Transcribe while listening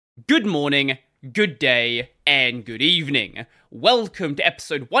Good morning, good day, and good evening. Welcome to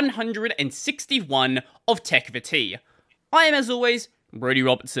episode 161 of Tech for Tea. I am, as always, Brody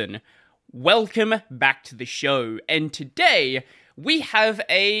Robertson. Welcome back to the show, and today we have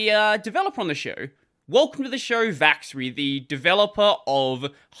a developer on the show. Welcome to the show, Vaxry, the developer of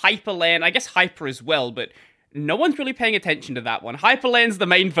Hyprland. I guess Hyper as well, but no one's really paying attention to that one. Hyprland's the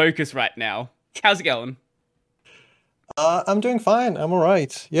main focus right now. How's it going? I'm doing fine. I'm all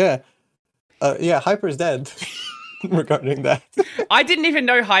right. Yeah. Hyper's dead regarding that. I didn't even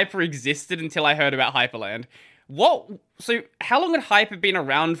know Hyper existed until I heard about Hyprland. So how long had Hyper been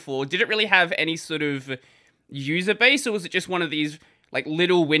around for? Did it really have any sort of user base, or was it just one of these, like,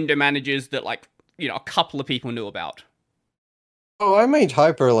 little window managers that, like, you know, a couple of people knew about? Oh, I made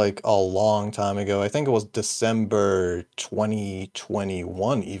Hyper like a long time ago. I think it was December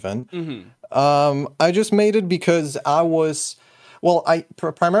 2021 even. Mm-hmm. I just made it because primarily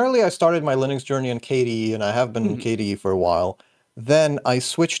I started my Linux journey on KDE, and I have been KDE for a while. Then I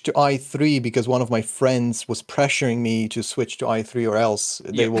switched to i3 because one of my friends was pressuring me to switch to i3 or else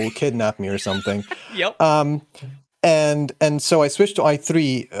they will kidnap me or something. Yep. And so I switched to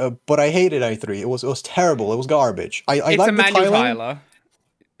i3, but I hated i3. It was terrible. It was garbage. I it's liked a the manual tiling. tiler.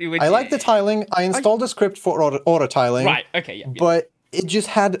 I like the tiling. I installed a script for auto tiling. Right, okay, yeah. But it just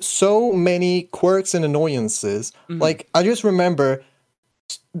had so many quirks and annoyances. Like, I just remember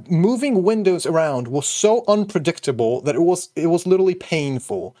moving windows around was so unpredictable that it was literally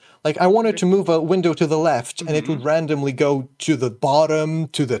painful. Like, I wanted to move a window to the left, and it would randomly go to the bottom,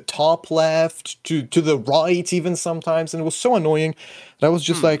 to the top left, to the right even sometimes, and it was so annoying that I was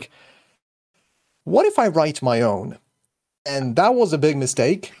just like, what if I write my own? And that was a big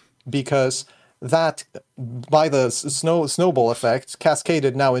mistake, because that, by the snowball effect,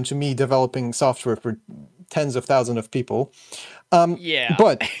 cascaded now into me developing software for tens of thousands of people.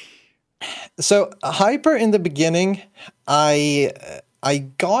 But so Hyper in the beginning, I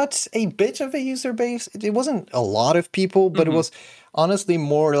got a bit of a user base. It wasn't a lot of people, but it was honestly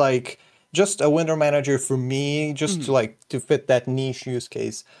more like just a window manager for me, just to fit that niche use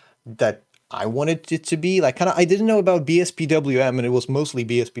case that I wanted it to be. Like, I didn't know about BSPWM, and it was mostly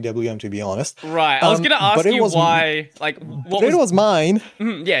BSPWM, to be honest. Right, I was going to ask you why, like, what was... It was mine.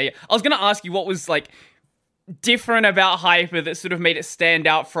 Yeah. I was going to ask you what was, like, different about Hyper that sort of made it stand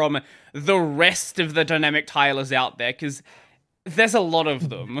out from the rest of the dynamic tilers out there, because there's a lot of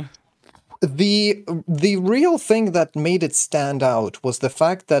them. The real thing that made it stand out was the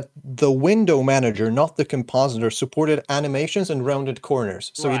fact that the window manager, not the compositor, supported animations and rounded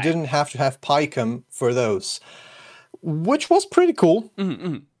corners. So you didn't have to have PyCom for those, which was pretty cool.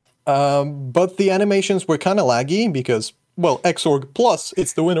 But the animations were kind of laggy because, well, Xorg plus,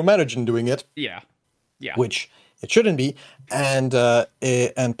 it's the window manager doing it. Yeah. Which it shouldn't be. And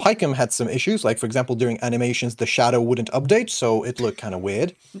PyCom had some issues. Like, for example, during animations, the shadow wouldn't update, so it looked kind of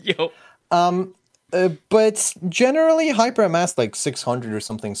weird. Yo. But generally, Hyper amassed like 600 or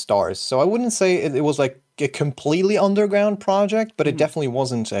something stars. So I wouldn't say it was like a completely underground project, but it definitely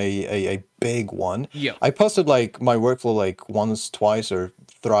wasn't a big one. Yeah. I posted like my workflow like once, twice, or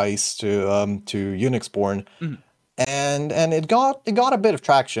thrice to Unixborn, and it got a bit of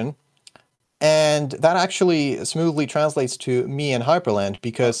traction. And that actually smoothly translates to me and Hyprland,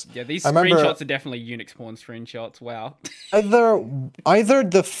 because these I remember screenshots are definitely Unixborn screenshots. Wow. either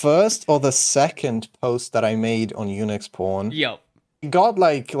the first or the second post that I made on Unixporn Yep. got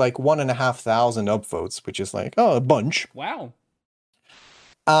like 1,500 upvotes, which is like, a bunch. Wow.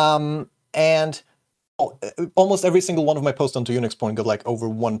 And almost every single one of my posts onto Unixporn got like over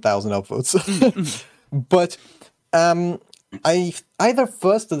 1,000 upvotes. But either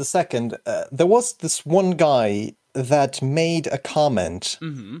first or the second, there was this one guy that made a comment,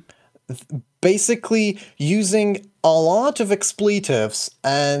 basically using a lot of expletives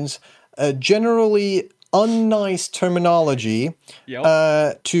and generally unnice terminology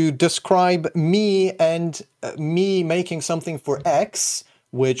to describe me and me making something for X,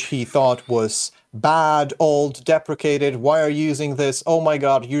 which he thought was bad, old, deprecated. Why are you using this? Oh my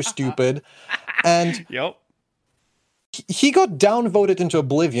god, you're stupid. And he got downvoted into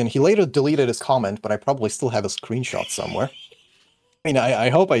oblivion. He later deleted his comment, but I probably still have a screenshot somewhere. I mean, I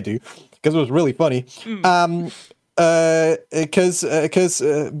hope I do, because it was really funny. Because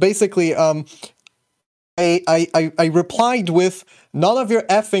basically, I replied with "none of your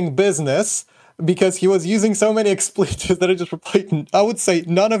effing business," because he was using so many expletives that I just replied. I would say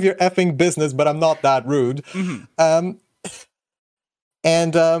 "none of your effing business," but I'm not that rude.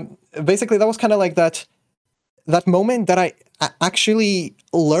 Basically, that was kind of like that moment that I actually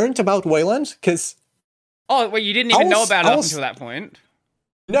learned about Wayland, because... Oh, wait, you didn't even know about it up until that point?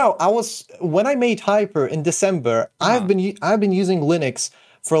 No, when I made Hyper in December. I've been using Linux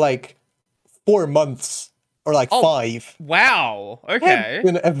for like 4 months or like 5. Wow. Okay. I've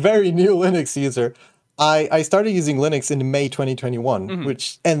been a very new Linux user. I started using Linux in May 2021,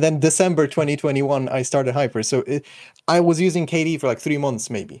 and then December 2021 I started Hyper. So I was using KDE for like 3 months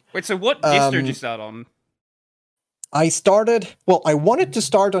maybe. Wait, so what distro did you start on? I wanted to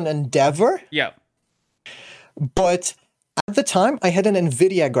start on Endeavor. Yeah. But at the time, I had an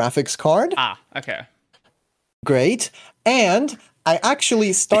NVIDIA graphics card. Ah, okay. Great. And I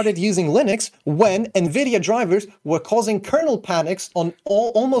actually started using Linux when NVIDIA drivers were causing kernel panics on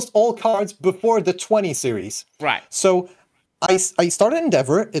almost all cards before the 20 series. Right. So I started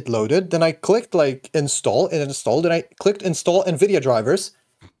Endeavor, it loaded, then I clicked like install, it installed, and I clicked install NVIDIA drivers,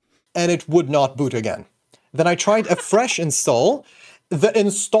 and it would not boot again. Then I tried a fresh install, the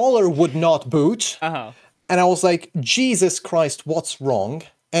installer would not boot. And I was like, Jesus Christ, what's wrong?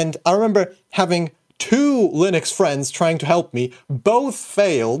 And I remember having 2 Linux friends trying to help me. Both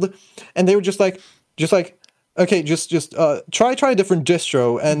failed. And they were just like, okay, just try a different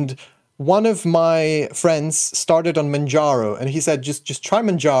distro. And one of my friends started on Manjaro. And he said, just try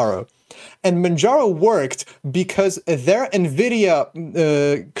Manjaro. And Manjaro worked because their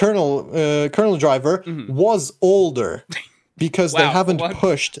NVIDIA kernel driver was older. Because they haven't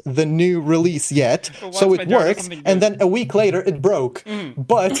pushed the new release yet, so it worked, and then a week later it broke.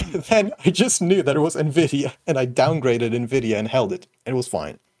 But then I just knew that it was NVIDIA, and I downgraded NVIDIA and held it. It was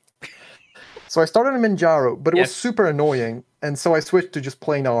fine. So I started in Manjaro, but it was super annoying, and so I switched to just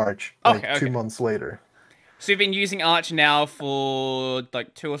plain Arch 2 months later. So you've been using Arch now for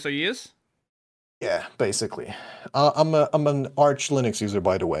like 2 or so years? Yeah, basically. I'm an Arch Linux user,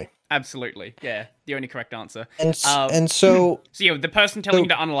 by the way. Absolutely, yeah. The only correct answer. And so... So yeah, the person telling you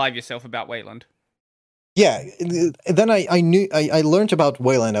to unalive yourself about Wayland. Yeah, then I learned about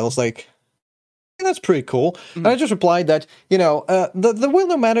Wayland. I was like, yeah, that's pretty cool. And I just replied that, the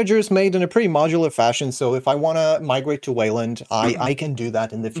window manager is made in a pretty modular fashion, so if I want to migrate to Wayland, I can do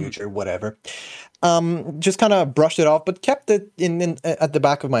that in the future, whatever. Just kind of brushed it off, but kept it in at the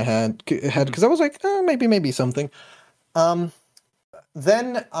back of my head, because I was like, maybe something.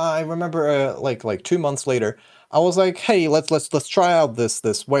 Then I remember, like 2 months later, I was like, hey, let's try out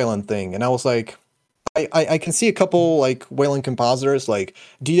this Wayland thing, and I was like, I can see a couple like Wayland compositors like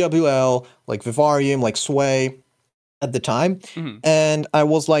DWL, like Vivarium, like Sway at the time, and I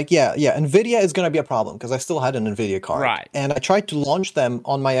was like, yeah, NVIDIA is going to be a problem because I still had an NVIDIA card, right? And I tried to launch them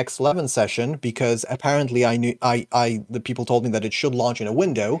on my X11 session because apparently I knew the people told me that it should launch in a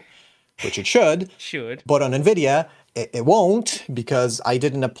window, which it should, but on NVIDIA. It won't, because I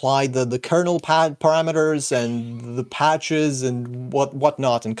didn't apply the kernel parameters and the patches and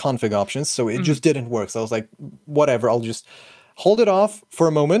whatnot and config options, so it just didn't work. So I was like, whatever, I'll just hold it off for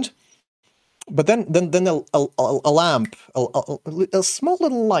a moment. But then a lamp, a small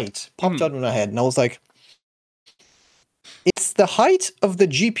little light popped out of my head, and I was like, it's the height of the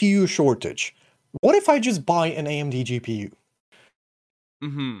GPU shortage. What if I just buy an AMD GPU?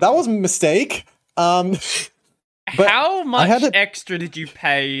 That was a mistake. But how much extra did you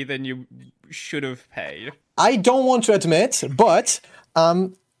pay than you should have paid? I don't want to admit, but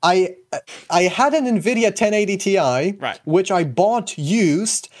I had an NVIDIA 1080 Ti, which I bought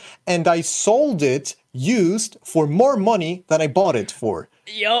used, and I sold it used for more money than I bought it for.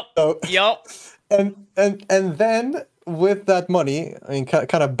 Yup. And then with that money, I mean,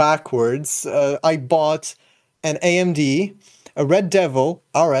 kind of backwards, I bought an AMD, a Red Devil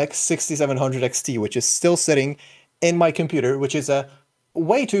RX 6700 XT, which is still sitting in my computer, which is a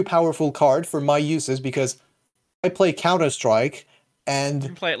way too powerful card for my uses because I play Counter-Strike and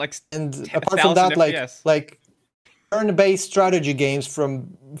you play it like and apart from that, like turn-based strategy games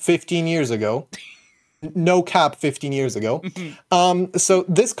from 15 years ago. No cap 15 years ago. So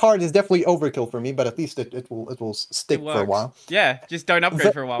this card is definitely overkill for me, but at least it will stick for a while. Yeah, just don't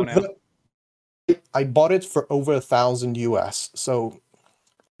upgrade for a while now. I bought it for over $1,000 US. So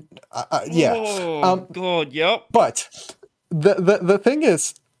yeah. Oh god, yep. But the thing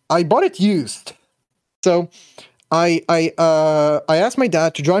is, I bought it used. So I asked my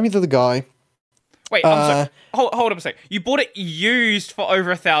dad to drive me to the guy. Wait, I'm sorry. Hold up a sec. You bought it used for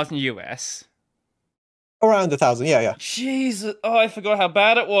over $1,000 US. Around 1,000, yeah. Jesus, I forgot how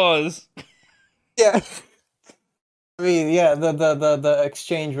bad it was. Yeah. I mean, yeah, the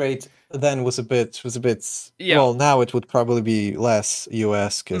exchange rate then was a bit. Yeah. Well, now it would probably be less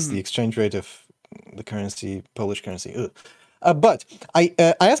US because the exchange rate of the currency, Polish currency. But I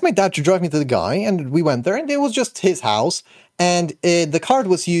asked my dad to drive me to the guy, and we went there, and it was just his house, and the card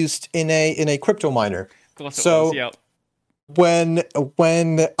was used in a crypto miner. Of course it was, yep. when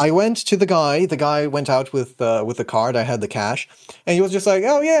I went to the guy went out with the card. I had the cash, and he was just like,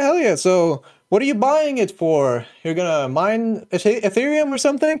 "Oh yeah, hell yeah! So what are you buying it for? You're gonna mine Ethereum or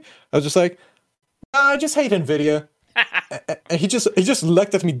something?" I was just like, "I just hate Nvidia." And he just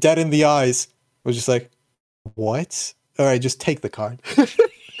looked at me dead in the eyes. I was just like, "What? All right, just take the card."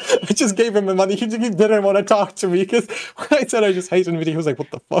 I just gave him the money. He didn't want to talk to me because when I said I just hate Nvidia, he was like,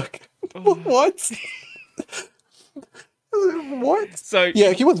 "What the fuck? What?" What? So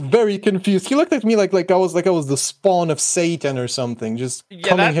yeah, he was very confused. He looked at me like I was the spawn of Satan or something, just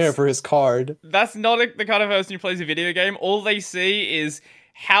coming here for his card. That's not the kind of person who plays a video game. All they see is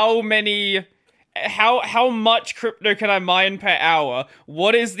how much crypto can I mine per hour?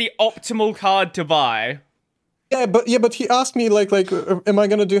 What is the optimal card to buy? Yeah, but he asked me like, am I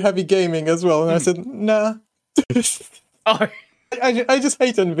gonna do heavy gaming as well? And I said, nah. Oh, I just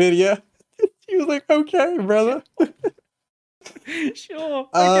hate Nvidia. He was like, okay, brother. Sure.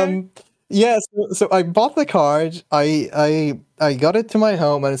 Okay. Yeah, so I bought the card. I got it to my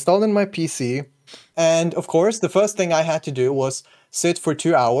home and installed it in my PC. And of course, the first thing I had to do was sit for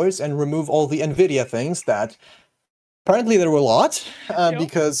 2 hours and remove all the Nvidia things that apparently there were a lot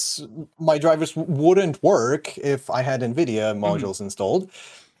because my drivers wouldn't work if I had Nvidia modules installed.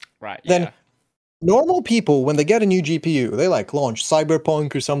 Right. Then normal people, when they get a new GPU, they like launch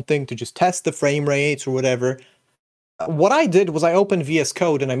Cyberpunk or something to just test the frame rates or whatever. What I did was I opened VS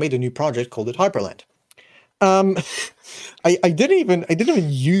Code and I made a new project called it Hyprland. I didn't even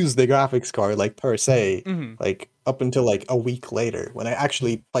use the graphics card like per se, like up until like a week later when I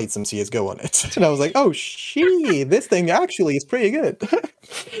actually played some CS:GO on it, and I was like, oh shit, this thing actually is pretty good.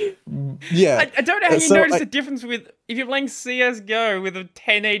 Yeah, I don't know how you notice the difference with if you're playing CS:GO with a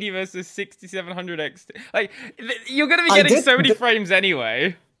 1080 versus 6700 XT. Like you're gonna be getting so many frames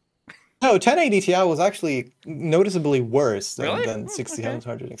anyway. No, 1080 Ti was actually noticeably worse than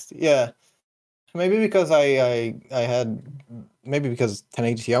 6700 XT. Yeah. Maybe because I had because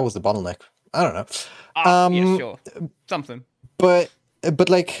 1080 Ti was the bottleneck. I don't know. Yeah, sure. Something. But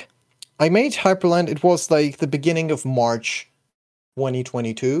like I made Hyprland, it was like the beginning of March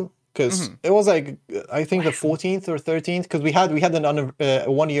 2022 because it was like I think the 14th or 13th because we had an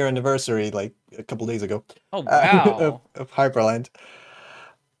 1 year anniversary like a couple days ago. Oh wow. of Hyprland.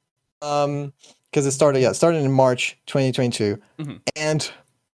 Because it started in March 2022, and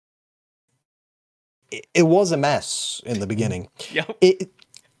it was a mess in the beginning. Yep.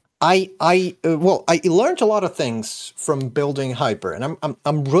 I learned a lot of things from building Hyper, and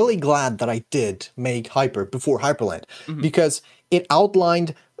I'm really glad that I did make Hyper before Hyprland because it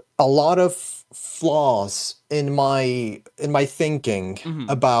outlined a lot of flaws in my thinking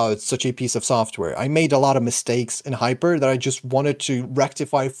about such a piece of software. I made a lot of mistakes in Hyper that I just wanted to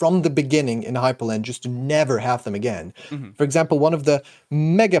rectify from the beginning in Hyprland just to never have them again. For example, one of the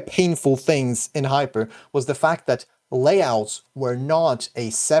mega painful things in Hyper was the fact that layouts were not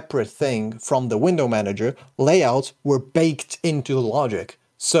a separate thing from the window manager. Layouts were baked into the logic.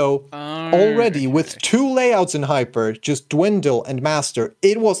 So already with 2 layouts in Hyper, just dwindle and master,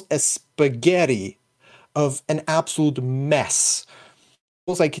 it was a spaghetti of an absolute mess.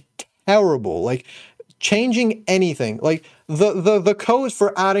 It was like terrible. Like changing anything. Like the code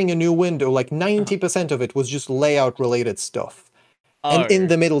for adding a new window, like 90% of it was just layout related stuff. And in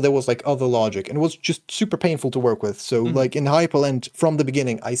the middle, there was like other logic, and it was just super painful to work with. So like in Hyprland, from the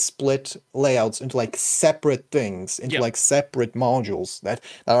beginning, I split layouts into like separate things, into like separate modules that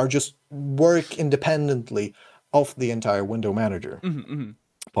are just work independently of the entire window manager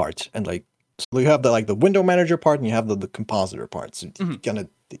part. And like, so you have the window manager part and you have the compositor part. So you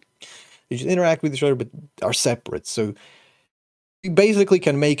just interact with each other, but are separate. So you basically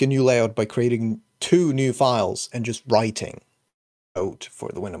can make a new layout by creating 2 new files and just writing code for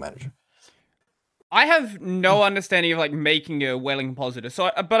the window manager. I have no understanding of like making a Whaling compositor,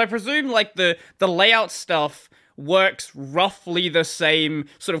 but I presume like the layout stuff works roughly the same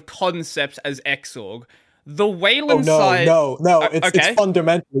sort of concept as Xorg. The Wayland side, no, it's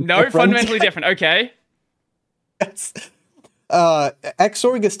fundamentally different. Fundamentally different. Okay. Yes.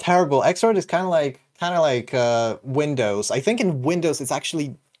 Xorg is terrible. Xorg is kind of like Windows. I think in Windows it's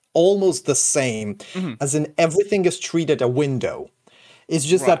actually almost the same, as in everything is treated a window. It's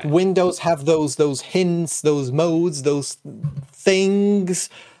just that Windows have those hints, those modes, those things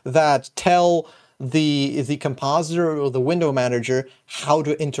that tell the compositor or the window manager how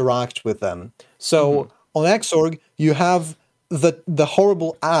to interact with them. So on Xorg, you have the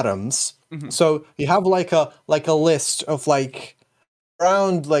horrible atoms. So you have like a list of like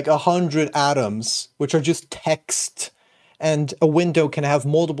around like 100 atoms, which are just text. and a window can have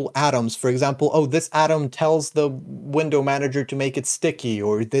multiple atoms. For example, oh, this atom tells the window manager to make it sticky,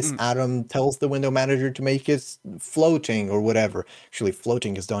 or this atom tells the window manager to make it floating, or whatever. Actually,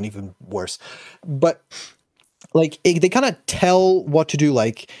 floating is done even worse. But like they kind of tell what to do.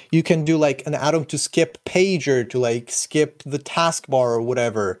 Like you can do like an atom to skip pager, to like skip the taskbar or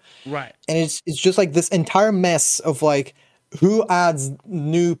whatever. Right. And it's just like this entire mess of like who adds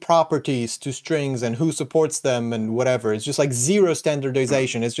new properties to strings and who supports them and whatever. It's just like zero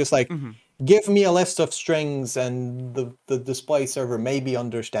standardization. It's just like give me a list of strings and the display server maybe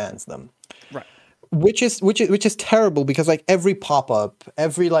understands them. Right. Which is terrible, because like every pop-up,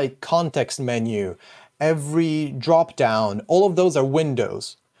 every like context menu, every drop down, all of those are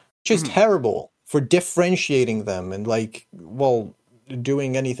windows, which is terrible for differentiating them and like, well,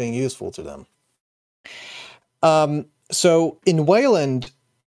 doing anything useful to them. So in Wayland,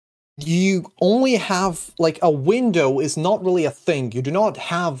 you only have like a window is not really a thing. You do not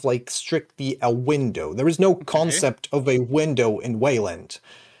have like strictly a window. There is no concept of a window in Wayland.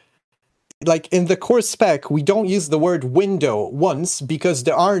 Like in the core spec, we don't use the word window once because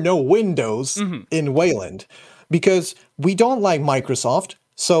there are no windows in Wayland. Because we don't like Microsoft,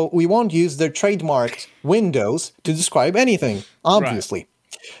 so we won't use their trademarked windows to describe anything, obviously.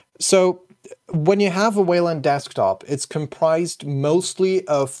 Right. So when you have a Wayland desktop, it's comprised mostly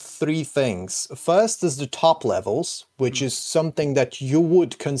of three things. First is the top levels, which is something that you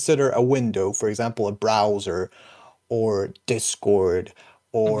would consider a window, for example, a browser or Discord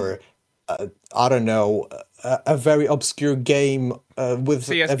or I don't know, a very obscure game with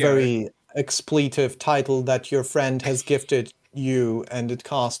CSGO. A very expletive title that your friend has gifted you, and it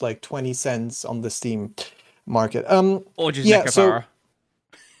costs like 20 cents on the Steam market. Or just Nekapara.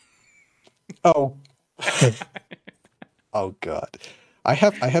 Oh. Oh god. I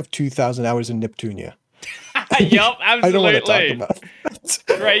have 2,000 hours in Neptunia. Yup, absolutely. I don't want to talk about it.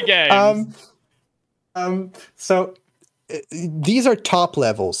 Great games. So these are top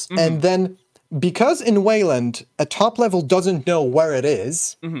levels, and then because in Wayland a top level doesn't know where it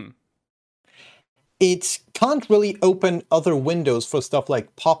is, it can't really open other windows for stuff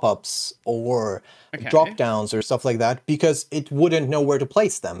like pop-ups or drop-downs or stuff like that, because it wouldn't know where to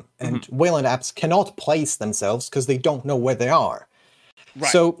place them. And Wayland apps cannot place themselves because they don't know where they are. Right.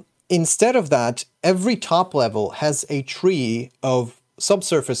 So instead of that, every top level has a tree of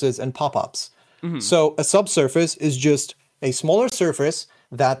subsurfaces and pop-ups. So a subsurface is just a smaller surface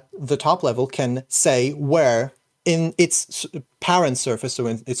that the top level can say where in its parent surface, so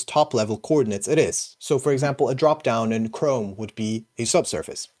in its top level coordinates it is. So for example, a drop down in Chrome would be a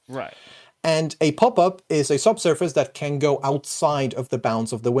subsurface. Right. And a pop-up is a subsurface that can go outside of the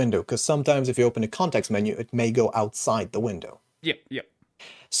bounds of the window, because sometimes if you open a context menu, it may go outside the window. Yep.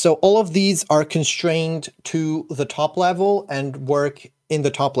 So all of these are constrained to the top level and work in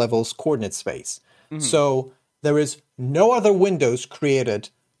the top level's coordinate space. So there is no other windows created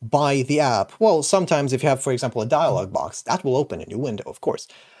by the app. Well, sometimes if you have, for example, a dialog box, that will open a new window, of course.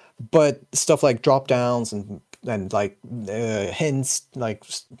 But stuff like drop downs and like hints, like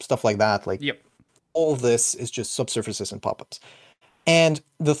stuff like that, like all of this is just subsurfaces and pop-ups. And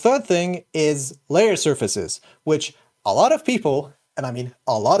the third thing is layer surfaces, which a lot of people, and I mean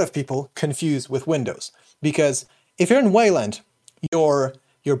a lot of people, confuse with windows. Because if you're in Wayland, your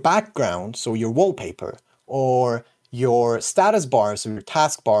background, so your wallpaper, or your status bar, so your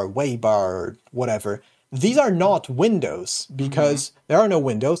taskbar, waybar, or whatever, these are not windows because there are no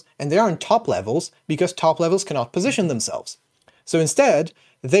windows, and they aren't top levels because top levels cannot position themselves. So instead,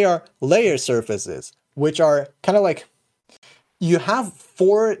 they are layer surfaces, which are kind of like, you have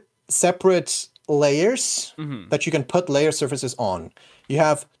 4 separate layers that you can put layer surfaces on. You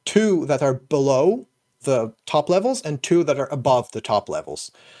have 2 that are below the top levels and 2 that are above the top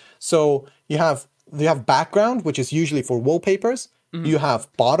levels. So you have background, which is usually for wallpapers. You have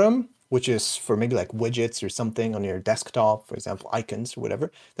bottom, which is for maybe like widgets or something on your desktop, for example, icons or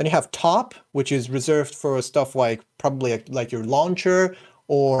whatever. Then you have top, which is reserved for stuff like probably like your launcher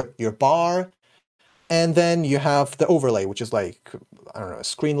or your bar. And then you have the overlay, which is like, I don't know, a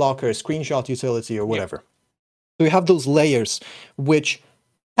screen locker, a screenshot utility or whatever. So you have those layers which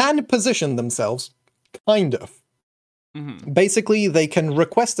can position themselves, kind of. Basically, they can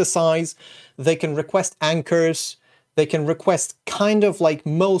request a size, they can request anchors, they can request kind of like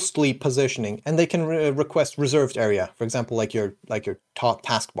mostly positioning, and they can request reserved area. For example, like your top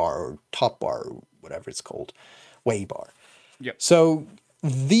taskbar or top bar or whatever it's called, waybar. So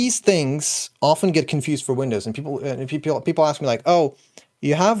these things often get confused for Windows, and people ask me like, oh,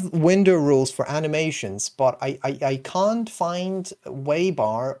 you have window rules for animations, but I can't find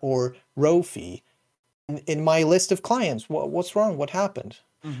waybar or row fee. in my list of clients. What's wrong? What happened?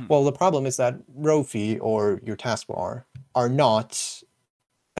 Well, the problem is that Rofi or your taskbar are not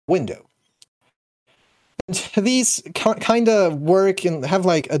a window. And these kind of work and have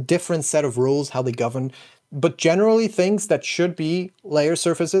like a different set of rules how they govern. But generally, things that should be layer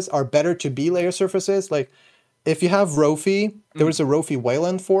surfaces are better to be layer surfaces. Like if you have Rofi, there is a Rofi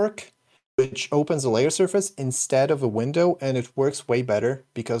Wayland fork, which opens a layer surface instead of a window, and it works way better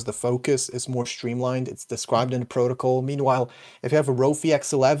because the focus is more streamlined. It's described in the protocol. Meanwhile, if you have a Rofi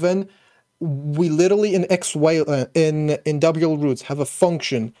X11, we literally in in WL roots have a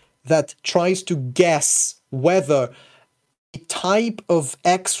function that tries to guess whether a type of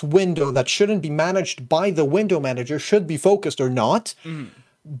X window that shouldn't be managed by the window manager should be focused or not.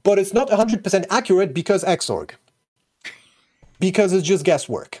 But it's not 100% accurate because XORG. Because it's just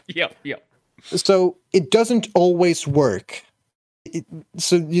guesswork. Yep. So it doesn't always work.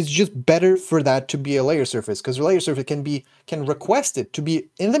 So it's just better for that to be a layer surface, because a layer surface can request it to be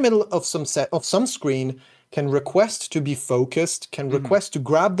in the middle of some screen, can request to be focused, can request to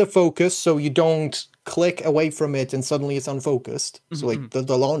grab the focus so you don't click away from it and suddenly it's unfocused. So like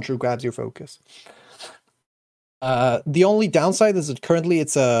the launcher grabs your focus. The only downside is that currently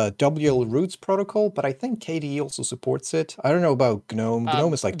it's a WL roots protocol, but I think KDE also supports it. I don't know about GNOME.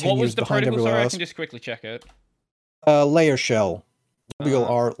 GNOME is like 10 years behind everyone else. Sorry, I can just quickly check it. Layer shell.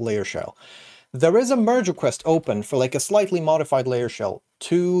 WLR layer shell. There is a merge request open for like a slightly modified layer shell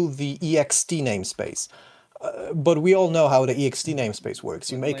to the ext namespace. But we all know how the ext namespace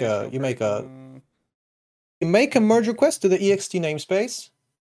works. You make a merge request to the ext namespace,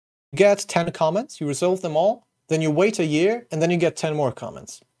 get 10 comments, you resolve them all, then you wait a year, and then you get 10 more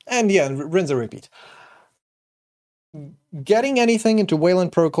comments. And yeah, rinse and repeat. Getting anything into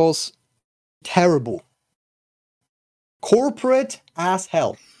Wayland protocols, terrible. Corporate as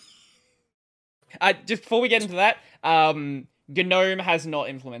hell. Just before we get into that, GNOME has not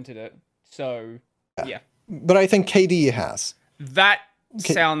implemented it. So, yeah. But I think KDE has. That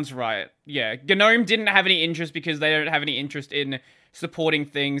sounds right. Yeah. GNOME didn't have any interest because they don't have any interest in supporting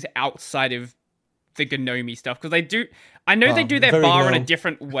things outside of the GNOME stuff. Because they do... I know they do their bar in a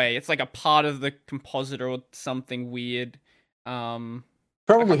different way. It's like a part of the compositor or something weird.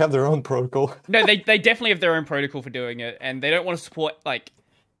 Probably have their own protocol. No, they definitely have their own protocol for doing it. And they don't want to support, like,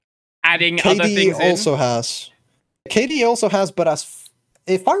 adding other things in. KDE also has, but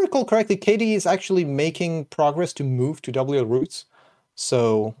if I recall correctly, KDE is actually making progress to move to WL roots.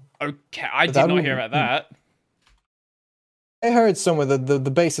 So... Okay, I did not hear about that. I heard somewhere that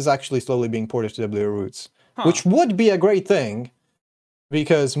the base is actually slowly being ported to WL roots. Which would be a great thing,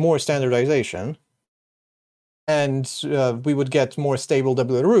 because more standardization. And we would get more stable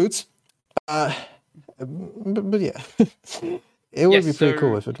WL roots. But yeah. It would be pretty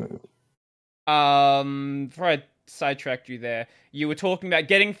cool if it moved. Before I sidetracked you there, you were talking about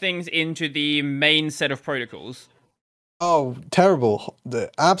getting things into the main set of protocols. Oh, terrible.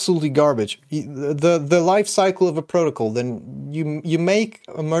 Absolutely garbage. The life cycle of a protocol, then you make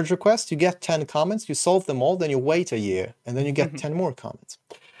a merge request, you get 10 comments, you solve them all, then you wait a year, and then you get 10 more comments.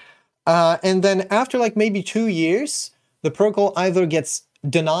 And then after like maybe 2 years, the protocol either gets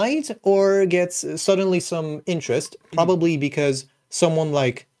denied or gets suddenly some interest, probably because someone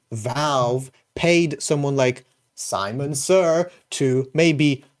like Valve paid someone like Simon Sir to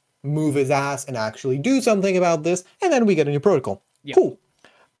maybe move his ass and actually do something about this, and then we get a new protocol. Yep. Cool.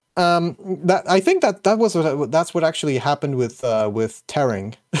 I think that's what actually happened with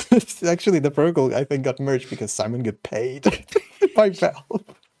Terring. Actually, the protocol I think got merged because Simon got paid by Valve.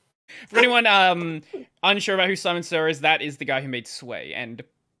 For anyone unsure about who Simon Sir is, that is the guy who made Sway and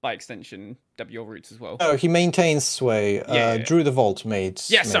by extension WL Roots as well. Oh, he maintains Sway. Drew the Vault made.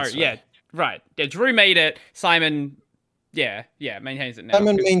 Sway. Right. Yeah, Drew made it. Simon. Yeah, maintains it now.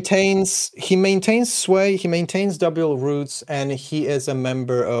 Simon maintains Sway, he maintains WL Roots, and he is a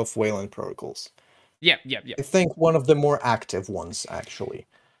member of Wayland protocols. Yeah. I think one of the more active ones, actually.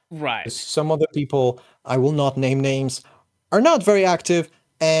 Right. Some other people, I will not name names, are not very active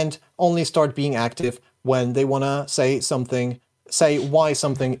and only start being active when they want to say why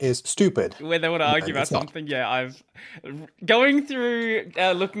something is stupid. When they want to argue about something, yeah. I've going through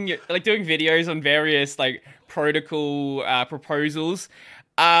looking at like doing videos on various like protocol proposals.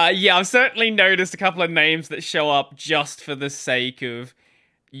 I've certainly noticed a couple of names that show up just for the sake of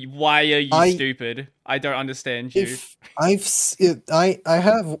why are you stupid? I don't understand you. I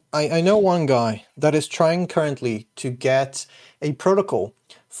know one guy that is trying currently to get a protocol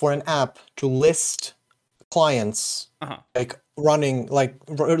for an app to list clients like running, like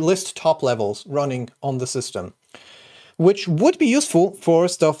list top levels running on the system, which would be useful for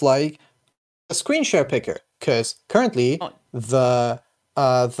stuff like a screen share picker, because currently Oh.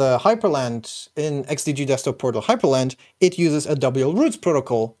 the Hyprland in XDG Desktop Portal Hyprland, it uses a WL Roots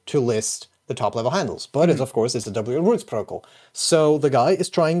protocol to list the top level handles, but it's, of course, it's a WL Roots protocol. So the guy is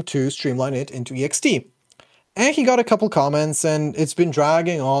trying to streamline it into EXT. And he got a couple comments, and it's been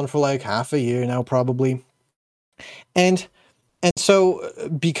dragging on for like half a year now, probably. And so,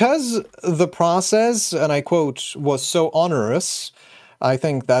 because the process, and I quote, was so onerous, I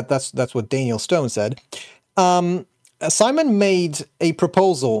think that's what Daniel Stone said. Simon made a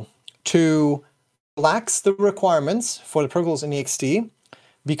proposal to relax the requirements for the protocols in EXT,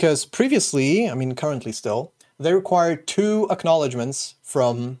 because previously, I mean currently still, they required 2 acknowledgements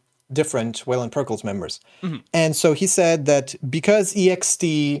from different Wayland Protocols members. And so he said that because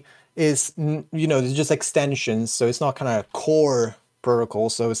EXT is, it's just extensions, so it's not kind of core protocol,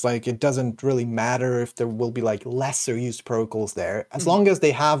 so it's like it doesn't really matter if there will be like lesser used protocols there, as long as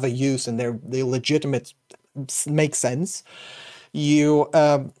they have a use and they legitimate, make sense, you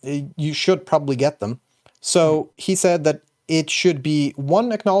should probably get them. So he said that it should be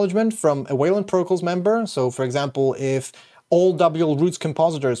 1 acknowledgement from a Wayland Protocols member. So for example, if all WL Roots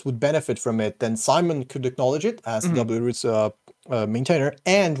compositors would benefit from it, then Simon could acknowledge it as WL Roots maintainer,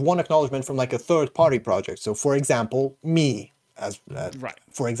 and 1 acknowledgement from like a third-party project. So for example, me, as Right.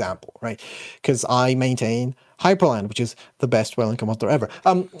 for example, right? Because I maintain Hyprland, which is the best Wayland compositor ever.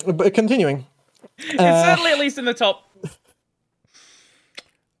 But continuing. It's certainly at least in the top.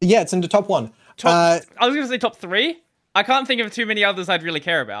 Yeah, it's in the top 1. I was going to say top 3. I can't think of too many others I'd really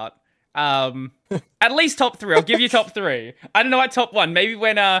care about. At least top 3. I'll give you top 3. I don't know about top 1. Maybe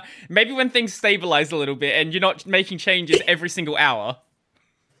when things stabilize a little bit and you're not making changes every single hour.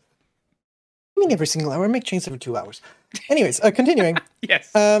 I mean, every single hour. I make changes every 2 hours. Anyways, continuing.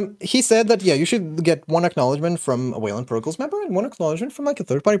 Yes. He said that, you should get 1 acknowledgement from a Wayland Protocols member and 1 acknowledgement from like a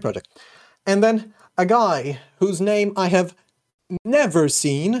third-party project. And then a guy whose name I have never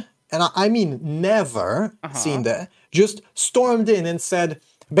seen, and I mean never seen there, just stormed in and said,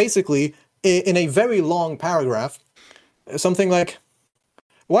 basically, in a very long paragraph, something like,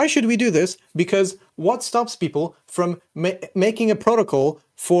 why should we do this? Because what stops people from making a protocol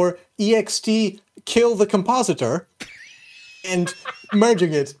for EXT kill the compositor and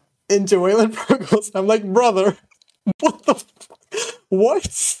merging it into Wayland protocols? I'm like, brother, what the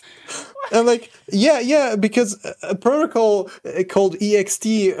what? I'm like, yeah, because a protocol called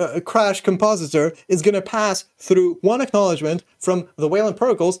EXT crash compositor is going to pass through 1 acknowledgement from the Wayland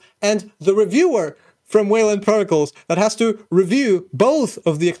protocols and the reviewer from Wayland protocols that has to review both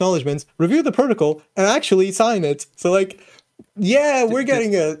of the acknowledgements, review the protocol, and actually sign it. So like, yeah, we're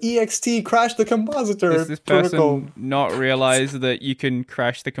getting a EXT crash the compositor Does this protocol. person not realize that you can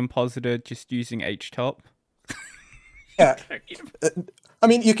crash the compositor just using HTOP? Yeah. I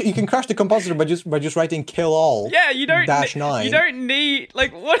mean, you can crash the compositor by just writing kill all. Yeah, you don't -9. You don't need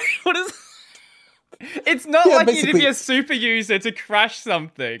like what is. It's not Yeah, like you need to be basically. a super user to crash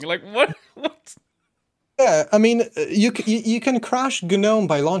something. Like what? Yeah, I mean, you can crash GNOME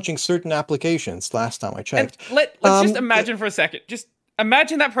by launching certain applications. Last time I checked. And let's just imagine for a second. Just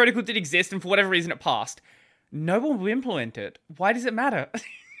imagine that protocol did exist, and for whatever reason it passed. No one will implement it. Why does it matter?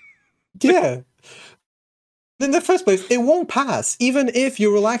 Yeah. In the first place, it won't pass, even if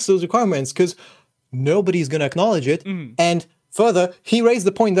you relax those requirements, because nobody's going to acknowledge it. And further, he raised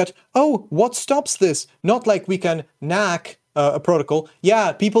the point that, what stops this? Not like we can knack a protocol.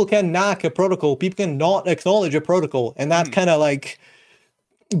 Yeah, people can knack a protocol. People can not acknowledge a protocol. And that kind of like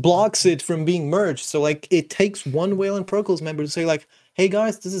blocks it from being merged. So like it takes 1 Wayland Protocols member to say like, hey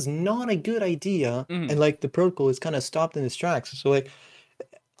guys, this is not a good idea. And like the protocol is kind of stopped in its tracks. So like,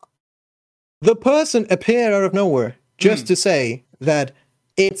 the person appeared out of nowhere just to say that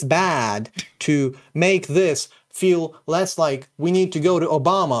it's bad to make this feel less like we need to go to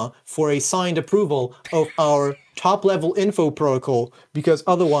Obama for a signed approval of our top-level info protocol, because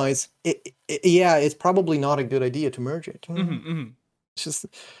otherwise, it's probably not a good idea to merge it. It's just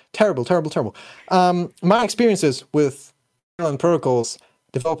terrible, terrible, terrible. My experiences with Hyprland protocols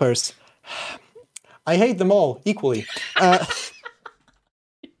developers, I hate them all equally.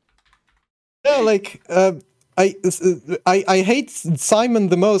 Yeah, like I hate Simon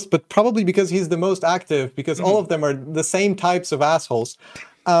the most, but probably because he's the most active. Because all of them are the same types of assholes.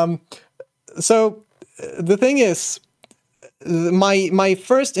 So the thing is, my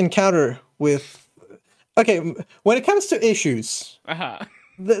first encounter with when it comes to issues,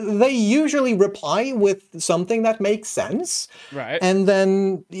 they usually reply with something that makes sense, Right. and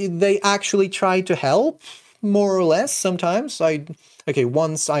then they actually try to help, more or less. Sometimes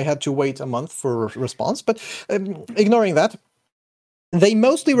once I had to wait a month for a response, but ignoring that, They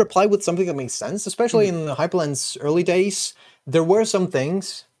mostly reply with something that makes sense, especially in Hyprland's early days. There were some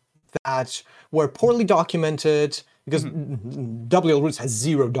things that were poorly documented because WL Roots has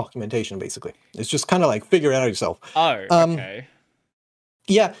zero documentation, basically. It's just kind of like figure it out yourself. Oh, okay.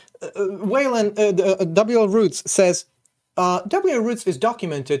 Yeah, Wayland, WL Roots says, WL Roots is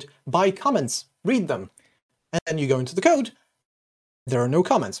documented by comments. Read them. And then you go into the code. There are no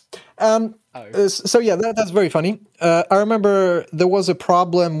comments. So yeah, that's very funny. I remember there was a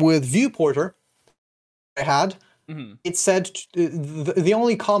problem with Viewporter I had. It said the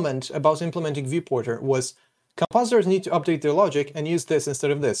only comment about implementing Viewporter was compositors need to update their logic and use this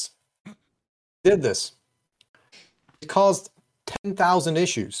instead of this. Did this. It caused 10,000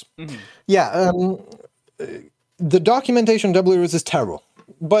 issues. Yeah, the documentation WRS is terrible,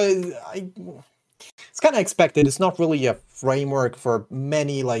 but it's kind of expected. It's not really a framework for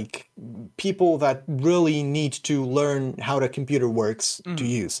many like people that really need to learn how the computer works to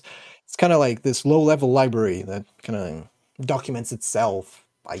use. It's kind of like this low-level library that kind of documents itself,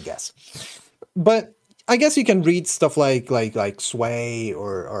 I guess. But I guess you can read stuff like Sway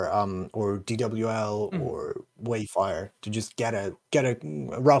or DWL or Wayfire to just get a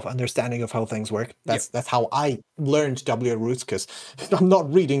rough understanding of how things work. That's how I learned WL Roots, because I'm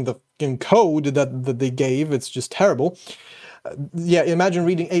not reading the code that they gave. It's just terrible. Yeah, imagine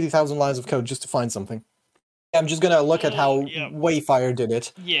reading 80,000 lines of code just to find something. I'm just gonna look at how Wayfire did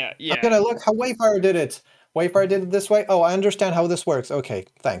it. Yeah. I'm gonna look how Wayfire did it. Wayfire did it this way. Oh, I understand how this works. Okay,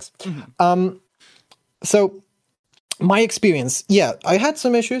 thanks. So, my experience, yeah, I had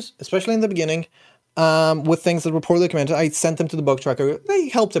some issues, especially in the beginning, with things that were poorly documented. I sent them to the bug tracker. They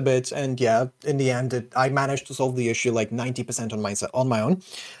helped a bit, and yeah, in the end, I managed to solve the issue like 90% on my own.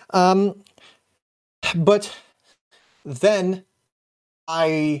 But then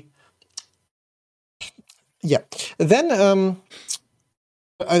I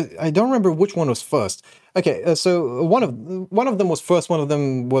don't remember which one was first. Okay, so one of them was first, one of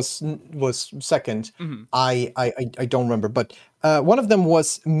them was second. I don't remember, but one of them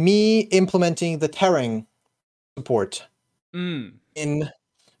was me implementing the tearing support in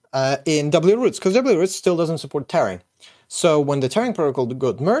WL Roots, because WL Roots still doesn't support tearing. So when the tearing protocol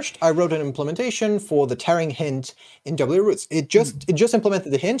got merged, I wrote an implementation for the tearing hint in WL Roots. It just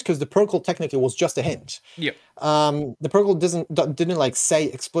implemented the hint because the protocol technically was just a hint. Yeah. The protocol didn't like say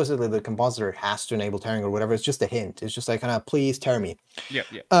explicitly the compositor has to enable tearing or whatever. It's just a hint. It's just like kind of please tear me. Yeah.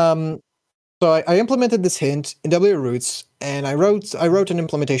 So I implemented this hint in WL Roots, and I wrote an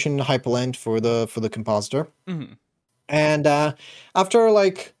implementation in Hyprland for the compositor. And after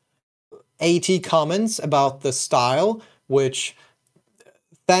like 80 comments about the style, which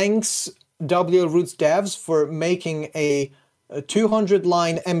thanks WL Roots devs for making a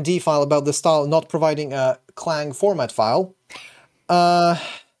 200-line MD file about the style, not providing a Clang format file.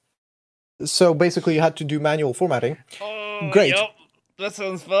 So basically, you had to do manual formatting. Great. Yep. That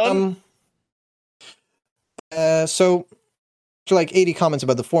sounds fun. So, like 80 comments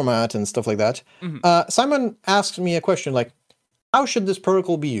about the format and stuff like that. Simon asked me a question like, how should this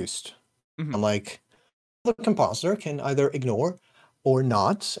protocol be used? I'm like, the compositor can either ignore or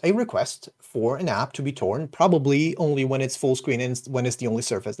not a request for an app to be torn, probably only when it's full screen and when it's the only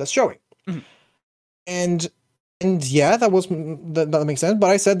surface that's showing. And yeah, that makes sense.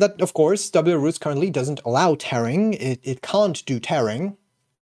 But I said that, of course, WL Roots currently doesn't allow tearing. It can't do tearing.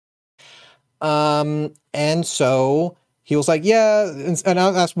 And so he was like, yeah, and I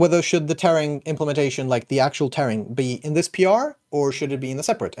asked whether should the tearing implementation, like the actual tearing, be in this PR or should it be in the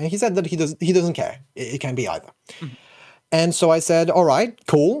separate? And he said that he doesn't care. It can be either. And so I said, all right,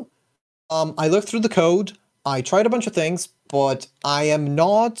 cool. I looked through the code. I tried a bunch of things, but I am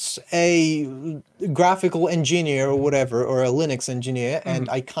not a graphical engineer or whatever, or a Linux engineer, and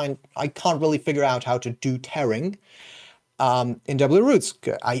I can't really figure out how to do tearing in WL Roots.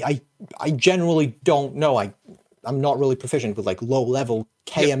 I generally don't know. I'm not really proficient with like low-level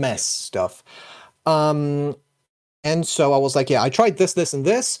KMS stuff. And so I was like, yeah, I tried this, and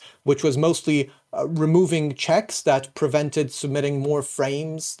this, which was mostly removing checks that prevented submitting more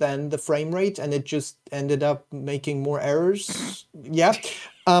frames than the frame rate, and it just ended up making more errors. Yeah.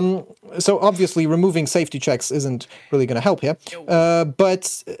 So obviously removing safety checks isn't really going to help here.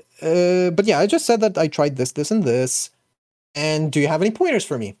 But yeah, I just said that I tried this, and this. And do you have any pointers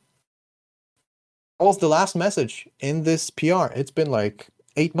for me? That was the last message in this PR. It's been like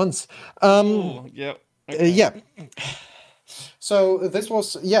 8 months. Okay. Yeah. So this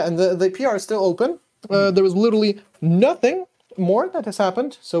was, yeah, and the PR is still open. There was literally nothing more that has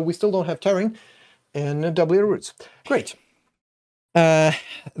happened, so we still don't have tearing in WL Roots. Great.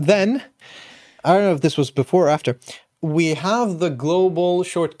 Then, I don't know if this was before or after, we have the global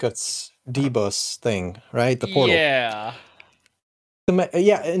shortcuts dbus thing, right? The portal. Yeah.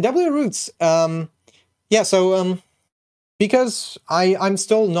 Yeah, in wroots. Because I'm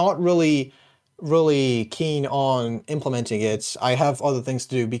still not really keen on implementing it. I have other things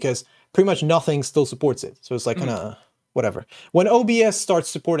to do because pretty much nothing still supports it. So it's like kind of whatever. When OBS starts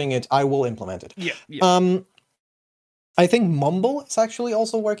supporting it, I will implement it. Yeah. I think Mumble is actually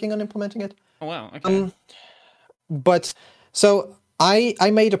also working on implementing it. Oh wow. Okay. But so I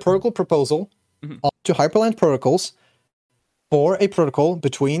made a protocol proposal to Hyprland protocols for a protocol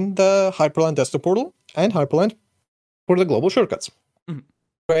between the Hyprland desktop portal and Hyprland for the global shortcuts.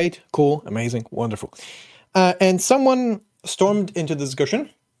 Great, cool, amazing, wonderful. And someone stormed into the discussion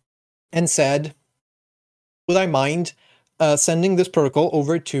and said, would I mind sending this protocol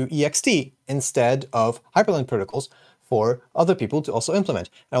over to EXT instead of Hyperland protocols for other people to also implement?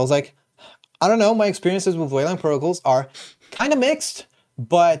 And I was like, I don't know, my experiences with Wayland protocols are kind of mixed,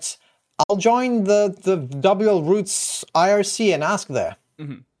 but I'll join the WL Roots IRC and ask there.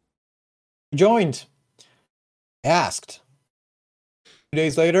 Joined. Asked. 2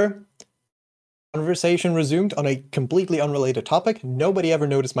 days later, conversation resumed on a completely unrelated topic. Nobody ever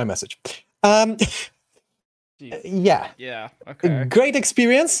noticed my message. Yeah. Yeah. Okay. Great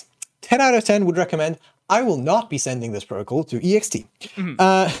experience. 10 out of 10 would recommend. I will not be sending this protocol to EXT.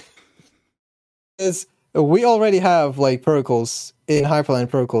 Because we already have like protocols in Hyperland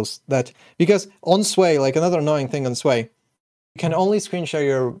protocols that, because on Sway, like another annoying thing on Sway, you can only screen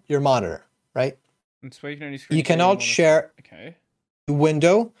share your monitor, right? And Sway can only screen You cannot share a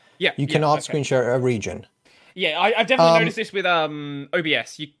window. Yeah. You cannot screen share a region. Yeah, I've definitely noticed this with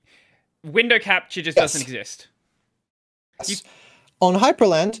OBS. Window capture just doesn't exist. Yes. On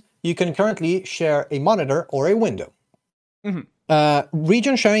Hyperland, you can currently share a monitor or a window.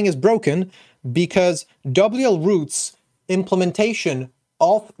 Region sharing is broken because WL Roots implementation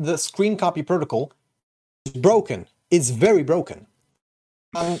of the screen copy protocol is broken. It's very broken.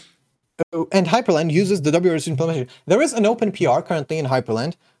 And Hyperland uses the WL Roots implementation. There is an open PR currently in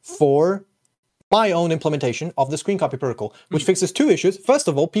Hyperland for my own implementation of the screen copy protocol, which fixes two issues. First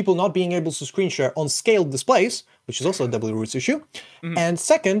of all, people not being able to screen share on scaled displays, which is also a WL Roots issue. And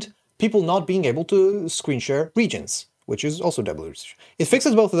second, people not being able to screen share regions, which is also WL Roots issue. It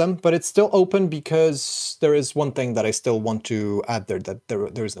fixes both of them, but it's still open because there is one thing that I still want to add there that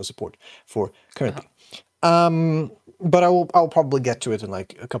there is no support for currently. But I'll probably get to it in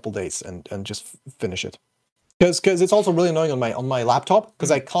like a couple days and just finish it. Because it's also really annoying on my laptop,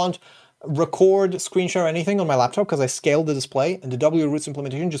 because I can't record, screen share anything on my laptop because I scaled the display, and the WL Roots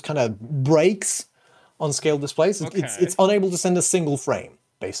implementation just kind of breaks on scaled displays. It's unable to send a single frame,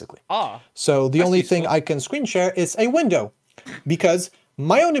 basically. So the only thing I can screen share is a window, because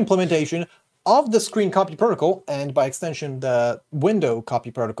my own implementation of the screen copy protocol, and by extension the window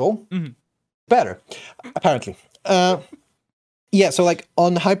copy protocol, better, apparently. Yeah, so like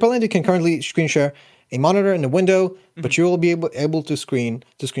on Hyperland, you can currently screen share a monitor and a window, but you will be able to screen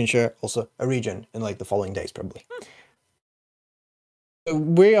share also a region in like the following days, probably.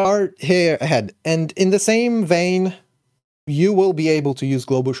 We are here ahead, and in the same vein, you will be able to use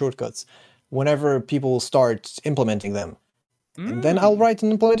global shortcuts whenever people start implementing them. And then I'll write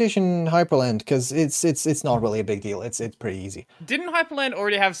an implementation in Hyperland, because it's not really a big deal. It's pretty easy. Didn't Hyperland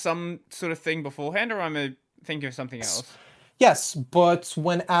already have some sort of thing beforehand, or am I thinking of something else? Yes, but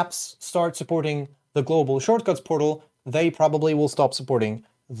when apps start supporting the global shortcuts portal, they probably will stop supporting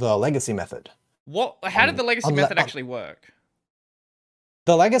the legacy method. How did the legacy method actually work?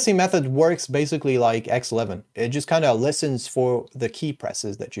 The legacy method works basically like X11. It just kind of listens for the key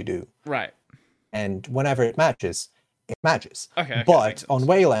presses that you do. Right. And whenever it matches, it matches. Okay, but on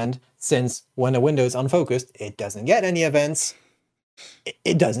Wayland, since when a window is unfocused, it doesn't get any events.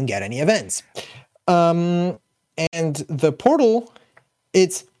 It doesn't get any events. And the portal,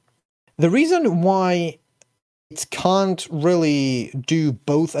 it's the reason why it can't really do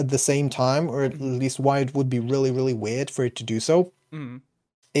both at the same time, or at least why it would be really, really weird for it to do so,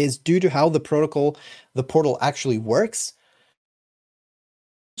 is due to how the portal actually works.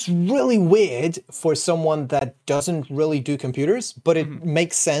 It's really weird for someone that doesn't really do computers, but it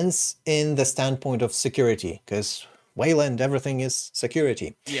makes sense in the standpoint of security, because Wayland, everything is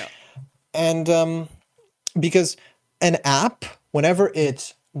security. Yeah. And because an app, whenever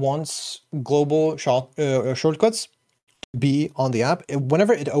it wants global shortcuts to be on the app,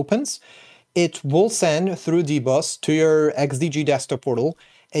 whenever it opens, it will send through dbus to your XDG desktop portal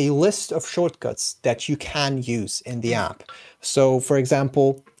a list of shortcuts that you can use in the app. So, for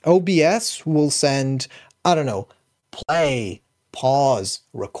example, OBS will send, I don't know, play, pause,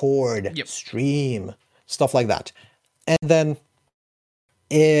 record, stream, stuff like that. and then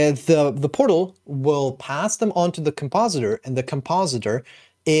the portal will pass them onto the compositor, and the compositor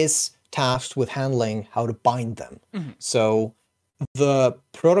is tasked with handling how to bind them. So the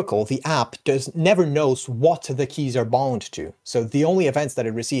protocol, the app, never knows what the keys are bound to. So the only events that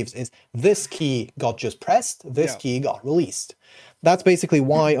it receives is this key got just pressed, this key got released. That's basically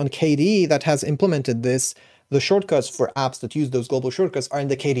why on KDE that has implemented this, the shortcuts for apps that use those global shortcuts are in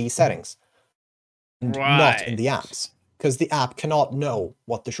the KDE settings, and not in the apps. Because the app cannot know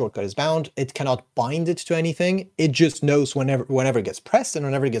what the shortcut is bound. It cannot bind it to anything. It just knows whenever it gets pressed and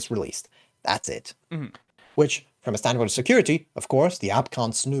whenever it gets released. That's it. Which, from a standpoint of security, of course, the app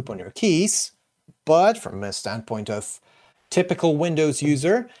can't snoop on your keys. But from a standpoint of typical Windows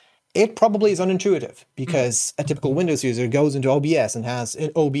user, it probably is unintuitive. Because a typical Windows user goes into OBS and has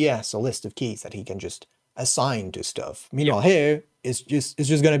in OBS a list of keys that he can just assign to stuff. Meanwhile, here, it's just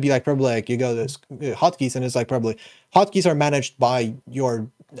going to be like probably like you go to hotkeys, and it's like probably hotkeys are managed by your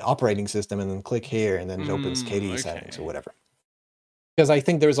operating system, and then click here, and then it opens KDE settings or whatever. Because I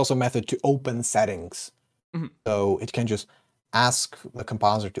think there is also a method to open settings, so it can just ask the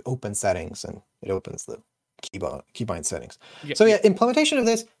composer to open settings, and it opens the keybind settings. So yeah, implementation of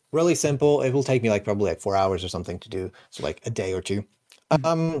this really simple. It will take me like probably like 4 hours or something to do, so like a day or two.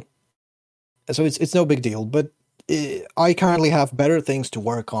 So it's no big deal, but I currently have better things to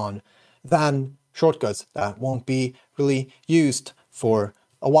work on than shortcuts that won't be really used for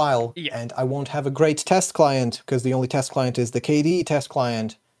a while, and I won't have a great test client, because the only test client is the KDE test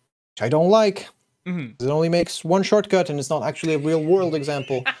client, which I don't like. It only makes one shortcut, and it's not actually a real-world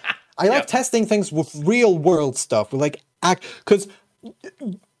example. I like testing things with real-world stuff, with like because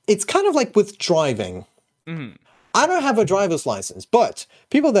it's kind of like with driving. I don't have a driver's license, but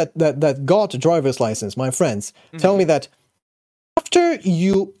people that got a driver's license, my friends, tell me that after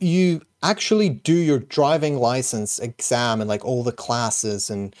you actually do your driving license exam and like all the classes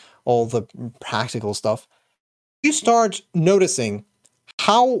and all the practical stuff, you start noticing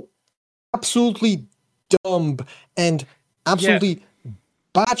how absolutely dumb and absolutely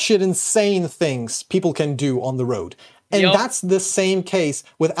batshit insane things people can do on the road. And that's the same case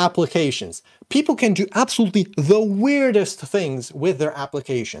with applications. People can do absolutely the weirdest things with their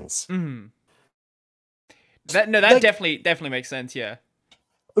applications. That like, definitely makes sense, yeah.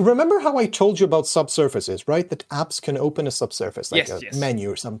 Remember how I told you about subsurfaces, right? That apps can open a subsurface, like a menu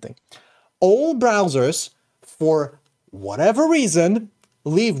or something. All browsers, for whatever reason,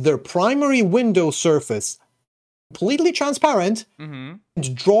 leave their primary window surface completely transparent and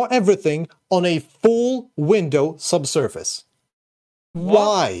draw everything on a full window subsurface. What?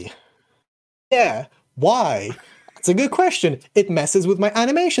 Why? Yeah, why? That's a good question. It messes with my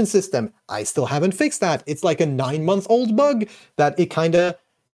animation system. I still haven't fixed that. It's like a 9-month-old bug that it kind of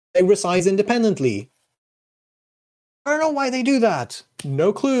resides independently. I don't know why they do that.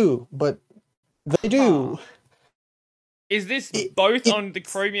 No clue, but they do. Is this both on the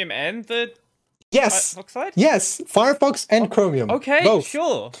Chromium and the Firefox side? Yes, Firefox and Chromium. Okay, both.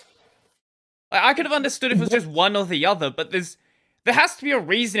 Sure. I could have understood if it was just one or the other, but there has to be a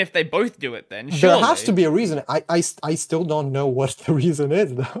reason if they both do it then, surely. There has to be a reason. I still don't know what the reason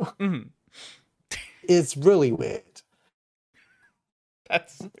is, though. It's really weird.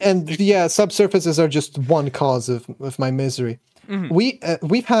 Subsurfaces are just one cause of my misery.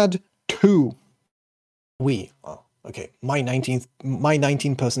 We've had two. My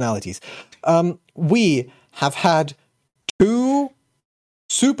 19 personalities. We have had two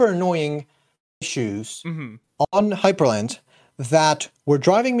super annoying issues on Hyprland that were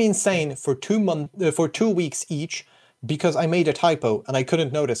driving me insane for 2 weeks each, because I made a typo and I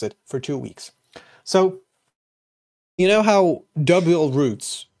couldn't notice it for 2 weeks. So, you know how double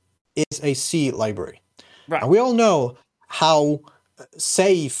roots is a C library, right? And we all know how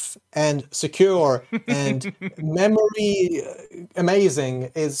safe and secure and memory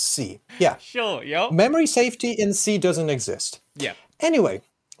amazing is C. Yeah. Sure, yeah. Memory safety in C doesn't exist. Yeah. Anyway,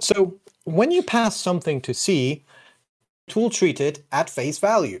 so when you pass something to C, it will treat it at face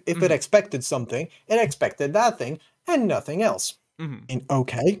value. If it expected something, it expected that thing and nothing else. And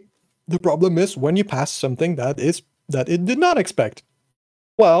okay, the problem is when you pass something that it did not expect.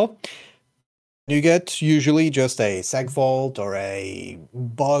 Well, you get usually just a segfault or a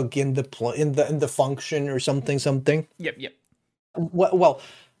bug in the function or something. Yep. Well,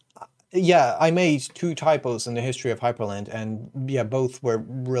 yeah, I made 2 typos in the history of Hyprland, and yeah, both were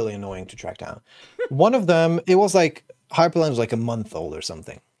really annoying to track down. One of them, it was like Hyprland was like a month old or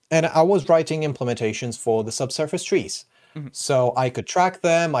something, and I was writing implementations for the subsurface trees. So I could track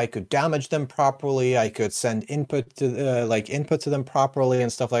them, I could damage them properly, I could send input to them properly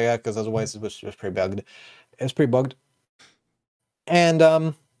and stuff like that, because otherwise it was pretty bugged. It's pretty bugged.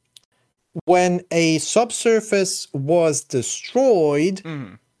 And when a subsurface was destroyed,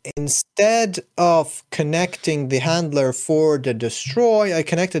 instead of connecting the handler for the destroy, I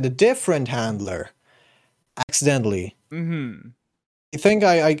connected a different handler accidentally. I think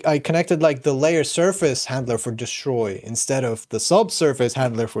I connected like the layer surface handler for destroy instead of the subsurface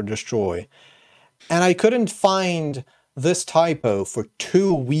handler for destroy. And I couldn't find this typo for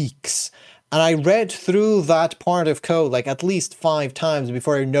 2 weeks. And I read through that part of code like at least 5 times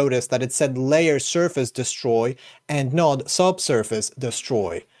before I noticed that it said layer surface destroy and not subsurface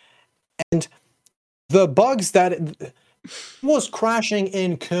destroy. And the bugs that it was crashing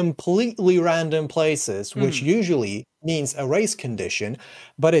in completely random places, which usually means a race condition,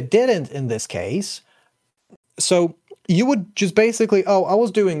 but it didn't in this case. So you would just basically,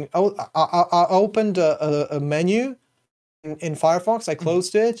 I opened a menu in Firefox, I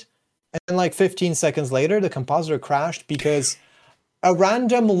closed it, and then like 15 seconds later, the compositor crashed because a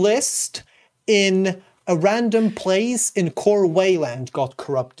random list in a random place in Core Wayland got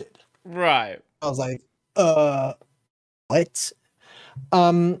corrupted. Right. I was like, what?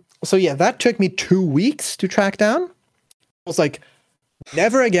 So yeah, that took me 2 weeks to track down. I was like,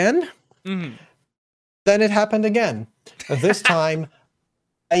 never again. Then it happened again. This time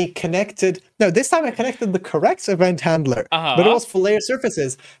I connected the correct event handler, but it was for layer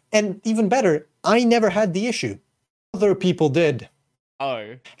surfaces. And even better, I never had the issue. Other people did.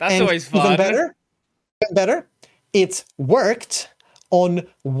 Oh, that's always fun. Even better, it worked on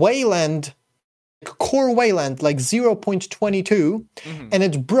Wayland, Core Wayland, like 0.22, and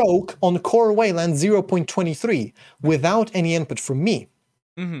it broke on Core Wayland 0.23 without any input from me.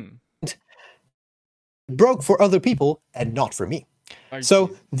 It broke for other people and not for me.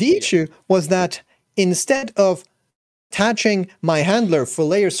 So the issue was that instead of attaching my handler for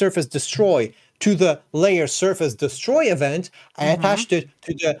layer surface destroy to the layer surface destroy event, I attached it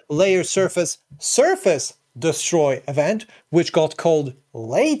to the layer surface destroy event, which got called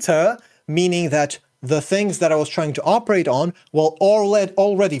later, meaning that the things that I was trying to operate on were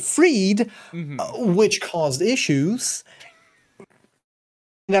already freed, which caused issues.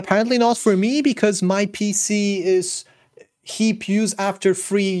 And apparently not for me, because my PC is heap use after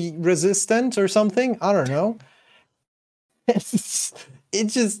free resistant or something. I don't know.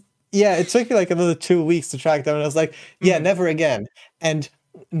 It took me like another 2 weeks to track down. And I was like, never again. And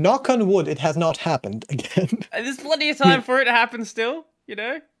knock on wood, it has not happened again. There's plenty of time for it to happen still, you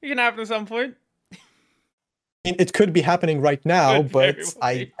know? It can happen at some point. I mean, it could be happening right now, but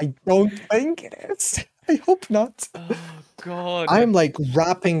I don't think it is. I hope not. Oh, God. I'm like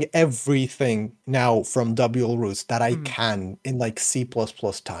wrapping everything now from WL roots that I can in like C++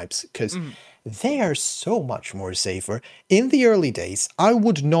 types, because they are so much more safer. In the early days, I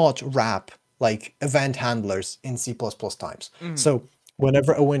would not wrap like event handlers in C++ types. So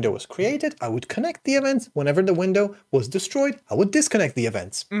whenever a window was created, I would connect the events. Whenever the window was destroyed, I would disconnect the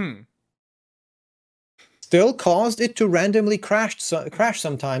events. Still caused it to randomly crash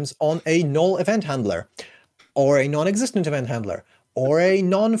sometimes on a null event handler, or a non-existent event handler, or a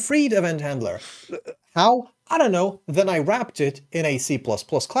non-freed event handler. How? I don't know. Then I wrapped it in a C++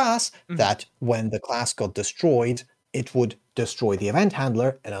 class that when the class got destroyed, it would destroy the event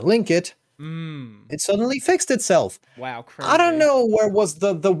handler and unlink it. It suddenly fixed itself. Wow, crazy. I don't know where was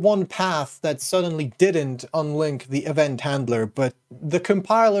the one path that suddenly didn't unlink the event handler, but the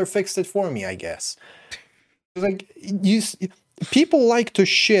compiler fixed it for me, I guess. Like, people like to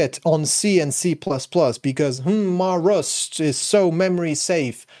shit on C and C++ because my Rust is so memory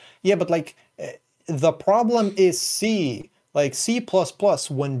safe. Yeah, but like the problem is C. Like C++,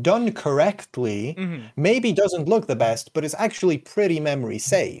 when done correctly, maybe doesn't look the best, but it's actually pretty memory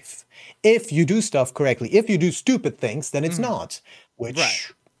safe. If you do stuff correctly, if you do stupid things, then it's not. Which I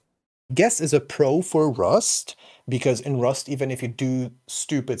guess is a pro for Rust, because in Rust, even if you do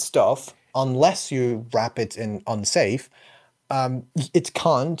stupid stuff, unless you wrap it in unsafe, it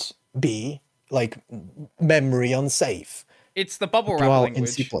can't be like memory unsafe. It's the bubble wrap language. In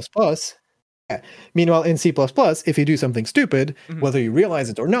C++, meanwhile, in C++, if you do something stupid, whether you realize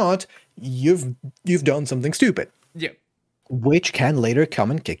it or not, you've done something stupid. Yeah. Which can later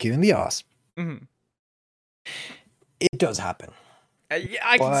come and kick you in the ass. It does happen.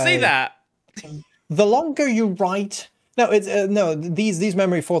 I can see that. The longer you write, these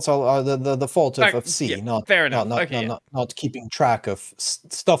memory faults are the fault of C, not fair enough. Not keeping track of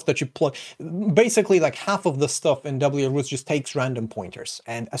stuff that you plug. Basically, like half of the stuff in WL roots just takes random pointers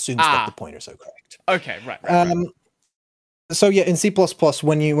and assumes that the pointers are correct. Okay, right. So yeah, in C++,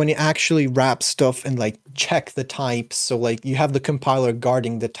 when you actually wrap stuff and like check the types, so like you have the compiler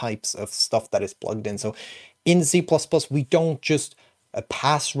guarding the types of stuff that is plugged in. So in C++, we don't just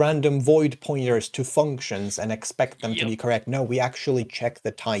pass random void pointers to functions and expect them to be correct. No, we actually check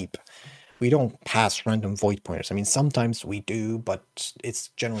the type. We don't pass random void pointers. I mean, sometimes we do, but it's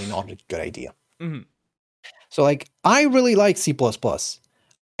generally not a good idea. Mhm. So, like, I really like C++.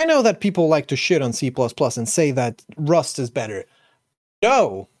 I know that people like to shit on C++ and say that Rust is better.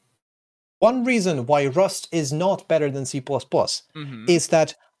 No! One reason why Rust is not better than C++ is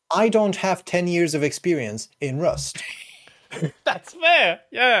that I don't have 10 years of experience in Rust. That's fair,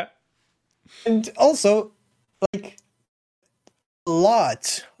 yeah. And also, like, a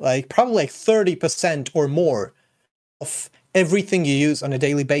lot, like, probably like 30% or more of everything you use on a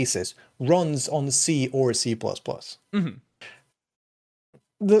daily basis runs on C or C++.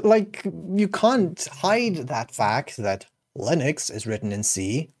 Like, you can't hide that fact that Linux is written in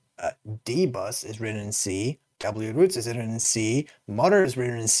C, dbus is written in C, wroots is written in C, modder is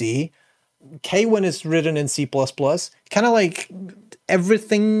written in C, Kwin is written in C++. Kind of like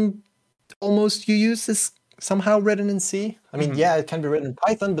everything almost you use is somehow written in C. I mean, yeah, it can be written in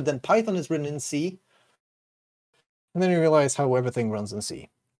Python, but then Python is written in C. And then you realize how everything runs in C.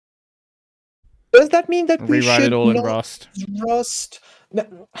 Does that mean that we Rewrite should it all in not Rust? Rust?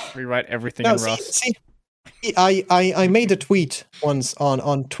 No. Rewrite everything in Rust. See, I made a tweet once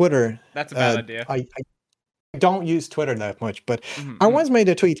on Twitter. That's a bad idea. I don't use Twitter that much, but I once made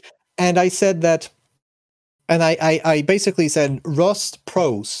a tweet and I said that, and I basically said Rust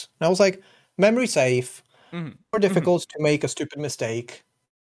pros. And I was like, memory safe, more difficult to make a stupid mistake,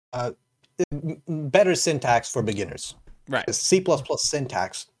 better syntax for beginners. Right. C++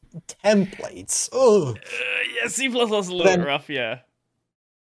 syntax templates. Oh, yeah, C++ is a little bit rough, yeah.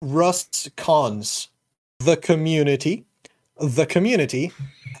 Rust cons. The community, and the community.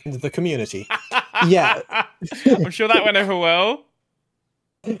 Yeah. I'm sure that went over well.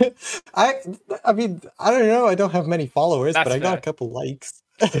 I mean, I don't know. I don't have many followers, That's but I got fair. a couple likes.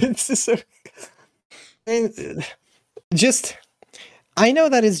 It's just so... I know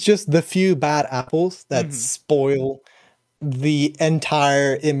that it's just the few bad apples that spoil the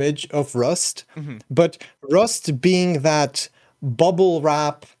entire image of Rust, but Rust being that bubble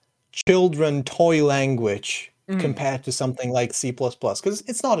wrap children toy language compared to something like C++, because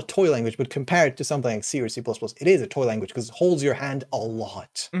it's not a toy language, but compared to something like C or C++, it is a toy language because it holds your hand a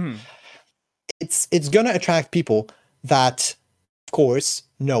lot. It's gonna attract people that, of course,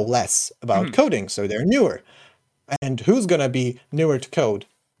 know less about coding, so they're newer. And who's gonna be newer to code?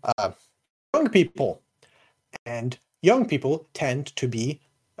 Young people. And young people tend to be,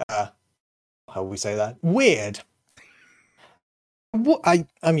 how we say that? Weird. I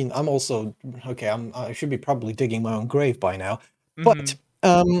mean, I'm also okay. I should be probably digging my own grave by now, but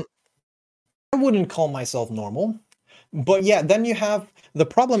I wouldn't call myself normal. But yeah, then you have the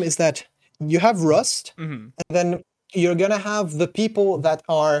problem is that you have Rust, and then you're gonna have the people that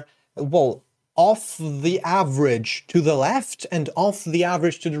are off the average to the left and off the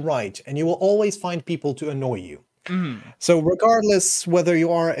average to the right, and you will always find people to annoy you. So regardless whether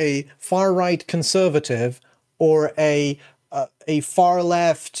you are a far right conservative or a far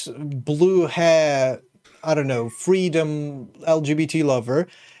left blue hair, I don't know, freedom LGBT lover,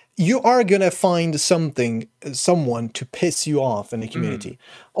 you are gonna find someone to piss you off in the community.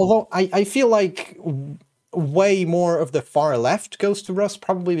 Although I feel like way more of the far left goes to Rust,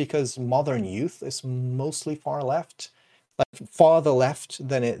 probably because modern youth is mostly far left, like farther left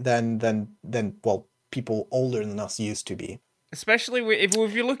than people older than us used to be. Especially if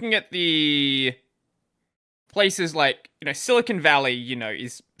you're looking at the places like, Silicon Valley,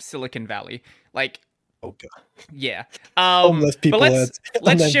 is Silicon Valley. Like, oh god. Yeah. Homeless people but let's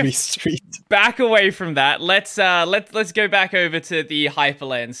on every shift street. back away from that. Let's go back over to the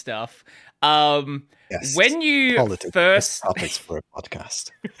Hyprland stuff. Yes. When you Politics first topics for a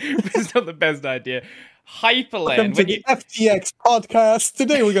podcast. It's not the best idea. Hyprland. Welcome to the FTX podcast.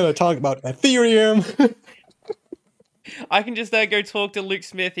 Today we're going to talk about Ethereum. I can just go talk to Luke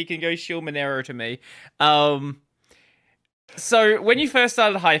Smith. He can go shill Monero to me. So when you first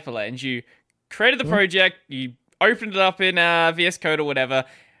started Hyprland, you created the project, you opened it up in VS Code or whatever.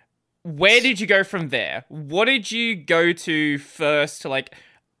 Where did you go from there? What did you go to first to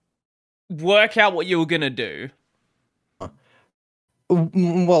work out what you were gonna do?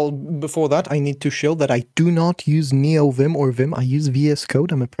 Well, before that, I need to show that I do not use NeoVim or Vim. I use VS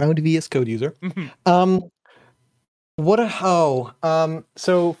Code. I'm a proud VS Code user.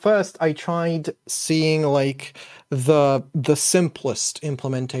 So first I tried seeing the simplest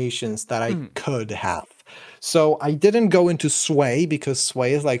implementations that I could have. So I didn't go into Sway because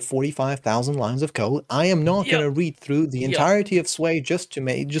Sway is 45,000 lines of code. I am not going to read through the entirety of Sway just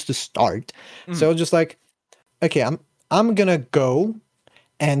to start. So just okay, I'm gonna go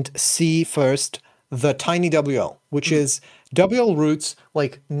and see first the tiny WL, which is WL roots,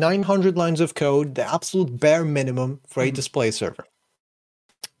 like 900 lines of code, the absolute bare minimum for a display server.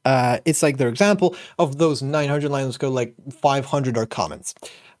 It's like their example of those 900 lines of code, like 500 are comments.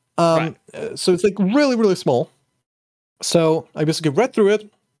 Right. So it's like really, really small. So I basically read through it,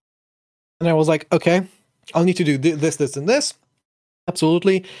 and I was like, okay, I'll need to do this, this, and this.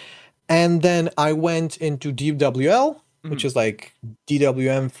 Absolutely. And then I went into DWL, which is like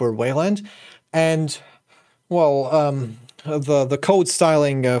DWM for Wayland. And, well, the code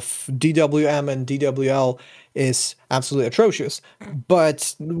styling of DWM and DWL is absolutely atrocious.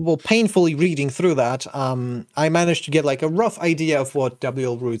 But, well, painfully reading through that, I managed to get like a rough idea of what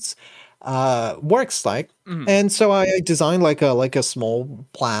WL roots works like. And so I designed like a small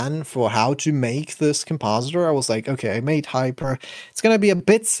plan for how to make this compositor. I was like, okay, I made Hyper. It's gonna be a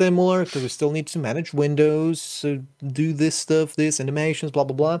bit similar because we still need to manage windows, so do this stuff, this animations, blah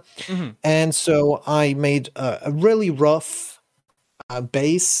blah blah. And so I made a really rough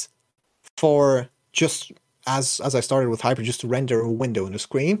base for just as I started with Hyper, just to render a window in the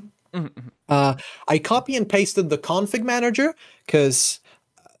screen. I copy and pasted the config manager because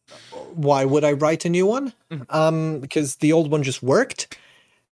why would I write a new one? Because the old one just worked.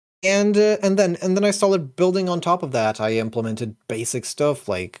 And then I started building on top of that. I implemented basic stuff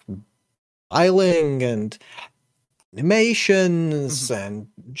like tiling and animations and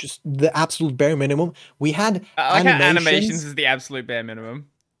just the absolute bare minimum. We had I like how animations is the absolute bare minimum.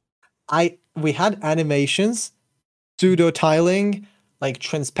 We had animations, pseudo tiling, like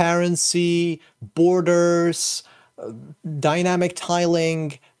transparency, borders, dynamic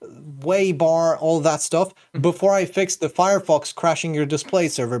tiling, way bar, all that stuff, before I fixed the Firefox crashing your display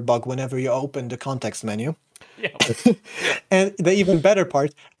server bug whenever you open the context menu. Yeah. And the even better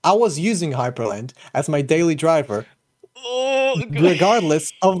part, I was using Hyprland as my daily driver,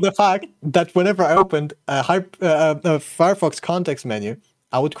 regardless of the fact that whenever I opened a Firefox context menu,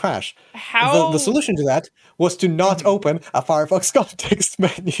 I would crash. The solution to that was to not open a Firefox context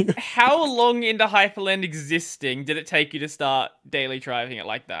menu. How long into Hyperland existing did it take you to start daily driving it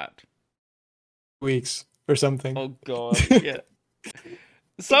like that? Weeks or something. Oh god, yeah.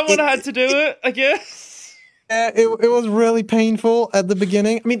 Someone had to do it, I guess. It was really painful at the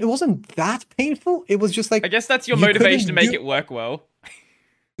beginning. I mean, it wasn't that painful. It was just like... I guess that's your motivation to make it work well.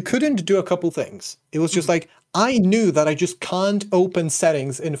 You couldn't do a couple things. It was just like, I knew that I just can't open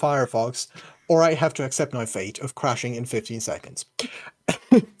settings in Firefox, or I have to accept my fate of crashing in 15 seconds.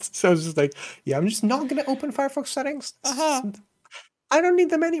 So I was just like, yeah, I'm just not going to open Firefox settings. I don't need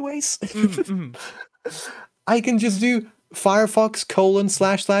them anyways. I can just do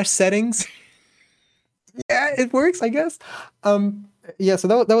Firefox / settings. Yeah, it works, I guess. Yeah, so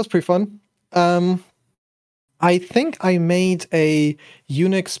that was pretty fun. I think I made a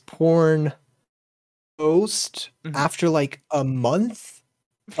Unix porn post after like a month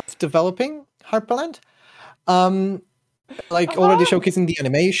of developing Hyprland. Like already showcasing the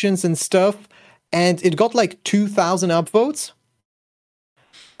animations and stuff, and it got like 2,000 upvotes.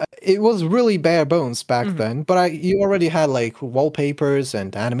 It was really bare bones back then, but you already had like wallpapers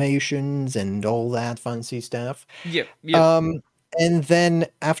and animations and all that fancy stuff. Yep. And then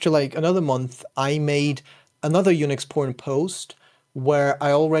after like another month, I made another Unix porn post where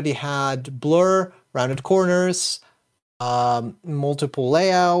I already had blur, rounded corners, multiple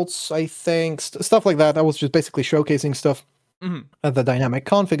layouts, I think, stuff like that. I was just basically showcasing stuff, the dynamic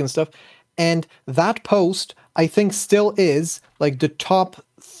config and stuff. And that post, I think, still is like the top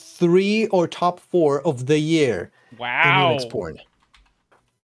 3 or top 4 of the year in Unix porn.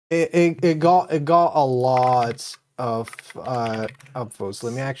 It got a lot of upvotes.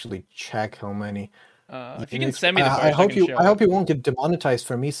 Let me actually check how many. If you can send me the post, I hope you won't get demonetized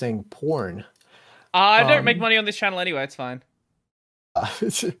for me saying porn. I don't make money on this channel anyway. It's fine. I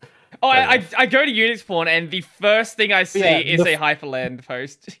go to Unix porn and the first thing I see is a Hyperland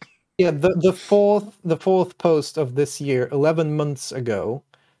post. Yeah, the fourth post of this year, 11 months ago.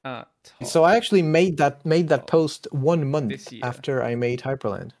 So I actually made that post 1 month after I made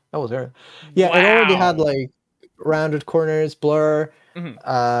Hyperland. That was early. Yeah, it already had like rounded corners, blur,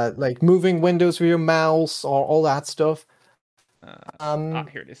 like moving windows with your mouse, or all that stuff.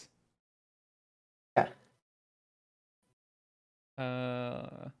 Here it is. Yeah.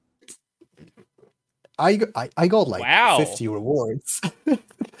 I got like 50 rewards.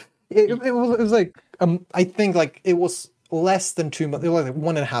 it was like I think like it was less than 2 months. It was like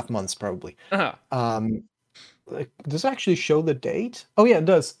 1.5 months probably. Like, does it actually show the date? Oh yeah, it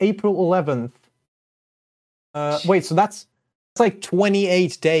does. April 11th. Wait, so that's like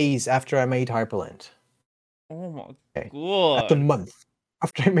 28 days after I made Hyperland. Oh my At the god. month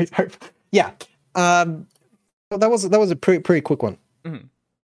after I made Hyprland. Yeah. So that was a pretty quick one. Mhm.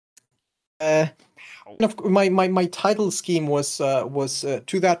 And my title scheme was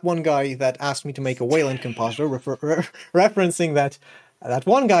to that one guy that asked me to make a Wayland compositor, referencing that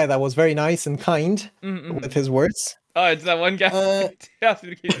one guy that was very nice and kind with his words. Oh, it's that one guy Uh, who asked me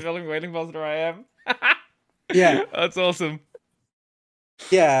to keep developing Wailing Positor I am. yeah, That's awesome.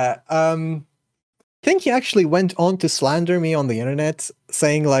 yeah. I think he actually went on to slander me on the internet,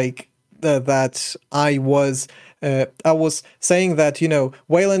 saying like that I was saying that, you know,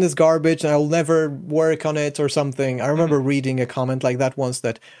 Wayland is garbage and I'll never work on it or something. I remember reading a comment like that once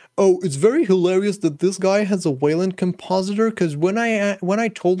that, oh, it's very hilarious that this guy has a Wayland compositor, because when I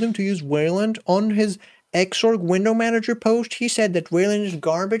told him to use Wayland on his Xorg window manager post, he said that Wayland is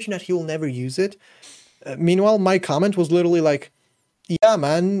garbage and that he will never use it. Meanwhile, my comment was literally like, yeah,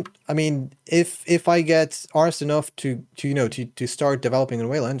 man. I mean, if I get arsed enough to start developing in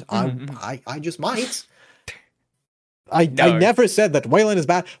Wayland, I just might. I never said that Wayland is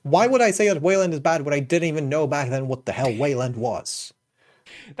bad. Why would I say that Wayland is bad when I didn't even know back then what the hell Wayland was?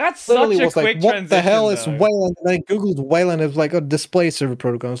 That's Literally such a was quick like, what transition, the hell is though. Wayland? And I googled Wayland. It was like a display server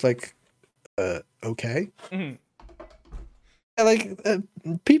protocol. I was like, okay. Mhm. Like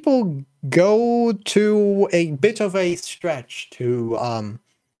people go to a bit of a stretch to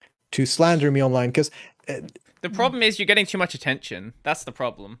slander me online because The problem is you're getting too much attention. That's the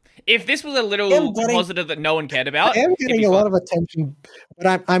problem. If this was a little am getting- compositor that no one cared about, I am it'd getting be a lot fun. of attention,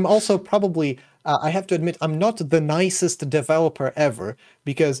 but I'm also probably I have to admit I'm not the nicest developer ever,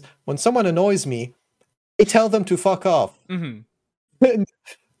 because when someone annoys me, I tell them to fuck off. Mhm.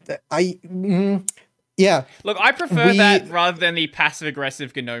 Yeah. Look, I prefer that rather than the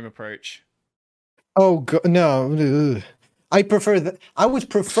passive-aggressive GNOME approach. Oh no. Ugh. I prefer that. I would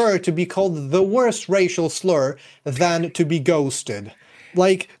prefer to be called the worst racial slur than to be ghosted.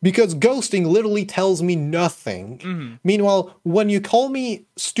 Like, because ghosting literally tells me nothing. Meanwhile, when you call me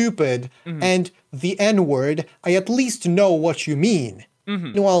stupid and the N-word, I at least know what you mean.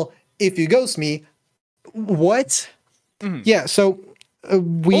 Meanwhile, if you ghost me, what? Yeah, so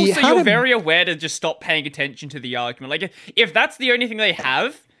we Also, you're very aware to just stop paying attention to the argument. Like, if that's the only thing they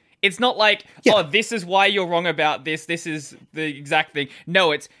have, it's not like, oh, this is why you're wrong about this. This is the exact thing.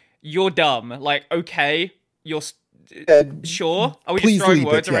 No, it's, you're dumb. Like, okay, you're sure. Are we just throwing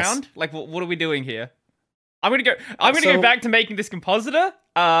words around? Like, what are we doing here? I'm gonna go back to making this compositor.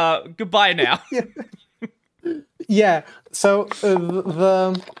 Goodbye now. Yeah. So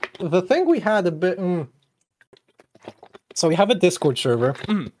the thing we had a bit. So we have a Discord server,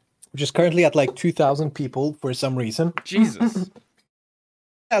 which is currently at like 2,000 people for some reason. Jesus.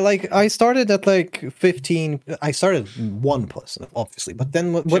 Yeah, like I started at like 15. I started one person, obviously, but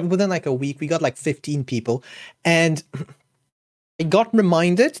then within like a week, we got like 15 people, and I got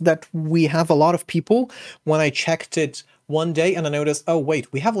reminded that we have a lot of people when I checked it one day, and I noticed, oh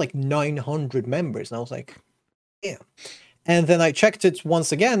wait, we have like 900 members, and I was like, yeah. And then I checked it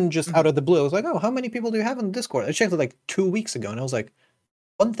once again, just out of the blue. I was like, oh, how many people do you have on Discord? I checked it like 2 weeks ago, and I was like,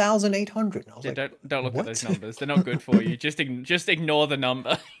 1,800. I was like, don't look what? at those numbers. They're not good for you. Just ignore the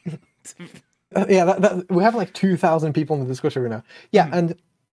number. Yeah, we have like 2,000 people on the Discord server now. Yeah, and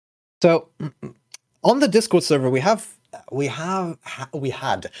so on the Discord server, we had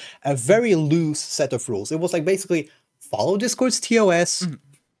a very loose set of rules. It was like basically follow Discord's TOS,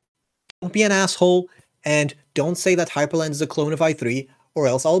 don't be an asshole, and don't say that Hyprland is a clone of i3, or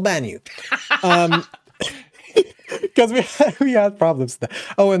else I'll ban you. Because we had problems there.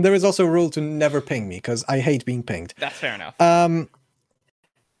 Oh, and there is also a rule to never ping me, because I hate being pinged. That's fair enough. And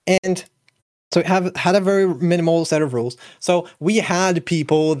so had a very minimal set of rules. So we had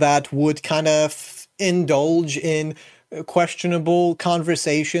people that would kind of indulge in questionable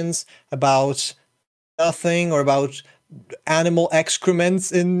conversations about nothing, or about animal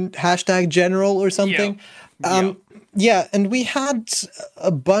excrements in #general or something. Yeah, and we had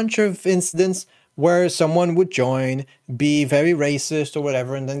a bunch of incidents where someone would join, be very racist or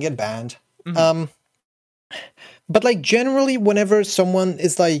whatever, and then get banned. But like generally, whenever someone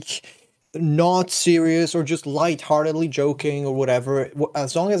is like not serious or just lightheartedly joking or whatever,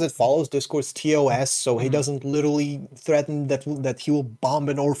 as long as it follows Discord's TOS, so he doesn't literally threaten that he will bomb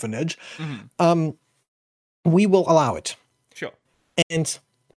an orphanage, we will allow it. Sure. And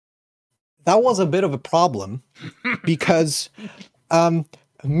that was a bit of a problem because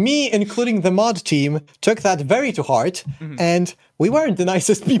me, including the mod team, took that very to heart, and we weren't the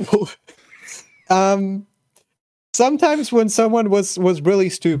nicest people. Sometimes when someone was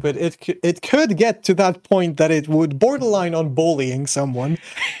really stupid, it could get to that point that it would borderline on bullying someone.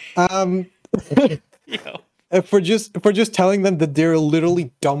 if we're just telling them that they're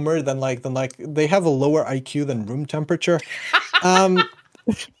literally dumber than they have a lower IQ than room temperature.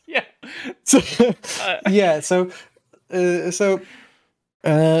 Yeah. So, yeah.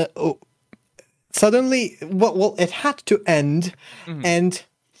 Suddenly, well, it had to end, and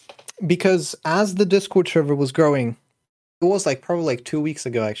because as the Discord server was growing, it was like probably like 2 weeks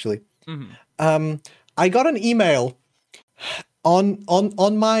ago actually. I got an email on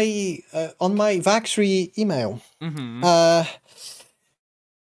my Vaxry email,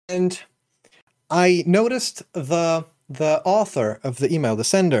 and I noticed the author of the email, the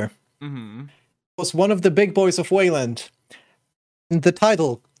sender, was one of the big boys of Wayland. And the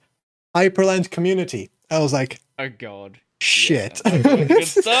title, Hyprland Community. I was like, oh god, shit. Yeah. Good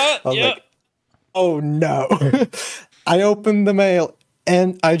start. I was Yeah. like, oh no. I opened the mail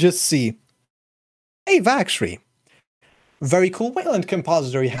and I just see, hey Vaxry, very cool Wayland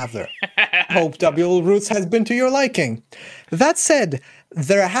compositor you have there. Hope WL Roots has been to your liking. That said,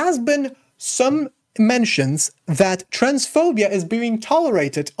 there has been some mentions that transphobia is being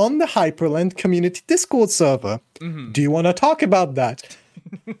tolerated on the Hyperland community Discord server. Do you want to talk about that?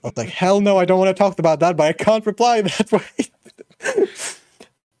 I was like, hell no, I don't want to talk about that, but I can't reply that way.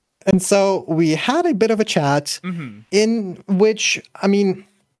 And so we had a bit of a chat in which, I mean,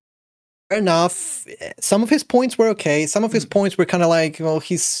 fair enough. Some of his points were okay. Some of his points were kind of like, well,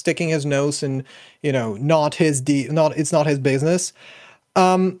 he's sticking his nose in, not his it's not his business.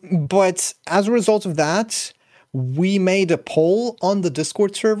 But as a result of that, we made a poll on the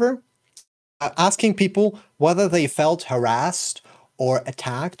Discord server asking people whether they felt harassed or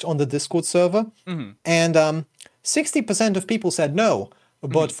attacked on the Discord server. And 60% of people said no,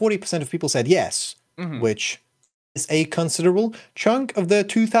 but 40% of people said yes, which is a considerable chunk of the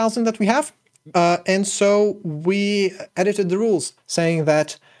 2,000 that we have. And so we edited the rules saying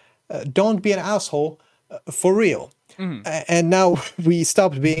that don't be an asshole for real. And now we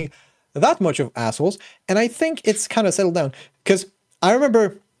stopped being that much of assholes. And I think it's kind of settled down. Because I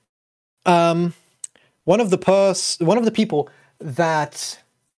remember one of the people that,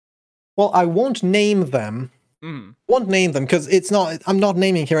 well, I won't name them. Won't name them because I'm not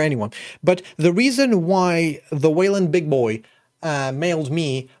naming here anyone. But the reason why the Wayland Big Boy mailed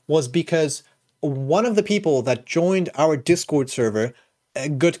me was because one of the people that joined our Discord server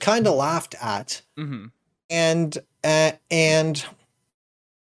got kind of laughed at. And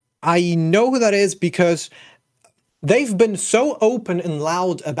I know who that is because they've been so open and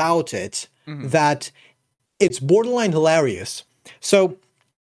loud about it that it's borderline hilarious. So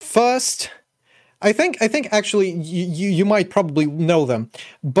first, I think actually you might probably know them,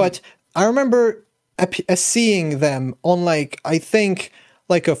 but I remember seeing them on I think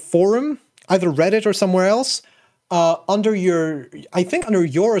a forum, either Reddit or somewhere else, under your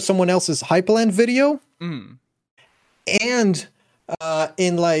or someone else's Hyperland video. And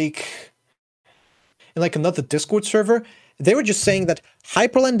in another Discord server, they were just saying that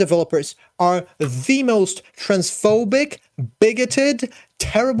Hyperland developers are the most transphobic, bigoted,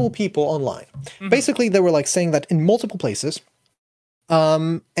 terrible people online. Basically, they were saying that in multiple places.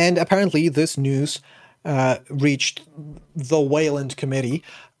 And apparently this news reached the Wayland committee,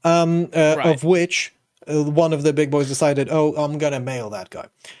 of which one of the big boys decided, oh, I'm gonna mail that guy.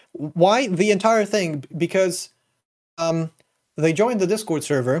 Why? The entire thing, because they joined the Discord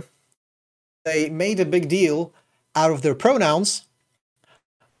server, they made a big deal out of their pronouns.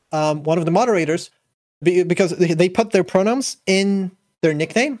 One of the moderators, because they put their pronouns in their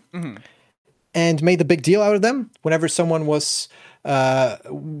nickname and made a big deal out of them whenever someone was,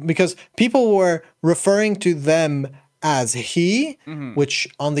 because people were referring to them as he, which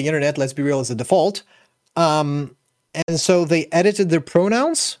on the internet, let's be real, is a default. And so they edited their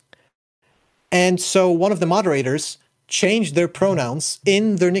pronouns. And so one of the moderators changed their pronouns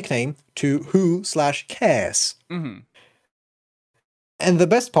in their nickname to who/cares. And the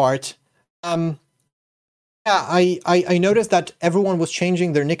best part, I noticed that everyone was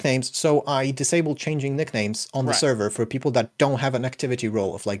changing their nicknames, so I disabled changing nicknames on the server for people that don't have an activity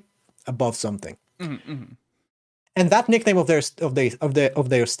role of above something. And that nickname of theirs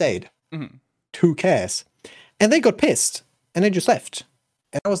stayed. Who cares? And they got pissed, and they just left.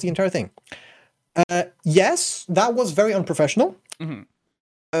 And that was the entire thing. Yes, that was very unprofessional.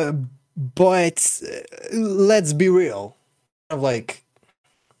 But let's be real. Oh,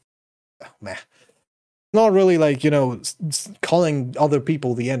 man. Not really calling other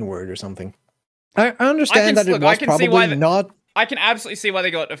people the N-word or something. I understand that it was probably not... I can absolutely see why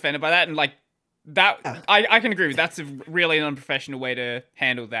they got offended by that, and that... I can agree with that's a really an unprofessional way to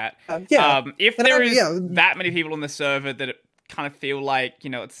handle that. If there is that many people on the server that kind of feel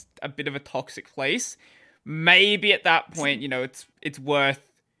it's a bit of a toxic place, maybe at that point, it's worth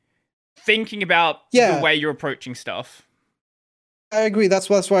thinking about Yeah. the way you're approaching stuff. I agree. That's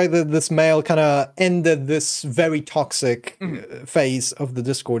why this mail kind of ended this very toxic phase of the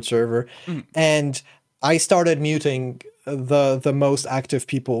Discord server, and I started muting the most active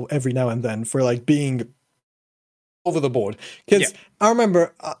people every now and then for like being over the board. Because I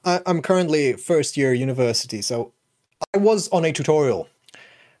remember I'm currently first year university, so I was on a tutorial.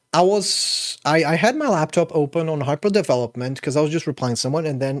 I had my laptop open on hyper development because I was just replying to someone,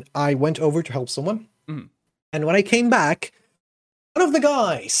 and then I went over to help someone. And when I came back, one of the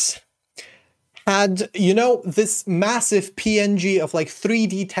guys had, this massive PNG of like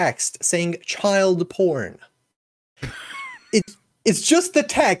 3D text saying child porn. It's just the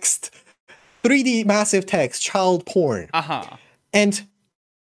text, 3D massive text, child porn. And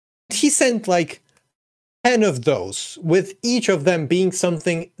he sent like 10 of those, with each of them being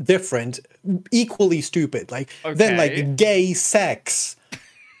something different, equally stupid. Like, then like gay sex.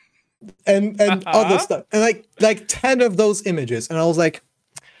 And other stuff, and like 10 of those images, and I was like,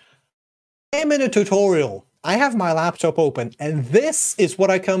 I'm in a tutorial, I have my laptop open, and this is what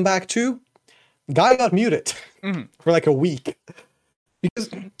I come back to. Guy got muted for like a week,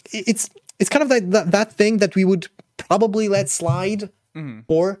 because it's kind of like that thing that we would probably let slide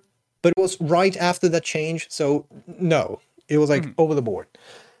for, but it was right after that change, so no, it was like over the board.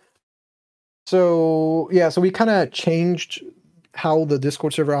 So yeah, so we kind of changed how the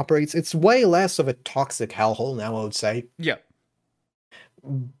Discord server operates. It's way less of a toxic hellhole now, I would say. Yeah.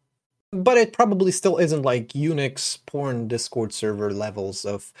 But it probably still isn't like Unix porn Discord server levels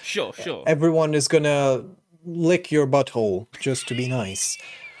of... Sure. Everyone is gonna lick your butthole just to be nice.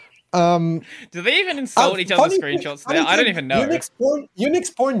 Do they even insult each other's screenshots there? I don't even know.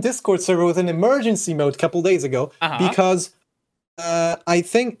 Unix porn Discord server was in emergency mode a couple days ago because I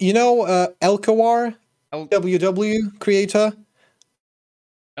think, Elkawar, WW creator?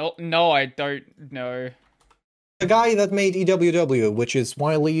 Oh, no, I don't know. The guy that made EWW, which is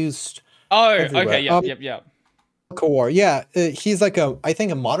widely used. Oh, everywhere. okay, yep. Core, yeah, he's like I think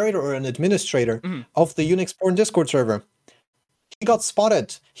a moderator or an administrator of the Unix porn Discord server. He got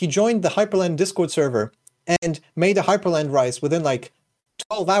spotted. He joined the Hyprland Discord server and made a Hyprland rise within like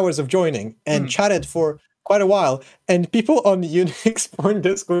 12 hours of joining and chatted for quite a while. And people on the Unix porn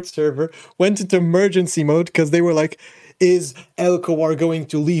Discord server went into emergency mode because they were like, is Elkawar going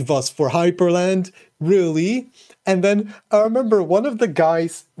to leave us for Hyprland? Really? And then I remember one of the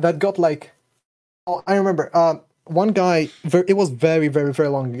guys that got like... Oh, I remember one guy... It was very, very, very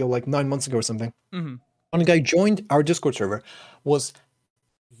long ago, like 9 months ago or something. One guy joined our Discord server, was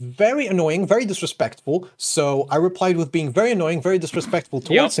very annoying, very disrespectful. So I replied with being very annoying, very disrespectful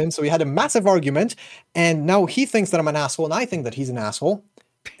towards him. So we had a massive argument. And now he thinks that I'm an asshole, and I think that he's an asshole.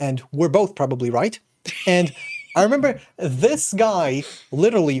 And we're both probably right. And... I remember this guy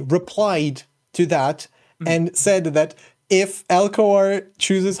literally replied to that and said that if Elkawar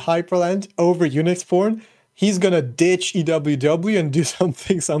chooses Hyprland over Unix porn, he's gonna ditch EWW and do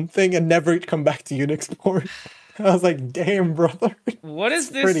something and never come back to Unix porn. I was like, damn, brother. What is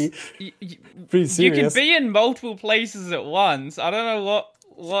this? Pretty serious. You can be in multiple places at once. I don't know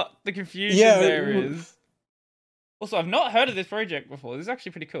what the confusion there is. Also, I've not heard of this project before. This is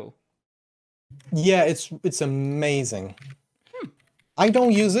actually pretty cool. Yeah, it's amazing. I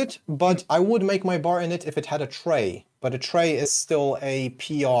don't use it, but I would make my bar in it if it had a tray. But a tray is still a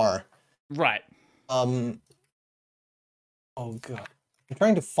PR. Right. Oh god. I'm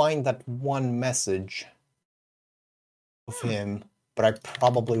trying to find that one message of him, but I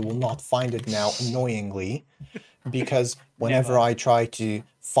probably will not find it now, annoyingly, because whenever I try to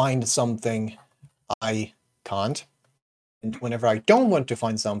find something, I can't. And whenever I don't want to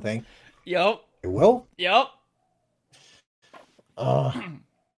find something, I will.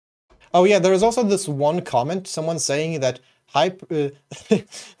 Oh yeah, there was also this one comment, someone saying that I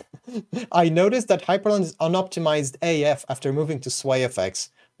noticed that Hyprland is unoptimized AF after moving to SwayFX,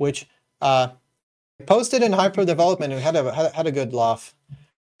 which I posted in Hyper Development and had a good laugh.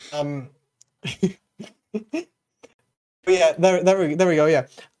 But yeah, there we go. Yeah,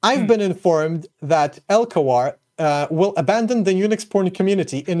 I've been informed that Elkawar will abandon the Unix porn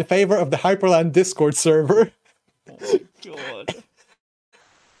community in favor of the Hyprland Discord server. Oh god.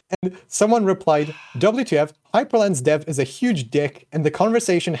 And someone replied, WTF, Hyprland's dev is a huge dick, and the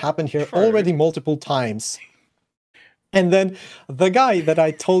conversation happened here already multiple times. And then the guy that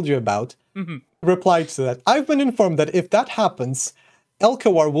I told you about replied to that, I've been informed that if that happens,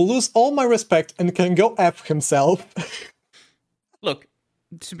 Elkawar will lose all my respect and can go F himself. Look,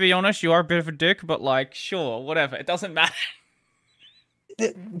 to be honest, you are a bit of a dick, but like, sure, whatever, it doesn't matter.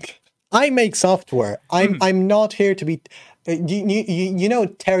 I make software. I'm not here to be. You know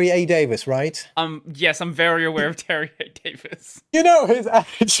Terry A. Davis, right? Yes, I'm very aware of Terry A. Davis. You know his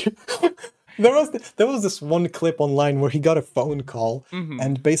attitude. There was this one clip online where he got a phone call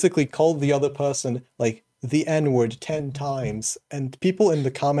and basically called the other person like the N-word 10 times, and people in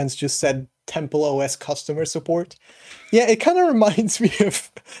the comments just said Temple OS customer support. Yeah, it kind of reminds me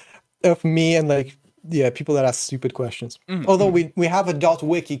of me and like people that ask stupid questions. Although we have a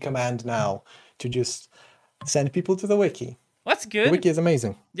 .wiki command now to just send people to the wiki. That's good. The wiki is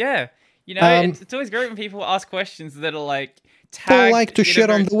amazing. Yeah. You know, it's always great when people ask questions that are like tagged. People like to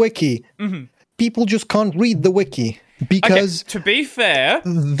shit on the wiki. People just can't read the wiki because to be fair,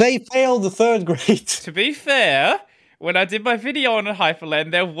 they failed the third grade. To be fair, when I did my video on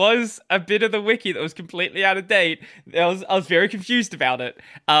Hyprland, there was a bit of the wiki that was completely out of date. I was very confused about it.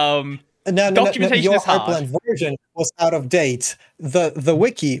 Documentation your is hard. Hyprland version was out of date. The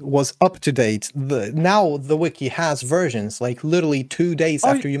wiki was up to date. Now the wiki has versions. Like literally 2 days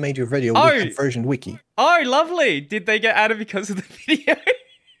after you made your video, we had version wiki. Oh, lovely! Did they get added because of the video?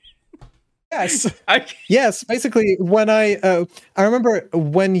 Yes. Okay. Yes. Basically, when I remember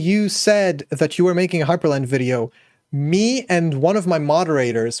when you said that you were making a Hyprland video, me and one of my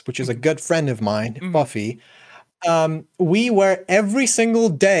moderators, which is a good friend of mine, Buffy. We were every single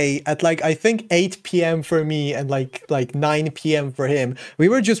day at like I think 8 p.m. for me and like 9 p.m. for him. We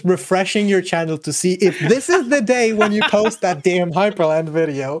were just refreshing your channel to see if this is the day when you post that damn Hyprland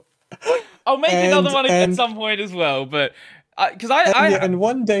video. I'll make another one at some point as well, but because and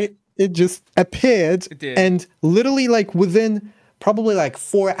one day it just appeared, and literally like within probably like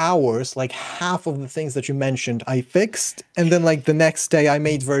 4 hours, like half of the things that you mentioned I fixed, and then like the next day I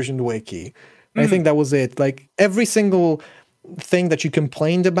made version wiki. I think that was it. Like every single thing that you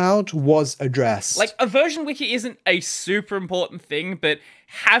complained about was addressed. Like a version wiki isn't a super important thing, but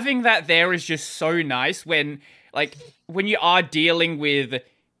having that there is just so nice when you are dealing with,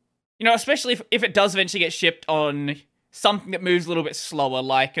 you know, especially if it does eventually get shipped on something that moves a little bit slower,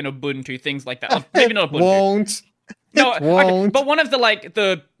 like an Ubuntu, things like that. Maybe not Ubuntu. Won't. No, it won't. Okay, but one of the like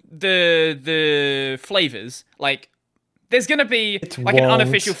the flavors, like there's gonna be like an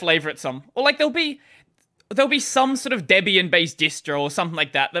unofficial flavor at some, or like there'll be some sort of Debian-based distro or something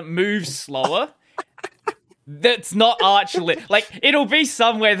like that moves slower. That's not Arch Linux. Like it'll be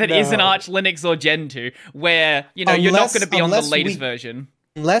somewhere that isn't Arch Linux or Gentoo, where you know you're not going to be on the latest version.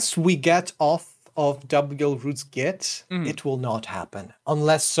 Unless we get off of WLRoots Git, it will not happen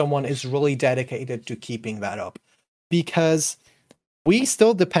unless someone is really dedicated to keeping that up, because we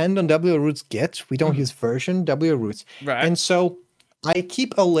still depend on WLRoots Git. We don't use version WLRoots. Right. And so I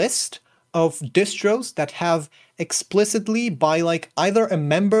keep a list of distros that have explicitly by like either a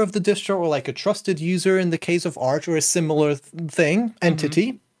member of the distro or like a trusted user in the case of Arch or a similar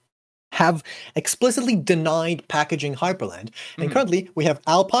entity have explicitly denied packaging Hyprland. And currently we have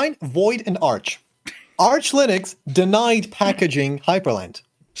Alpine, Void, and Arch. Arch Linux denied packaging Hyprland.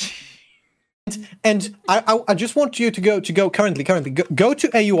 And I just want you to go currently go to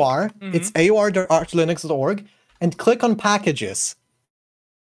AUR. It's aur.archlinux.org and click on packages.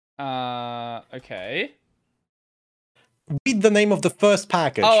 Okay. Read the name of the first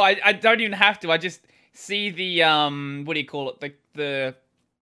package. Oh, I don't even have to. I just see the what do you call it? The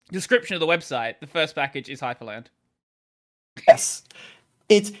description of the website. The first package is Hyprland. Yes.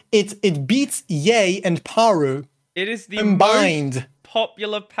 It beats Yay and Paru. It is the combined. Most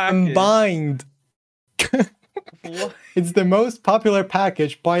popular package. Combined. It's the most popular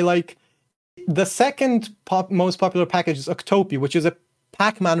package by like the second most popular package is Octopi, which is a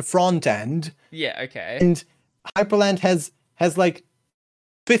Pac-Man front end. Yeah, okay. And Hyprland has like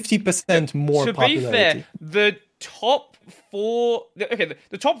 50% more popularity. To be fair, the top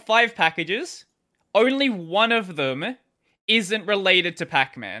the top 5 packages, only one of them isn't related to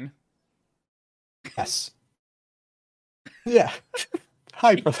Pac-Man. Yes. Yeah.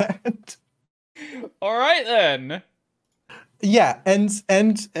 Hyprland. All right then. Yeah, and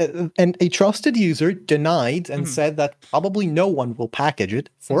a trusted user denied and said that probably no one will package it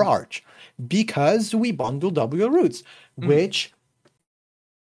for Arch because we bundle WLRoots, which,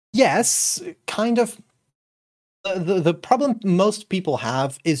 yes, kind of. The problem most people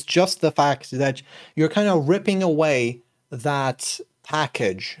have is just the fact that you're kind of ripping away that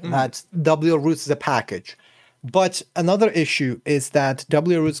package, that WLRoots is a package. But another issue is that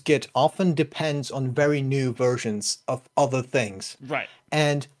WLRoots Git often depends on very new versions of other things. Right.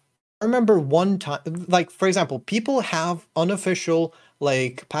 And I remember one time, like, for example, people have unofficial,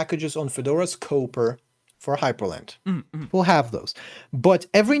 like, packages on Fedora's Koper for Hyprland. We'll have those. But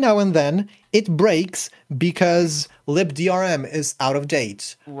every now and then, it breaks because libdrm is out of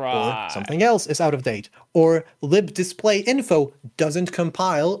date. Right. Or something else is out of date. Or libdisplayinfo doesn't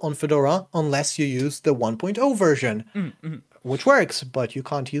compile on Fedora unless you use the 1.0 version, which works, but you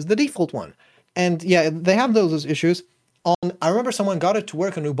can't use the default one. And yeah, they have those issues. I remember someone got it to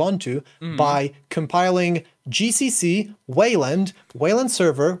work on Ubuntu by compiling GCC, Wayland, Wayland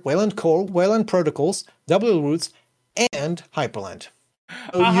Server, Wayland Core, Wayland Protocols, WRoots, and Hyprland.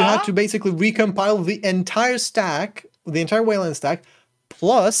 So you had to basically recompile the entire stack, the entire Wayland stack,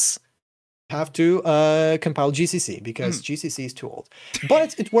 plus have to compile GCC because GCC is too old.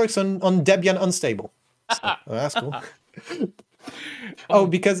 But it works on Debian unstable. So, that's cool.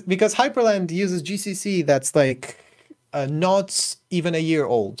 Because Hyprland uses GCC that's like not even a year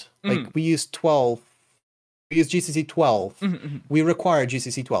old. Like we use 12. We use GCC 12. We require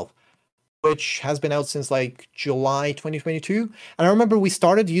GCC 12, which has been out since like July 2022. And I remember we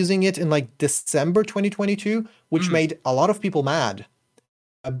started using it in like December 2022, which made a lot of people mad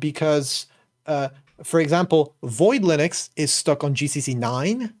because, for example, Void Linux is stuck on GCC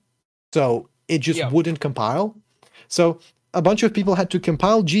 9, so it just wouldn't compile. So a bunch of people had to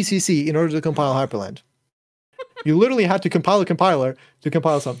compile GCC in order to compile Hyprland. You literally had to compile a compiler to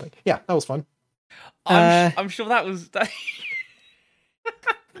compile something. Yeah, that was fun. I'm sure that was...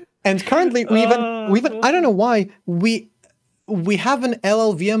 And currently, we even I don't know why, we have an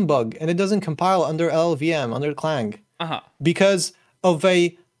LLVM bug, and it doesn't compile under LLVM, under Clang. Because of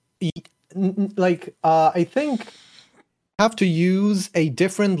I think have to use a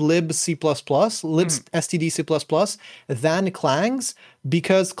different lib C++, std C++ than Clang's,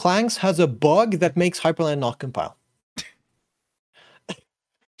 because Clang's has a bug that makes Hyprland not compile.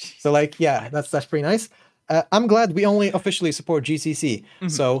 So like, yeah, that's pretty nice. I'm glad we only officially support GCC.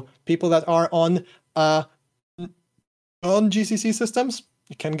 So people that are on non-GCC systems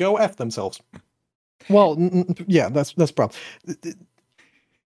can go F themselves. Well, yeah, that's the problem.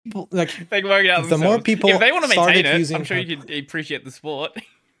 People, like, they can work it out the more people if they want to maintain it, using, I'm sure you can appreciate the sport.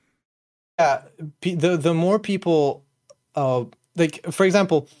 Yeah, the more people, like for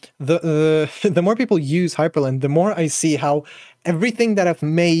example, the more people use Hyprland, the more I see how everything that I've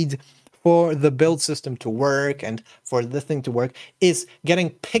made for the build system to work and for this thing to work is getting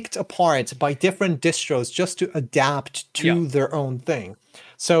picked apart by different distros just to adapt to their own thing.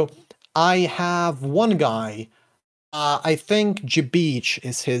 So I have one guy, I think Jabeach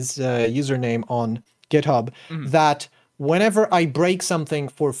is his username on GitHub, that whenever I break something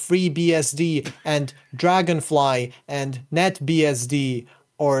for FreeBSD and Dragonfly and NetBSD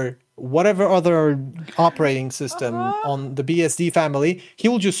or whatever other operating system on the BSD family, he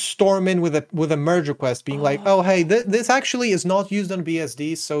will just storm in with a merge request being like, oh, hey, this actually is not used on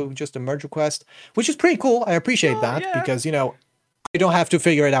BSD, so just a merge request, which is pretty cool. I appreciate that because, you know, I don't have to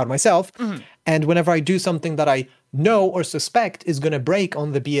figure it out myself. And whenever I do something that I know or suspect is going to break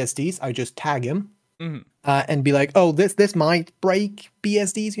on the BSDs, I just tag him and be like, oh, this might break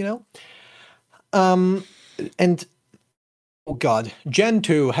BSDs, you know? And oh god, Gen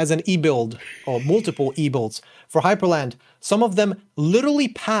 2 has an e-build, or multiple e-builds, for Hyprland. Some of them literally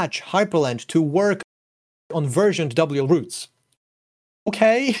patch Hyprland to work on versioned WRoots.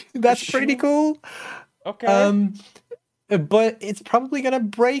 Okay, that's pretty cool. Okay. But it's probably gonna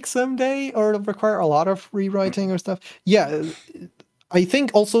break someday, or it'll require a lot of rewriting or stuff. Yeah, I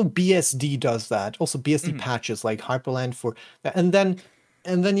think also BSD does that. Also BSD patches like Hyprland for, and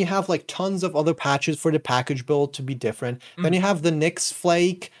then you have like tons of other patches for the package build to be different. Then you have the Nix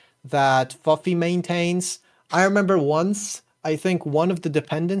flake that Fuffy maintains. I remember once, I think one of the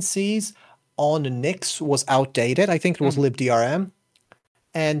dependencies on Nix was outdated. I think it was libdrm.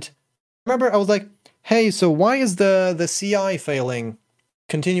 And I remember I was like, hey, so why is the CI failing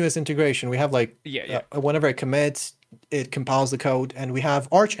continuous integration? We have like, whenever I commit, it compiles the code, and we have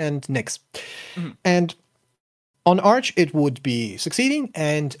Arch and Nix. And on Arch, it would be succeeding,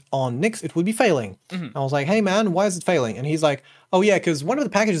 and on Nix, it would be failing. I was like, hey man, why is it failing? And he's like, oh yeah, because one of the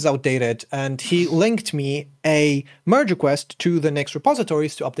packages is outdated, and he linked me a merge request to the Nix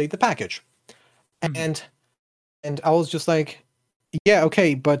repositories to update the package. And I was just like, yeah,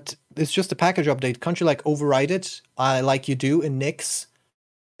 okay, but it's just a package update. Can't you like override it like you do in Nix?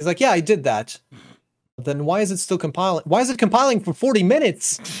 He's like, yeah, I did that. Then why is it still compiling? Why is it compiling for 40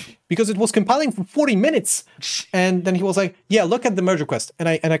 minutes? Because it was compiling for 40 minutes. And then he was like, yeah, look at the merge request. And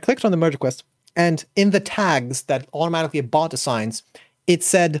I clicked on the merge request, and in the tags that automatically a bot assigns, it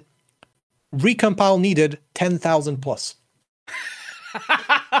said recompile needed 10,000 plus.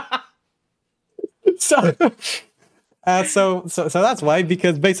 So So that's why,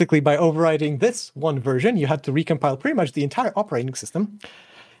 because basically by overriding this one version, you had to recompile pretty much the entire operating system.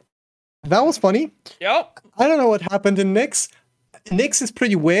 That was funny. Yep. I don't know what happened in Nix. Nix is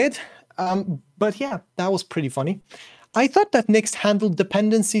pretty weird, but yeah, that was pretty funny. I thought that Nix handled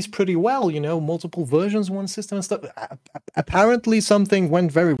dependencies pretty well, multiple versions, one system and stuff. Apparently something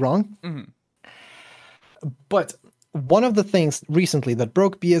went very wrong. But one of the things recently that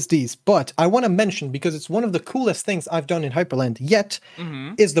broke BSDs, but I want to mention because it's one of the coolest things I've done in Hyprland yet,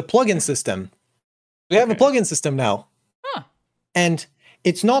 is the plugin system. We have a plugin system now. Huh. And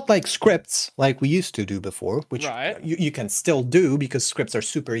it's not like scripts like we used to do before, which you can still do because scripts are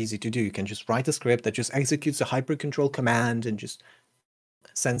super easy to do. You can just write a script that just executes a hypercontrol command and just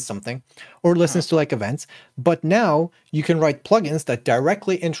sends something or listens to like events. But now you can write plugins that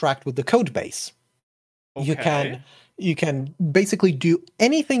directly interact with the code base. Okay. You can basically do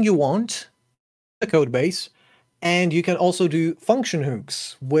anything you want the code base, and you can also do function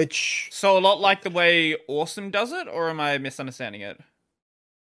hooks, which... So a lot like the way Awesome does it, or am I misunderstanding it?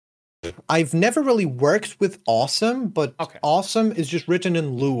 I've never really worked with Awesome, but Awesome is just written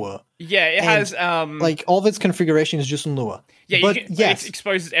in Lua. Yeah, it has like all of its configuration is just in Lua. Yeah, but it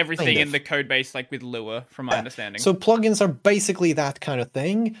exposes everything in the code base like with Lua, from my understanding. So plugins are basically that kind of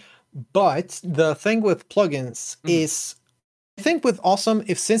thing. But the thing with plugins is, I think with Awesome,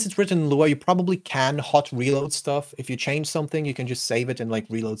 since it's written in Lua, you probably can hot reload stuff. If you change something, you can just save it and like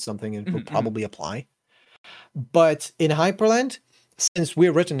reload something, and it will probably apply. But in Hyprland, since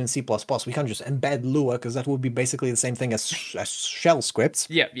we're written in C++, we can't just embed Lua because that would be basically the same thing as shell scripts.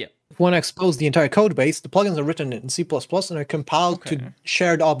 Yeah. If you want to expose the entire code base, the plugins are written in C++ and are compiled to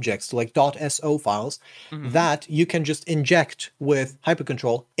shared objects, so like .so files, that you can just inject with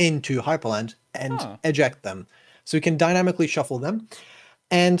hypercontrol into Hyprland and eject them. So you can dynamically shuffle them.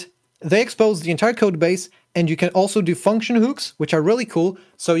 And they expose the entire code base, and you can also do function hooks, which are really cool.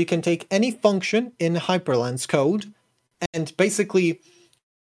 So you can take any function in Hyprland's code, and basically,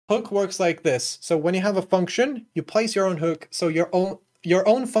 hook works like this. So when you have a function, you place your own hook, so your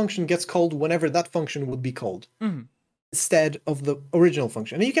own function gets called whenever that function would be called, instead of the original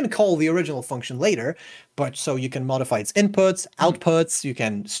function. And you can call the original function later, but so you can modify its inputs, outputs, you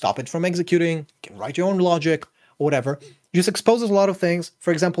can stop it from executing, you can write your own logic, or whatever. It just exposes a lot of things.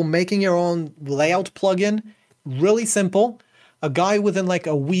 For example, making your own layout plugin, really simple. A guy within like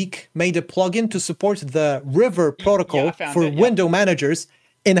a week made a plugin to support the River protocol for window managers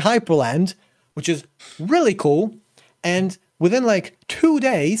in Hyprland, which is really cool. And within like 2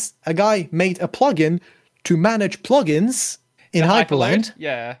 days, a guy made a plugin to manage plugins in Hyprland.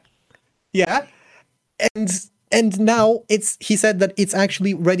 Yeah. And now he said that it's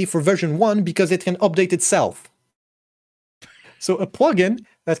actually ready for version 1 because it can update itself. So a plugin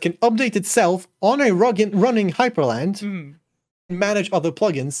that can update itself on a running Hyprland, manage other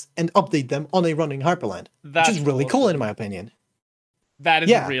plugins, and update them on a running Hyprland. Which is really cool in my opinion. That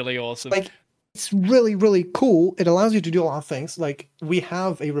is really awesome. Like, it's really, really cool. It allows you to do a lot of things. Like, we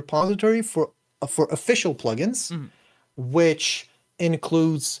have a repository for official plugins, which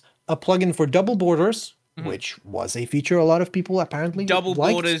includes a plugin for double borders, which was a feature a lot of people apparently double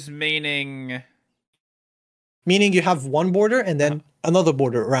liked. Borders meaning you have one border and then another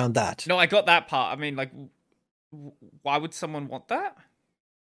border around that. No, I got that part. I mean, like, why would someone want that?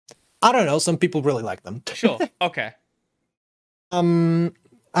 I don't know. Some people really like them. Sure. Okay.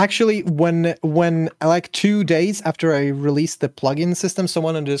 Actually, when like 2 days after I released the plugin system,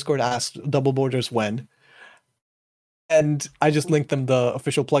 someone on Discord asked double borders when. And I just linked them the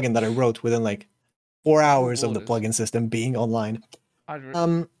official plugin that I wrote within like 4 hours of the plugin system being online.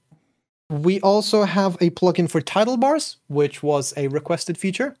 We also have a plugin for title bars, which was a requested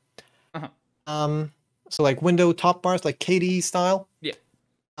feature. So like window top bars, like KDE style. Yeah.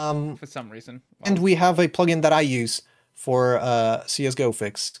 For some reason. Wow. And we have a plugin that I use for CSGO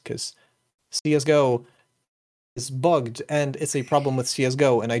fix, because CSGO is bugged and it's a problem with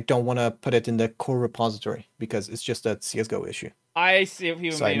CSGO, and I don't want to put it in the core repository because it's just a CSGO issue. I see what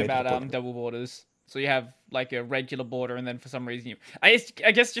you mean about double borders. So you have like a regular border, and then for some reason I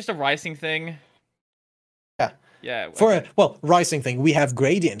guess just a rising thing. Yeah. Yeah. For rising thing, we have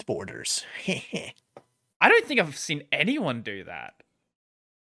gradient borders. I don't think I've seen anyone do that.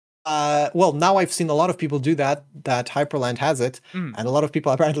 Well, now I've seen a lot of people do that Hyprland has it, and a lot of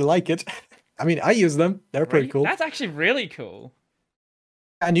people apparently like it. I mean, I use them. They're pretty cool. That's actually really cool.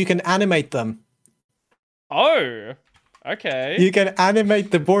 And you can animate them. Oh, okay. You can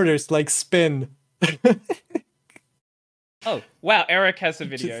animate the borders, like spin. Oh, wow. Eric has a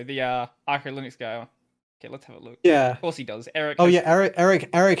video, the Arco Linux guy. Okay, let's have a look. Yeah. Of course he does. Eric. Oh yeah,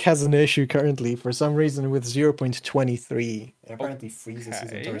 Eric has an issue currently for some reason with 0.23. It apparently freezes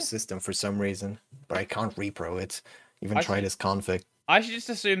his entire system for some reason, but I can't repro it. Even try this config. I should just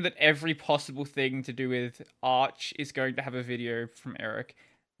assume that every possible thing to do with Arch is going to have a video from Eric.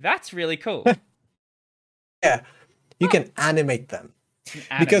 That's really cool. Yeah, you can animate them.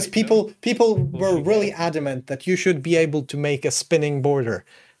 Because people were really adamant that you should be able to make a spinning border.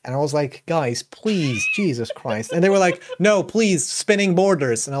 And I was like, guys, please, Jesus Christ. And they were like, no, please, spinning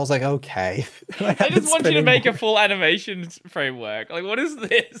borders. And I was like, okay. I just want you to make a full animation framework. Like, what is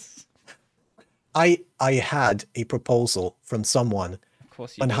this? I had a proposal from someone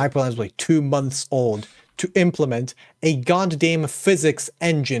when did. Hyprland was like 2 months old to implement a goddamn physics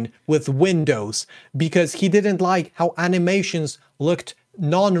engine with Windows because he didn't like how animations looked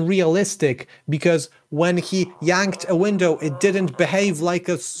non-realistic because when he yanked a window, it didn't behave like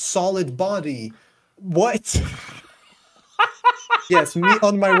a solid body. What? Yes, me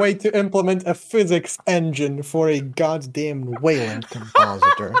on my way to implement a physics engine for a goddamn Wayland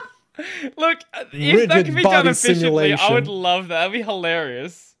compositor. Look, if that could be done efficiently, I would love that. That'd be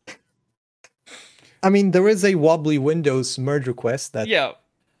hilarious. I mean, there is a wobbly Windows merge request that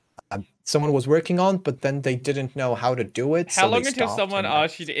someone was working on, but then they didn't know how to do it. How long until someone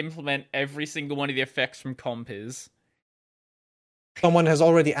asks you to implement every single one of the effects from comp is? Someone has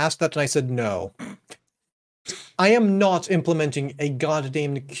already asked that, and I said no. I am not implementing a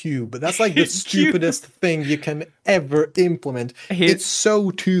goddamn cube. That's like the stupidest thing you can ever implement. It's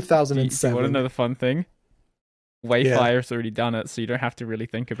so 2007. You want another fun thing? Wayfire's already done it, so you don't have to really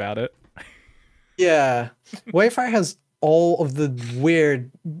think about it. Yeah. Wayfire has all of the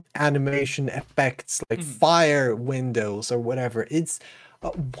weird animation effects, like fire windows or whatever. It's...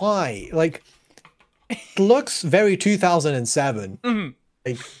 why? Like, it looks very 2007.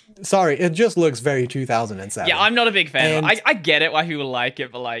 Like, sorry, it just looks very 2007. Yeah, I'm not a big fan. I get it why people like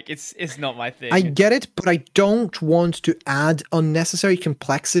it, but like it's not my thing. I get it, but I don't want to add unnecessary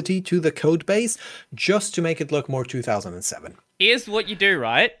complexity to the code base just to make it look more 2007. Here's what you do,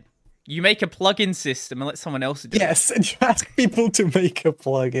 right? You make a plugin system and let someone else do it. Yes, and you ask people to make a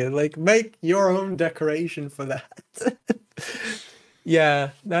plugin. Like, make your own decoration for that. Yeah,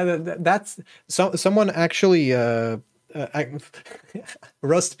 that's... someone actually...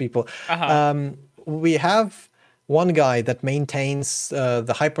 Rust people. We have one guy that maintains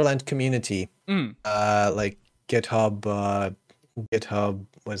the Hyprland community, like GitHub,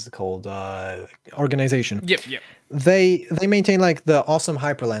 what's it called? Organization. Yep. They maintain like the awesome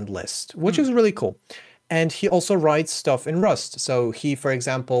Hyprland list, which is really cool. And he also writes stuff in Rust. So he, for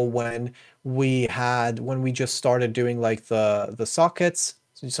example, when we just started doing like the sockets,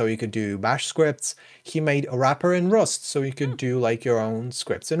 so you could do bash scripts, he made a wrapper in Rust, so you could do like your own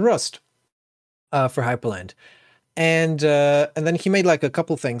scripts in Rust for Hyprland. And then he made like a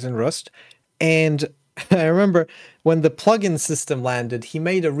couple things in Rust. And I remember when the plugin system landed, he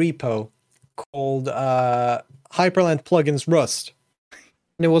made a repo called Hyprland Plugins Rust.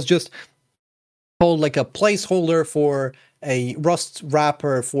 And it was just called like a placeholder for a Rust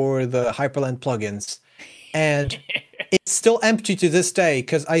wrapper for the Hyprland plugins. And it's still empty to this day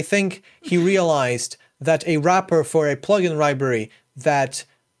because I think he realized that a wrapper for a plugin library, that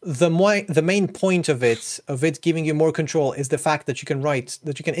the main point of it giving you more control is the fact that you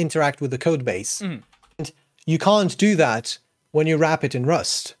can interact with the code base. And you can't do that when you wrap it in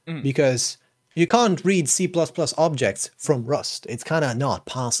Rust because you can't read C++ objects from Rust. It's kind of not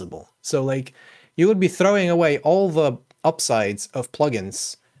possible. So like you would be throwing away all the upsides of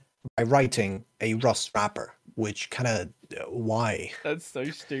plugins by writing a Rust wrapper, which kind of why? That's so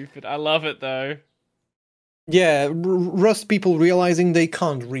stupid. I love it though. Yeah, Rust people realizing they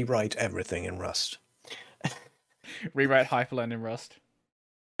can't rewrite everything in Rust. Rewrite Hyprland in Rust.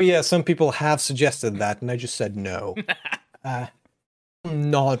 Yeah, some people have suggested that, and I just said no.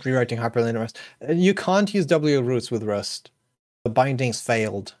 Not rewriting Hyprland in Rust. You can't use W roots with Rust. The bindings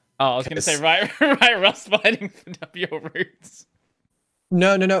failed. Oh, I was going to say write Rust bindings for W roots.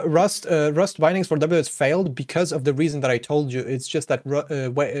 No. Rust bindings for W failed because of the reason that I told you. It's just that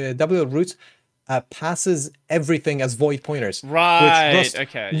W roots passes everything as void pointers. Right. Which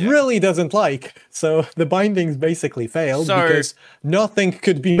Rust really doesn't like. So the bindings basically failed because nothing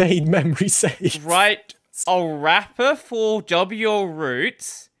could be made memory safe. Write a wrapper for W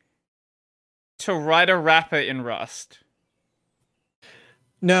roots to write a wrapper in Rust.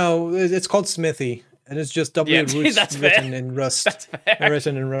 No, it's called Smithy. And it's just W roots written in Rust. That's fair.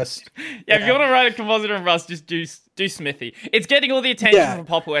 Written in Rust. Yeah, if you want to write a compositor in Rust, just do Smithy. It's getting all the attention from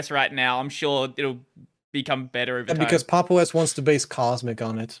Pop! OS right now. I'm sure it'll become better over time. Because Pop! OS wants to base Cosmic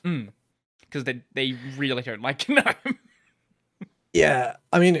on it. because they really don't like GNOME. Yeah,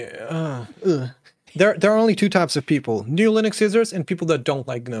 I mean, there are only two types of people: new Linux users and people that don't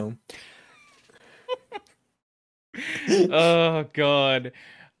like GNOME. Oh god.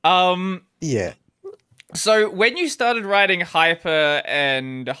 Yeah. So when you started writing Hyper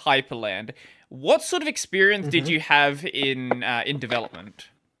and Hyprland, what sort of experience did you have in development?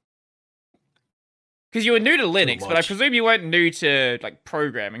 Because you were new to Linux, but I presume you weren't new to like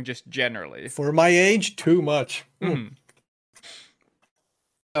programming just generally. For my age, too much.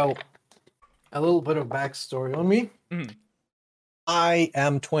 So, a little bit of backstory on me. I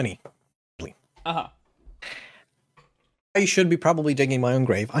am 20. I should be probably digging my own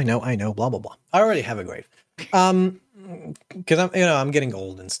grave. I know, blah blah blah. I already have a grave. Because I'm getting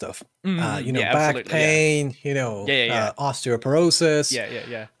old and stuff. Back pain, osteoporosis.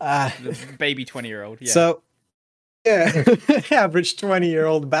 The baby 20-year-old. Yeah. So, yeah, average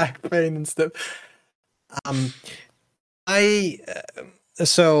 20-year-old back pain and stuff.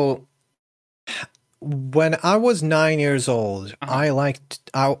 So when I was 9 years old, I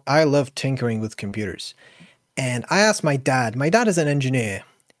loved tinkering with computers. And I asked my dad is an engineer.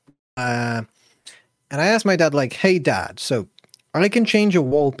 And I asked my dad, like, hey, Dad, so I can change a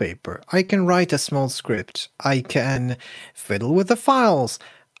wallpaper. I can write a small script. I can fiddle with the files.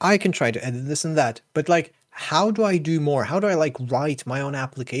 I can try to edit this and that. But, like, how do I do more? How do I, like, write my own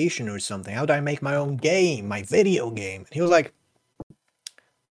application or something? How do I make my own game, my video game? And he was like,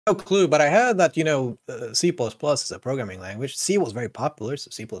 no clue, but I heard that, C++ is a programming language. C was very popular, so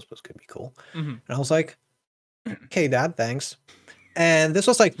C++ could be cool. And I was like, okay, Dad, thanks. And this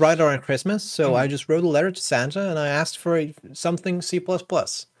was like right around Christmas, so I just wrote a letter to Santa and I asked for something C++.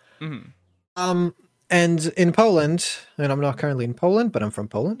 And in Poland, and I'm not currently in Poland, but I'm from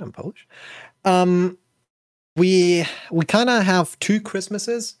Poland, I'm Polish. We kind of have two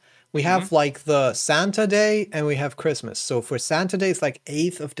Christmases. We have like the Santa Day and we have Christmas. So for Santa Day, it's like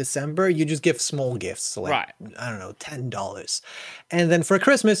 8th of December. You just give small gifts. So like, I don't know, $10. And then for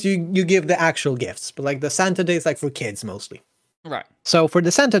Christmas, you give the actual gifts. But like the Santa Day is like for kids mostly. Right. So for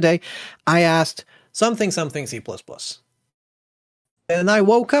the Santa Day, I asked something C++. And I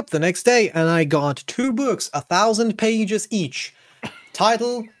woke up the next day and I got 2 books, 1,000 pages each.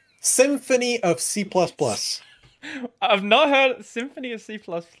 Title, Symphony of C++. I've not heard Symphony of C++.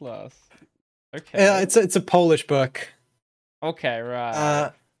 Okay. It's a Polish book. Okay,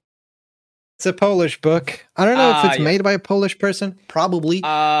 right. It's a Polish book. I don't know if it's made by a Polish person. Probably.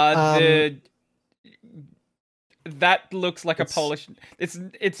 That looks like a Polish.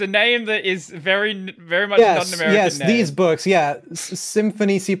 It's a name that is very very much not an American yes, name. These books,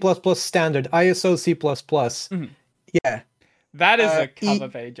 Symphony C++ Standard, ISO C++. Yeah. That is a cover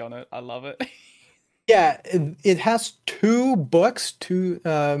page on it. I love it. Yeah, it has 2 books, 2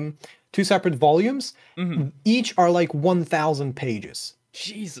 separate volumes. Each are like 1,000 pages.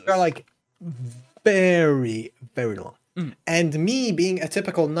 Jesus. They're like very, very long. And me being a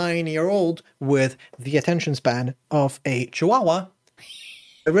typical 9-year-old with the attention span of a chihuahua,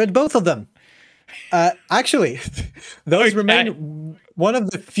 I read both of them. Actually, those remain one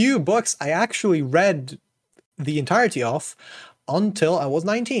of the few books I actually read the entirety of until I was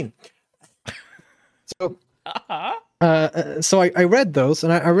 19. So, so I read those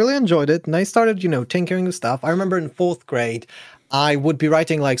and I really enjoyed it. And I started, tinkering with stuff. I remember in 4th grade, I would be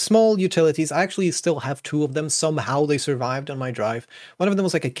writing like small utilities. I actually still have 2 of them. Somehow they survived on my drive. One of them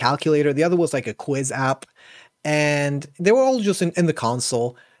was like a calculator. The other was like a quiz app. And they were all just in the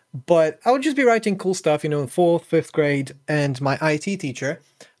console. But I would just be writing cool stuff, in 4th, 5th grade. And my IT teacher,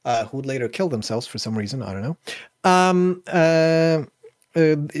 who would later kill themselves for some reason, I don't know.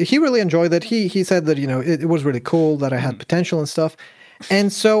 He really enjoyed that. He said that, it was really cool, that I had potential and stuff.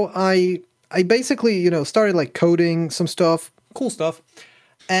 And so I basically, started like coding some stuff, cool stuff.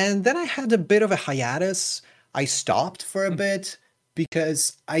 And then I had a bit of a hiatus. I stopped for a bit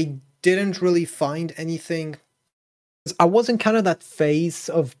because I didn't really find anything. I was in kind of that phase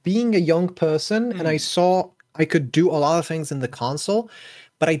of being a young person and I saw I could do a lot of things in the console,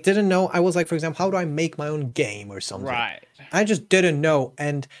 but I didn't know. I was like, for example, how do I make my own game or something? Right. I just didn't know.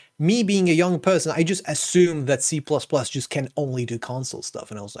 And me being a young person, I just assumed that C++ just can only do console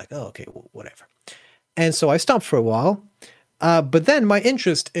stuff. And I was like, oh, okay, well, whatever. And so I stopped for a while. But then my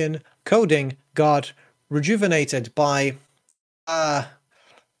interest in coding got rejuvenated by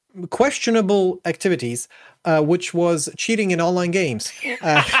questionable activities, which was cheating in online games.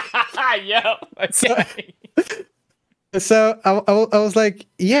 Yeah, okay. So I was like,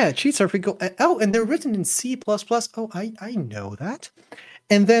 yeah, cheats are pretty cool. Oh, and they're written in C++. Oh, I know that.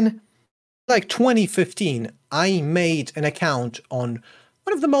 And then, like 2015, I made an account on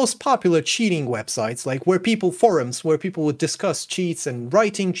one of the most popular cheating websites, like forums where people would discuss cheats and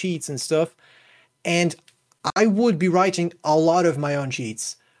writing cheats and stuff. And I would be writing a lot of my own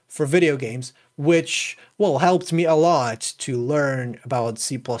cheats for video games, which, well, helped me a lot to learn about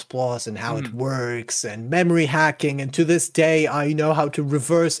C++ and how it works and memory hacking. And to this day, I know how to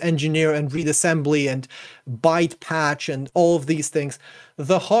reverse engineer and read assembly and byte patch and all of these things.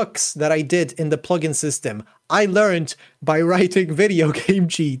 The hooks that I did in the plugin system, I learned by writing video game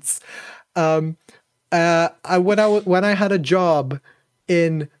cheats. When I had a job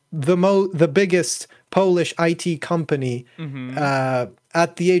in the biggest Polish IT company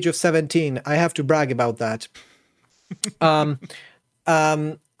at the age of 17, I have to brag about that. I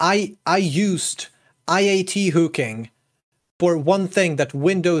used IAT hooking for one thing that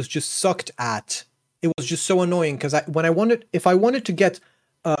Windows just sucked at. It was just so annoying because if I wanted to get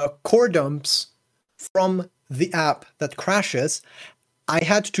core dumps from the app that crashes, I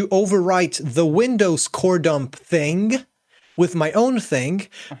had to overwrite the Windows core dump thing with my own thing,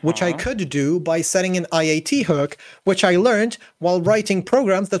 which I could do by setting an IAT hook, which I learned while writing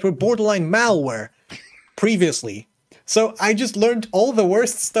programs that were borderline malware previously. So I just learned all the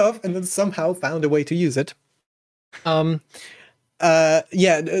worst stuff and then somehow found a way to use it.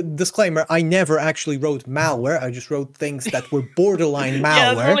 Disclaimer, I never actually wrote malware. I just wrote things that were borderline malware.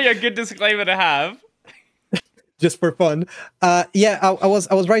 Yeah, that's really a good disclaimer to have. Just for fun. I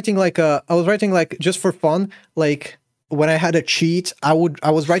was writing just for fun, like when I had a cheat, I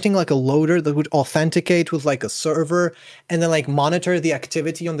was writing like a loader that would authenticate with like a server and then like monitor the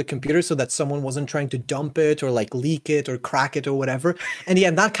activity on the computer so that someone wasn't trying to dump it or like leak it or crack it or whatever. And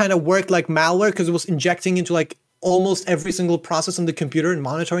yeah, that kind of worked like malware because it was injecting into like almost every single process on the computer and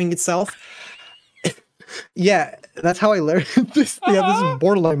monitoring itself. Yeah, that's how I learned this. Yeah, this is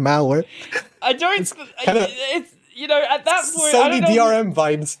borderline malware. I don't. It's at that point, Sony DRM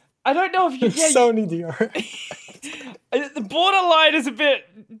vibes. I don't know if you. Yeah, Sony DRM. The borderline is a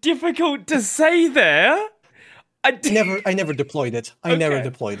bit difficult to say there. I never deployed it. I never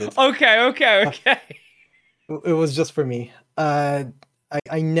deployed it. Okay. It was just for me. I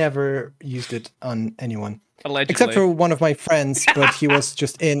never used it on anyone. Allegedly. Except for one of my friends, but he was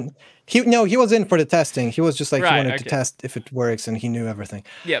just in. He was in for the testing. He was just like, he wanted to test if it works, and he knew everything.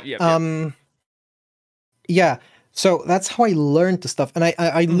 Yep. Yeah. So that's how I learned the stuff. And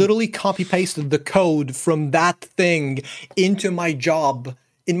I literally copy pasted the code from that thing into my job,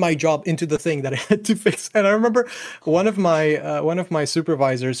 into the thing that I had to fix. And I remember one of my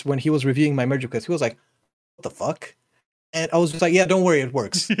supervisors, when he was reviewing my merge request, he was like, "What the fuck?" And I was just like, "Yeah, don't worry, it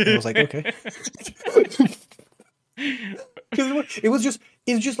works." And I was like, "Okay." It was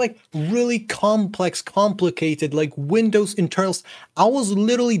just like really complex, complicated, like Windows internals. I was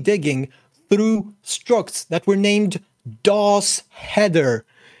literally digging through structs that were named DOS header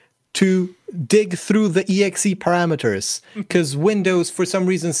to dig through the exe parameters, because Windows for some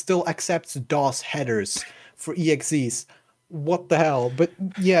reason still accepts DOS headers for exes. What the hell? But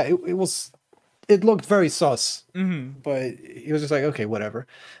yeah, it looked very sus. But it was just like, okay, whatever.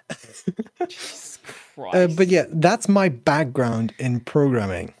 Jesus Christ. But yeah, that's my background in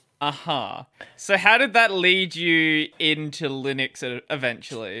programming. So how did that lead you into Linux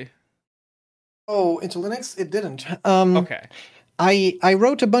eventually? Oh, into Linux? It didn't. Okay. I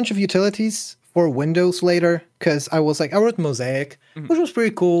wrote a bunch of utilities for Windows later, because I wrote Mosaic, which was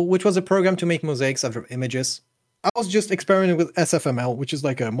pretty cool, which was a program to make mosaics out of images. I was just experimenting with SFML, which is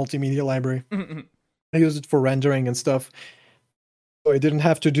like a multimedia library. I used it for rendering and stuff. So I didn't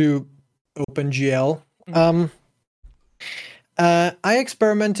have to do OpenGL. I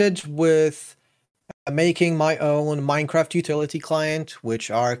experimented with making my own Minecraft utility client,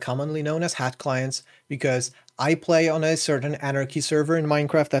 which are commonly known as hat clients, because I play on a certain anarchy server in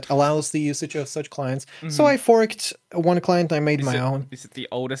Minecraft that allows the usage of such clients. So I forked one client and I made my own. Is it the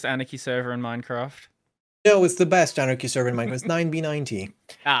oldest anarchy server in Minecraft? No, it's the best anarchy server in Minecraft. It's 9b90.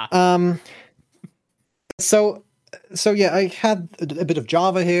 So yeah, I had a bit of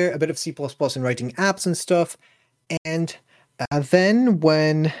Java here, a bit of C++ in writing apps and stuff. And then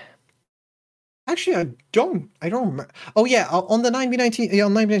when... Actually, I don't remember. Oh yeah, on the 9b90,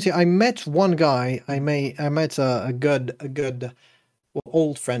 on 9b90, I met one guy. I met a good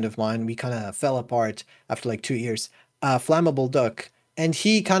old friend of mine. We kind of fell apart after like 2 years. Flammable Duck, and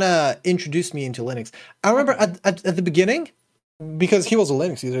he kind of introduced me into Linux. I remember at the beginning, because he was a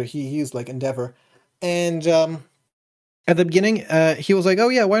Linux user, he used like Endeavor, and at the beginning, he was like, "Oh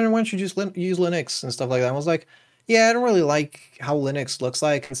yeah, why don't you just use Linux and stuff like that?" I was like, yeah, I don't really like how Linux looks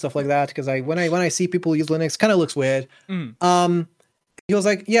like and stuff like that, because when I see people use Linux, it kind of looks weird. he was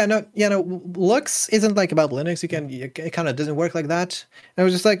like, Lux isn't like about Linux. It kind of doesn't work like that. And I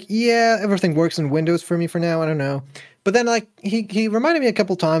was just like, yeah, everything works in Windows for me for now. I don't know. But then like he reminded me a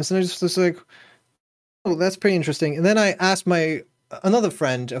couple times, and I just was like, oh, that's pretty interesting. And then I asked another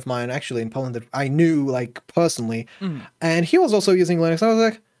friend of mine actually in Poland that I knew like personally, and he was also using Linux. I was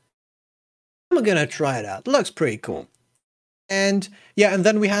like, I'm gonna try it out. It looks pretty cool. And yeah, and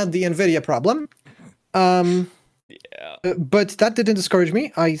then we had the NVIDIA problem. But that didn't discourage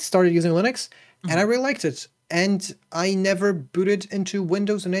me. I started using Linux, and I really liked it. And I never booted into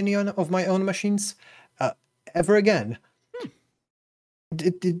Windows on any of my own machines ever again.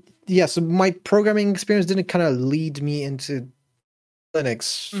 So my programming experience didn't kind of lead me into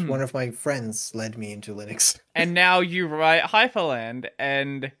Linux. One of my friends led me into Linux. And now you write Hyprland,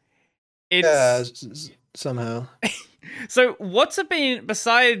 and it's... somehow. So what's it been,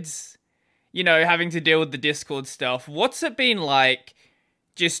 besides, having to deal with the Discord stuff, what's it been like,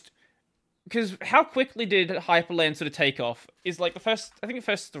 just... Because how quickly did Hyprland sort of take off? Is like the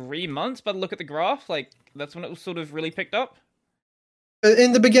first 3 months, but look at the graph, like that's when it was sort of really picked up?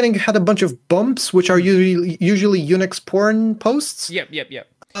 In the beginning, it had a bunch of bumps, which are usually Unix porn posts. Yep.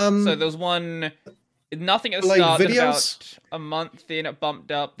 So there was one, nothing at the start, then about a month in it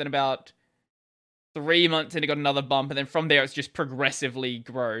bumped up, then about 3 months in it got another bump, and then from there it's just progressively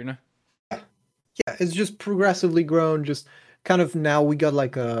grown. Yeah, it's just progressively grown, just kind of now we got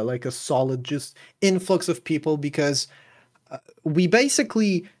like a solid just influx of people because we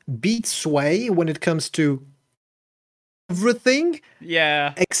basically beat Sway when it comes to everything.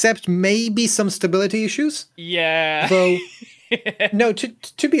 Yeah. Except maybe some stability issues. Yeah. So, no,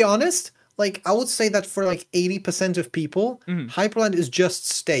 to be honest, like I would say that for like 80% of people, Hyprland is just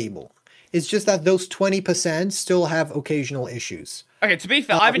stable. It's just that those 20% still have occasional issues. Okay, to be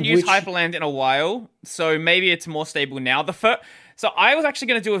fair, I haven't used Hyprland in a while, so maybe it's more stable now. So I was actually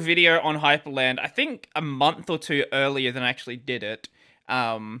going to do a video on Hyprland, I think a month or two earlier than I actually did it.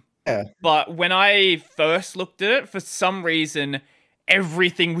 But when I first looked at it, for some reason,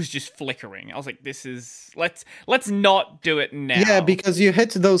 everything was just flickering. I was like, let's not do it now. Yeah, because you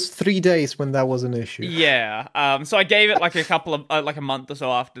hit those 3 days when that was an issue. Yeah. So I gave it like a couple of, like a month or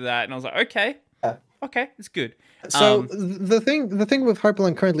so after that, and I was like, okay, it's good. So the thing with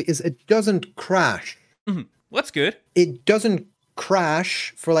Hyprland currently is it doesn't crash. Well, that's good. It doesn't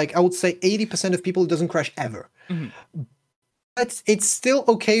crash for like, I would say 80% of people, it doesn't crash ever. But it still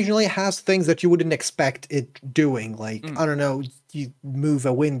occasionally has things that you wouldn't expect it doing. Like, I don't know, you move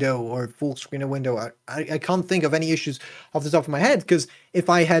a window or full screen a window. I can't think of any issues off the top of my head, because if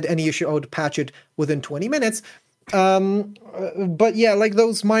I had any issue, I would patch it within 20 minutes. But yeah, like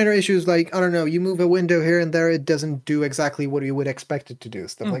those minor issues, like, I don't know, you move a window here and there, it doesn't do exactly what you would expect it to do,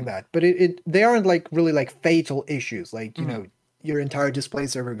 stuff like that. But they aren't like really like fatal issues, like, you know, your entire display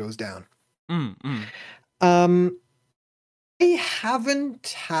server goes down. I haven't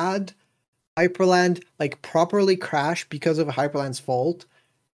had Hyprland like properly crash because of Hyprland's fault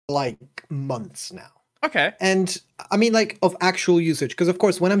like months now. Okay. And I mean, like, of actual usage, because of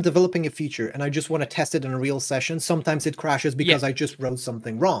course when I'm developing a feature and I just want to test it in a real session, sometimes it crashes because I just wrote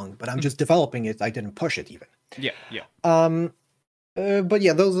something wrong, but I'm just developing it, I didn't push it even. But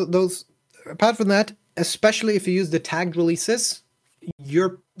yeah, those apart from that, especially if you use the tagged releases,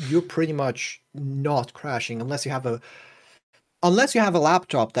 you're pretty much not crashing unless you have a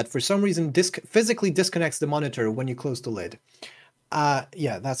laptop that for some reason physically disconnects the monitor when you close the lid.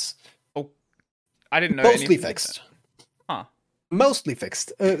 Yeah, that's I didn't know. Mostly fixed. Huh. Mostly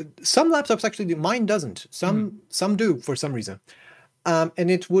fixed. Some laptops actually do. Mine doesn't. Some do for some reason. And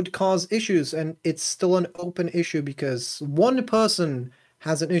it would cause issues, and it's still an open issue because one person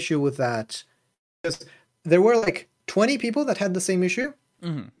has an issue with that. Because there were like 20 people that had the same issue.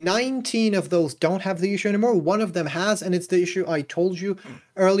 19 of those don't have the issue anymore. One of them has, and it's the issue I told you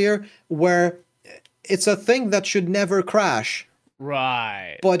earlier, where it's a thing that should never crash.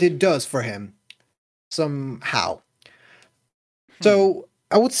 Right. But it does for him. Somehow. So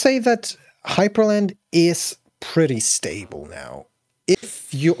I would say that Hyprland is pretty stable now.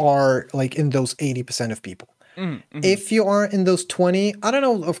 If you are like in those 80% of people. If you are in those 20, I don't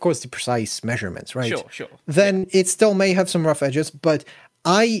know, of course, the precise measurements, right? Sure. Then it still may have some rough edges, but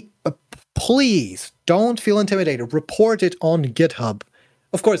please don't feel intimidated. Report it on GitHub.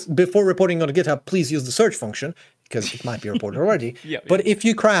 Of course, before reporting on GitHub, please use the search function because it might be reported already. But if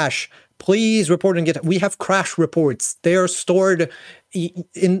you crash, please report on GitHub. We have crash reports. They are stored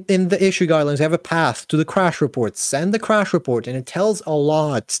in the issue guidelines. They have a path to the crash reports. Send the crash report, and it tells a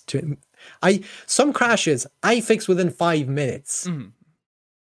lot. Some crashes I fix within 5 minutes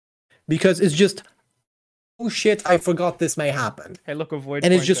because it's just oh shit, I forgot this may happen. Hey, look, avoid.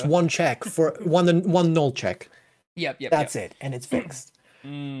 And it's just one check for one null check. Yep. That's it, and it's fixed.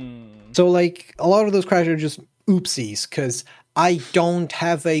 So like a lot of those crashes are just oopsies because I don't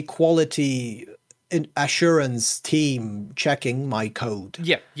have a quality assurance team checking my code.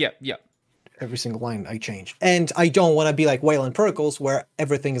 Yep. Every single line I change. And I don't want to be like Wayland Protocols where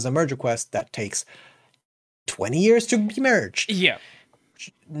everything is a merge request that takes 20 years to be merged. Yeah.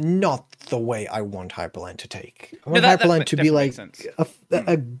 Not the way I want Hyprland to take. I No, want Hyprland to be like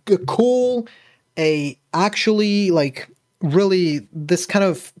a cool, actually like really this kind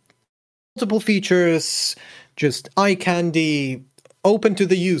of multiple features, just eye candy, open to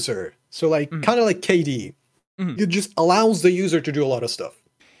the user. So like kind of like KD. It just allows the user to do a lot of stuff.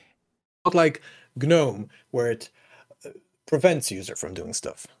 Not like GNOME, where it prevents user from doing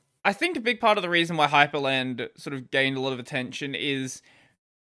stuff. I think a big part of the reason why Hyprland sort of gained a lot of attention is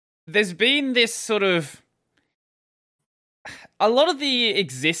there's been this sort of... A lot of the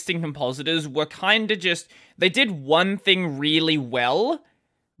existing compositors were kind of just... They did one thing really well,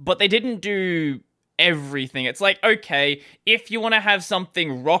 but they didn't do everything. It's like, okay, if you want to have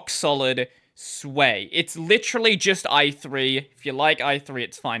something rock solid... Sway. It's literally just i3. If you like i3,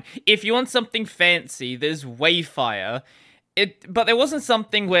 it's fine. If you want something fancy, there's Wayfire. But there wasn't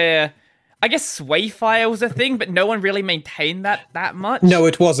something where... I guess Swayfire was a thing, but no one really maintained that much. No,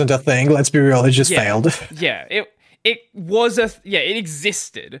 it wasn't a thing. Let's be real. It just failed. Yeah, it was it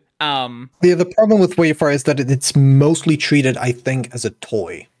existed. The problem with Wayfire is that it's mostly treated, I think, as a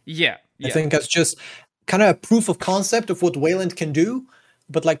toy. Yeah. I think as just kind of a proof of concept of what Wayland can do,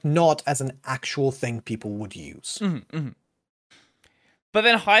 but like not as an actual thing people would use. But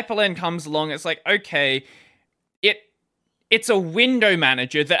then Hyprland comes along, it's like, okay, it's a window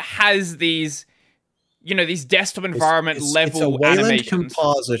manager that has these, these desktop environment level animations. It's a Wayland animations.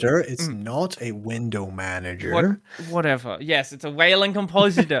 Compositor, it's not a window manager. Whatever. Yes, it's a Wayland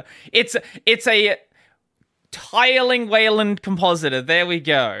Compositor. it's a tiling Wayland Compositor. There we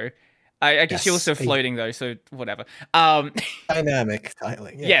go. I guess you're also floating though, so whatever. Dynamic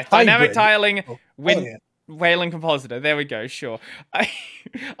tiling. Yeah, dynamic tiling, Wayland Compositor. There we go, sure.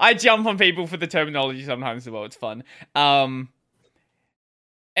 I jump on people for the terminology sometimes as well, it's fun.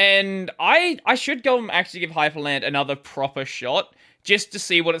 And I should go and actually give Hyprland another proper shot, just to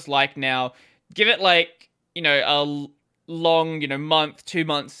see what it's like now. Give it like, a long, month, 2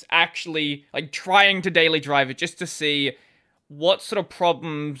 months, actually like trying to daily drive it, just to see what sort of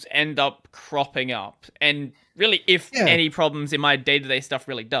problems end up cropping up, and really if any problems in my day-to-day stuff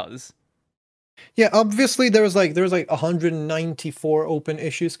really does. Yeah, obviously there was like 194 open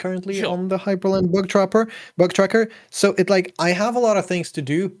issues currently on the Hyprland bug tracker. So it like I have a lot of things to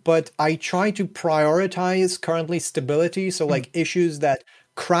do, but I try to prioritize currently stability. So like issues that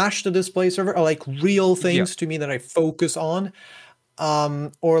crash the display server are like real things to me that I focus on,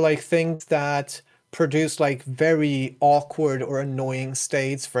 or like things that produce like very awkward or annoying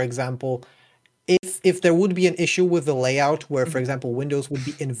states. For example, if there would be an issue with the layout where, for example, windows would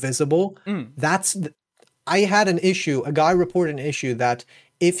be invisible, I had an issue. A guy reported an issue that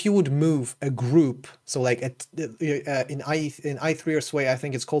if you would move a group, so like in i3 or Sway, I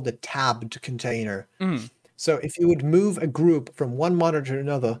think it's called the tabbed container. So if you would move a group from one monitor to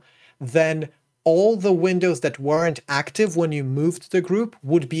another, then all the windows that weren't active when you moved the group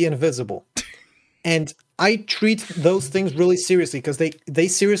would be invisible. And I treat those things really seriously because they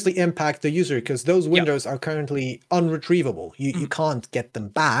seriously impact the user, because those windows are currently unretrievable. You can't get them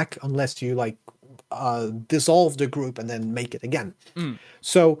back unless you like dissolve the group and then make it again.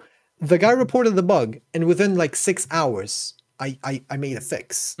 So the guy reported the bug, and within like 6 hours, I made a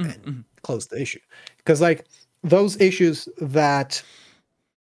fix and closed the issue. Because like those issues that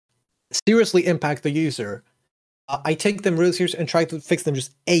seriously impact the user, I take them really seriously and try to fix them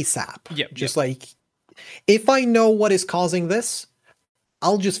just ASAP. Like, if I know what is causing this,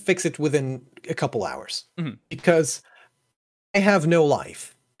 I'll just fix it within a couple hours. Because I have no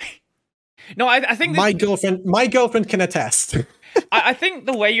life. No, I think my girlfriend can attest. I think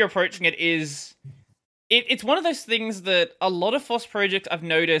the way you're approaching it is, it's one of those things that a lot of FOSS projects I've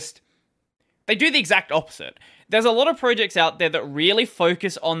noticed, they do the exact opposite. There's a lot of projects out there that really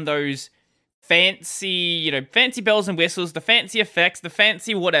focus on those fancy, fancy bells and whistles, the fancy effects, the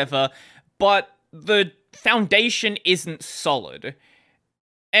fancy whatever, but the foundation isn't solid.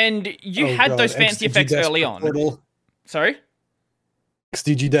 And you had those fancy effects early on. Portal. Sorry?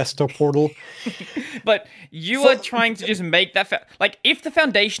 XDG desktop portal. But you are trying to just make that... like, if the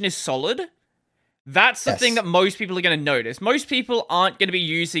foundation is solid, That's the thing Yes. that most people are going to notice. Most people aren't going to be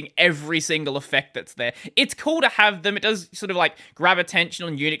using every single effect that's there. It's cool to have them. It does sort of like grab attention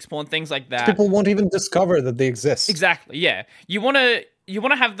on Unix porn, things like that. People won't even discover that they exist. Exactly, yeah. You want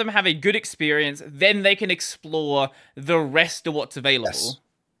to have them have a good experience, then they can explore the rest of what's available. Yes.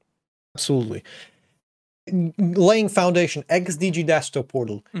 Absolutely. Laying foundation, XDG desktop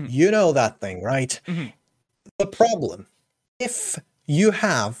portal. You know that thing, right? The problem, if you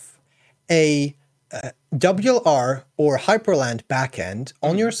have a WLR or Hyprland backend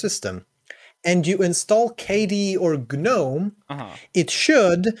on your system, and you install KDE or GNOME, it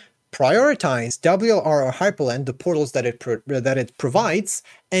should prioritize WLR or Hyprland, the portals that it provides,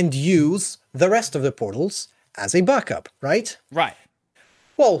 and use the rest of the portals as a backup, right? Right.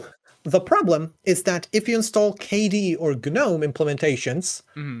 Well, the problem is that if you install KDE or GNOME implementations,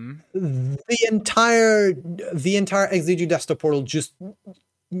 the entire XDG desktop portal just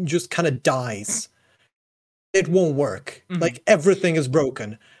kind of dies. It won't work. Like, everything is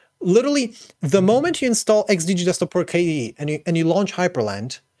broken. Literally, the moment you install XDG desktop portal KDE and you launch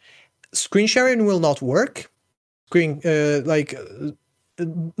Hyprland, screen sharing will not work.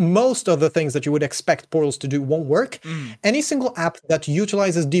 Most of the things that you would expect portals to do won't work. Any single app that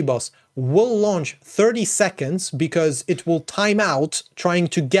utilizes DBus will launch 30 seconds because it will time out trying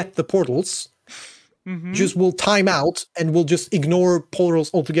to get the portals. Just will time out and will just ignore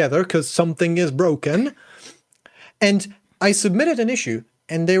portals altogether because something is broken. And I submitted an issue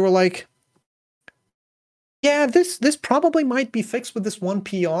and they were like, yeah, this probably might be fixed with this one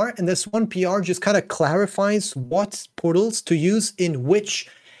PR, and this one PR just kind of clarifies what portals to use in which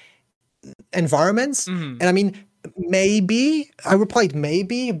environments. And I mean, maybe, I replied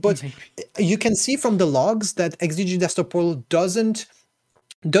maybe, but you can see from the logs that XDG desktop portal doesn't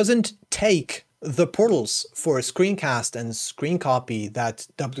take the portals for screencast and screen copy that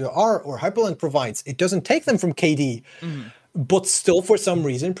WR or Hyprland provides. It doesn't take them from KD, but still for some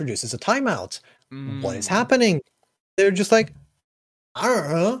reason produces a timeout. What is happening? They're just like, I don't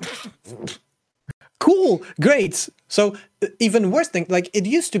know. Cool, great. So even worse thing, like, it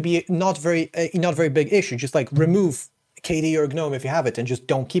used to be not very big issue. Just like remove KD or GNOME if you have it and just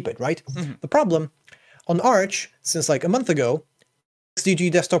don't keep it, right? The problem on Arch since like a month ago,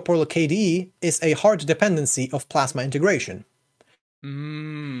 XDG desktop portal KDE is a hard dependency of Plasma integration.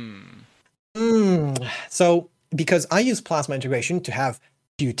 So because I use Plasma integration to have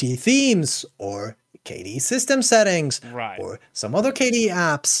Qt themes or KDE system settings or some other KDE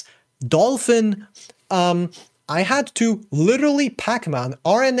apps, Dolphin, I had to literally pacman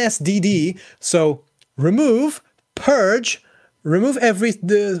RNSDD, so remove, purge, remove every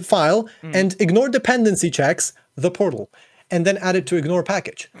file, and ignore dependency checks, the portal, and then add it to ignore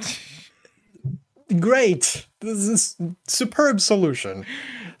package. Great. This is a superb solution.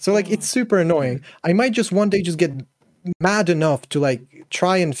 So like, it's super annoying. I might just one day just get mad enough to like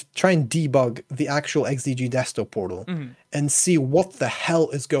try and debug the actual XDG desktop portal and see what the hell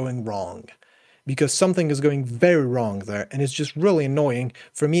is going wrong, because something is going very wrong there, and it's just really annoying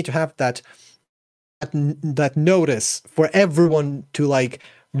for me to have that notice for everyone to like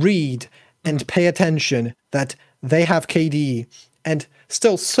read and pay attention that they have KDE, and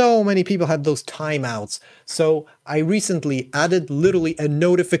still so many people had those timeouts. So I recently added literally a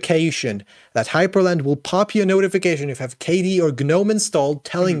notification that Hyprland will pop you a notification if you have KDE or GNOME installed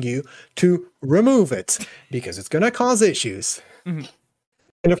telling you to remove it, because it's going to cause issues. And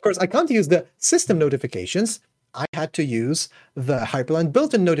of course, I can't use the system notifications. I had to use the Hyprland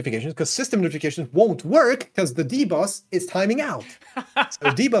built-in notifications because system notifications won't work because the dbus is timing out.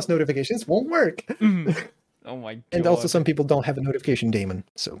 So dbus notifications won't work. Oh my god. And also some people don't have a notification daemon,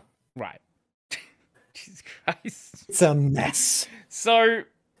 so. Right. Jesus Christ. It's a mess. So,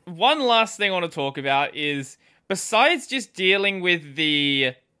 one last thing I want to talk about is, besides just dealing with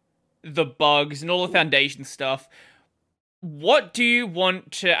the bugs and all the foundation stuff, what do you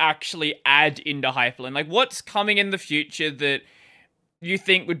want to actually add into Hyprland? Like, what's coming in the future that you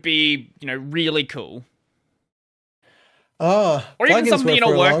think would be, really cool? Or even something you're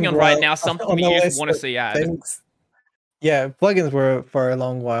not working on right now, something that you just want to see add. Yeah, plugins were for a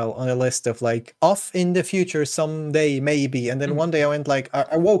long while on a list of like, off in the future someday, maybe. And then one day I went like,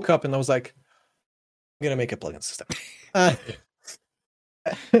 I woke up and I was like, I'm going to make a plugin system.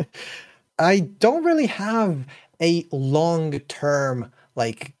 I don't really have a long-term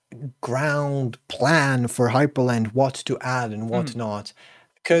like ground plan for Hyprland, what to add and what not.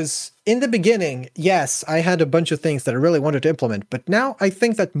 Because in the beginning, yes, I had a bunch of things that I really wanted to implement, but now I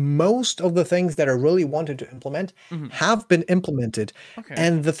think that most of the things that I really wanted to implement have been implemented. Okay.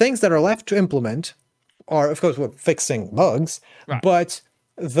 And the things that are left to implement are, of course, fixing bugs, but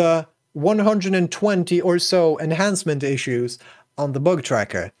the 120 or so enhancement issues on the bug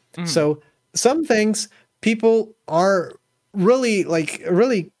tracker. So some things people are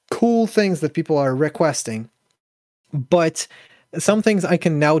really cool things that people are requesting, but some things I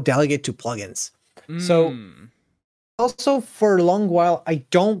can now delegate to plugins. So also for a long while, I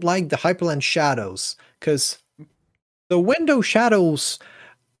don't like the Hyperland shadows because the window shadows,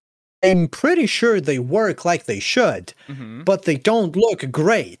 I'm pretty sure they work like they should, but they don't look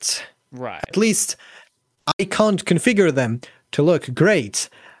great. Right. At least I can't configure them to look great.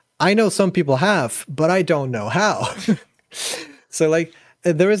 I know some people have, but I don't know how. So like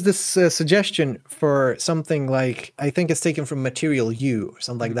there is this suggestion for something like, I think it's taken from Material U or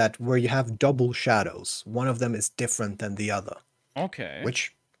something like that, where you have double shadows. One of them is different than the other. Okay.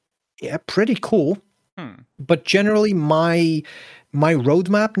 Which, yeah, pretty cool. But generally my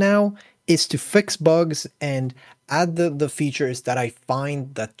roadmap now is to fix bugs and add the features that I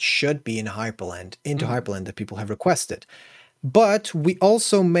find that should be in Hyprland into Hyprland that people have requested. But we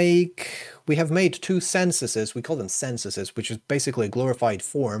also have made 2 censuses. We call them censuses, which is basically a glorified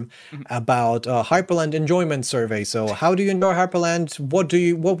form about Hyperland enjoyment survey. So how do you enjoy Hyperland?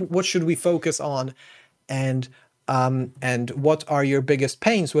 What should we focus on? And what are your biggest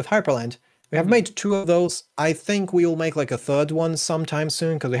pains with Hyperland? We have made 2 of those. I think we will make like a 3rd one sometime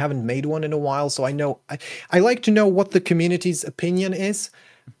soon because we haven't made one in a while. So I like to know what the community's opinion is.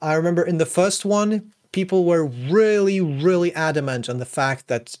 I remember in the first one, people were really adamant on the fact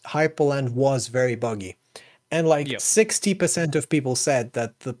that Hyperland was very buggy. And 60% of people said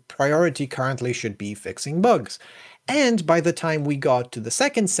that the priority currently should be fixing bugs. And by the time we got to the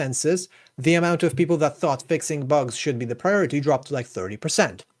second census, the amount of people that thought fixing bugs should be the priority dropped to like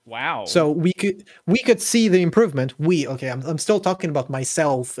 30%. Wow. So we could see the improvement. I'm still talking about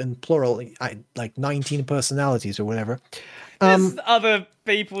myself in plural, like 19 personalities or whatever. There's other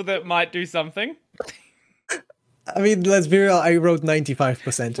people that might do something. I mean, let's be real, I wrote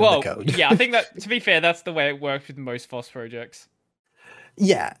 95% of the code. Yeah, I think that, to be fair, that's the way it works with most FOSS projects.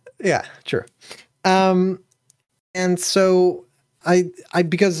 Yeah, sure. And so I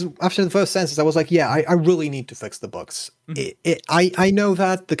because after the first census, I was like, yeah, I really need to fix the bugs. I know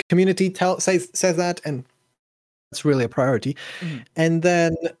that the community says that, and that's really a priority. And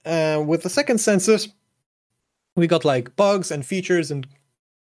then with the second census, we got like bugs and features and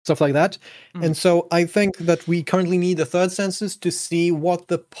stuff like that. And so I think that we currently need a 3rd census to see what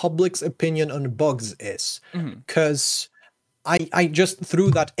the public's opinion on bugs is. Because I just threw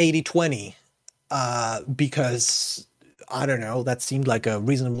that 80-20 because, I don't know, that seemed like a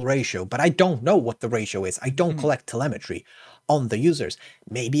reasonable ratio. But I don't know what the ratio is. I don't collect telemetry on the users.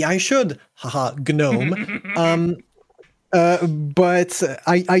 Maybe I should. Haha, GNOME. But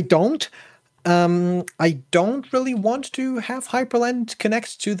I don't. I don't really want to have Hyperland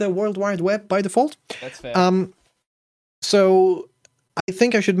connect to the World Wide Web by default. That's fair. So I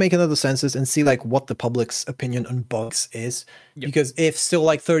think I should make another census and see like what the public's opinion on bugs is. Because if still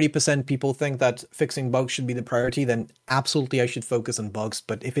like 30% people think that fixing bugs should be the priority, then absolutely I should focus on bugs.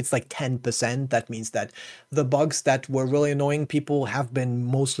 But if it's like 10%, that means that the bugs that were really annoying people have been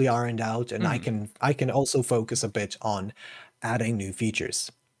mostly ironed out, and I can also focus a bit on adding new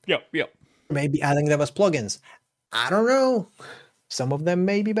features. Yep. Maybe adding them as plugins. I don't know. Some of them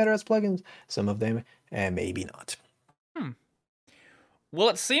may be better as plugins. Some of them maybe not. Well,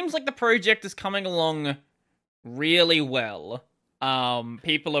 it seems like the project is coming along really well.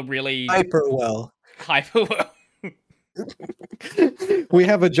 People are really... Hyper well. We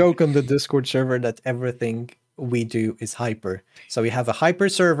have a joke on the Discord server that everything we do is hyper. So we have a hyper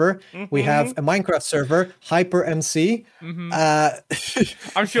server, we have a Minecraft server, Hyper MC.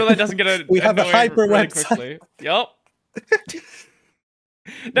 I'm sure that doesn't get a we have a hyper really website. Quickly. Yep.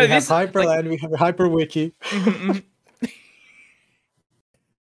 We have Hyperland, we have a hyper wiki.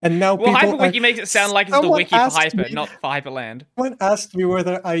 And now HyperWiki makes it sound like it's the wiki for Hyper, not for Hyperland. Someone asked me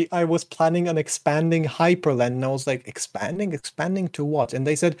whether I was planning on expanding Hyperland, and I was like, expanding to what? And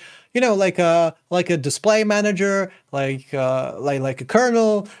they said, like a display manager, like a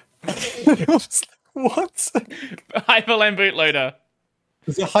kernel. I was like, what? Hyperland bootloader.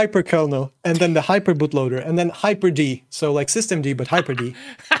 The hyper kernel, and then the hyper bootloader, and then Hyper D. So like System D, but Hyper D.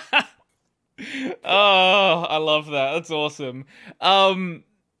 Oh, I love that. That's awesome.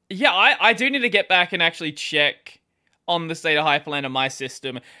 Yeah, I do need to get back and actually check on the state of Hyperland on my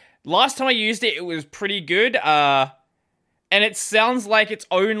system. Last time I used it, it was pretty good. And it sounds like it's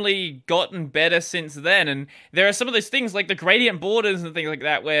only gotten better since then. And there are some of those things like the gradient borders and things like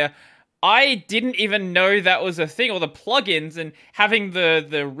that where I didn't even know that was a thing, or the plugins and having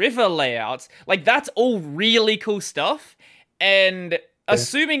the river layouts. Like, that's all really cool stuff. And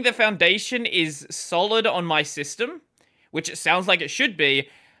assuming the foundation is solid on my system, which it sounds like it should be,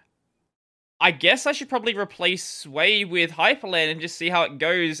 I guess I should probably replace Sway with Hyprland and just see how it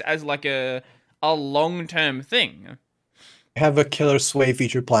goes as like a long-term thing. Have a killer Sway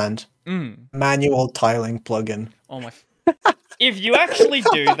feature planned. Manual tiling plugin. Oh my... If you actually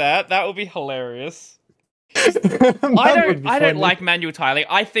do that, that would be hilarious. I don't like manual tiling.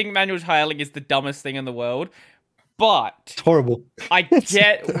 I think manual tiling is the dumbest thing in the world. But it's horrible. I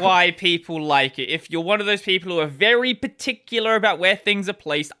get why people like it. If you're one of those people who are very particular about where things are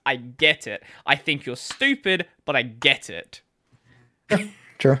placed, I get it. I think you're stupid, but I get it.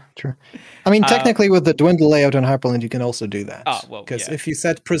 True. I mean, technically, with the dwindle layout on Hyperland, you can also do that. Oh, well, because if you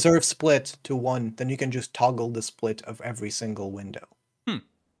set preserve split to 1, then you can just toggle the split of every single window.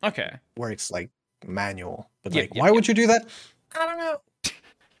 Okay. Where it's like manual. But why would you do that? I don't know.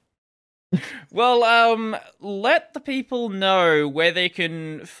 Well, let the people know where they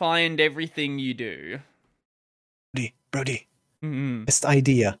can find everything you do. Brody. Best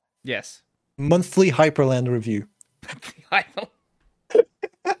idea. Yes. Monthly Hyperland review.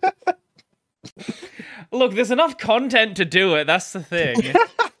 Look, there's enough content to do it. That's the thing.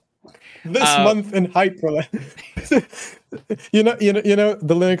 This month in Hyperland. you know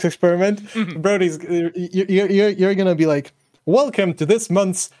the Linux experiment. Brody's, you're gonna be like, welcome to this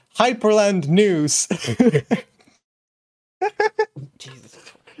month's Hyperland news.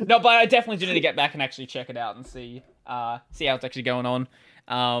 Jesus. No, but I definitely do need to get back and actually check it out and see how it's actually going on.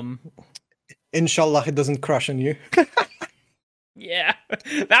 Inshallah, it doesn't crash on you. Yeah,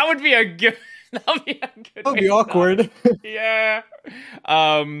 that would be a good. That'd be awkward. Yeah.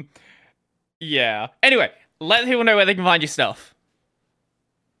 Yeah. Anyway, let people know where they can find your stuff.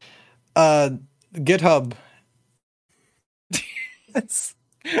 GitHub.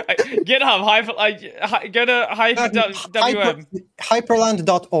 GitHub, go to WM.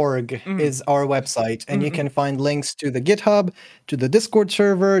 Hyperland.org is our website, and you can find links to the GitHub, to the Discord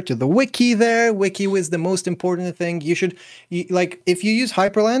server, to the wiki there. Wiki is the most important thing. If you use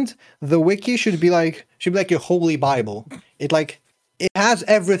Hyperland, the wiki should be like your holy Bible. It has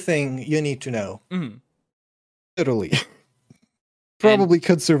everything you need to know. Literally. Probably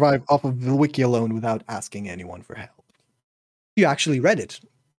could survive off of the wiki alone without asking anyone for help. You actually read it.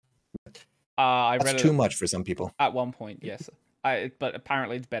 That's too much for some people. At one point, yes. But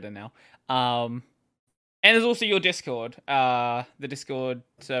apparently it's better now. And there's also your Discord. The Discord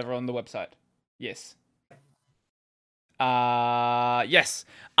server on the website. Yes. Yes.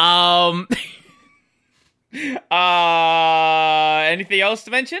 Anything else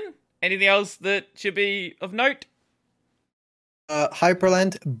to mention? Anything else that should be of note?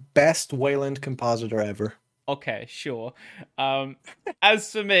 Hyperland, best Wayland compositor ever. Okay, sure.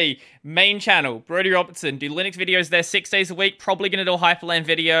 As for me, main channel, Brody Robertson, do Linux videos there 6 days a week. Probably going to do a Hyperland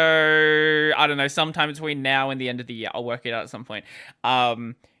video, I don't know, sometime between now and the end of the year. I'll work it out at some point.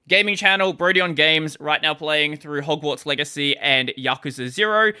 Gaming channel, Brody on Games, right now playing through Hogwarts Legacy and Yakuza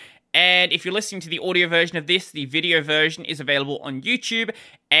 0. And if you're listening to the audio version of this, the video version is available on YouTube,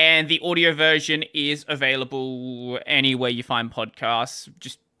 and the audio version is available anywhere you find podcasts.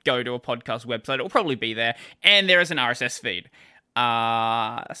 Just go to a podcast website, it'll probably be there, and there is an RSS feed.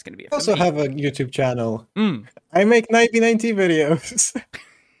 That's going to be it for also me. Have a YouTube channel. I make 1990 videos.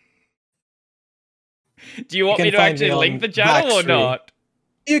 Do you want me to actually link the channel or not?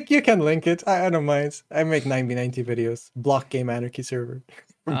 You can link it. I don't mind. I make 1990 videos. Block Game Anarchy server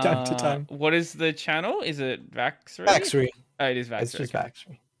from time to time. What is the channel? Is it Vaxry? Vaxry. Oh, it is Vaxry. It's just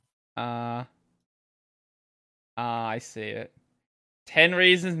Vaxry. I see it. 10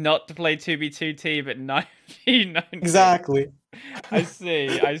 reasons not to play 2B2T, but 1990. Exactly. I see.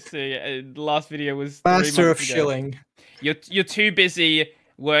 The last video was Master 3 of months ago. Shilling. You're too busy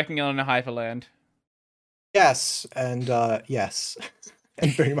working on a Hyperland. Yes, and yes.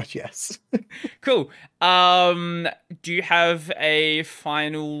 And very much yes. Cool. Do you have a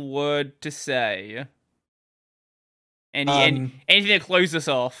final word to say? Anything to close us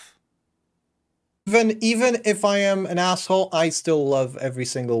off? Even if I am an asshole, I still love every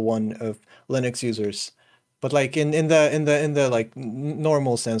single one of Linux users. But like in the like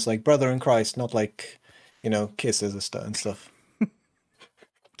normal sense, like brother in Christ, not like, kisses and stuff.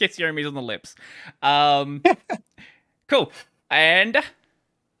 Kiss your enemies on the lips. Cool. And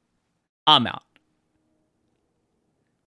I'm out.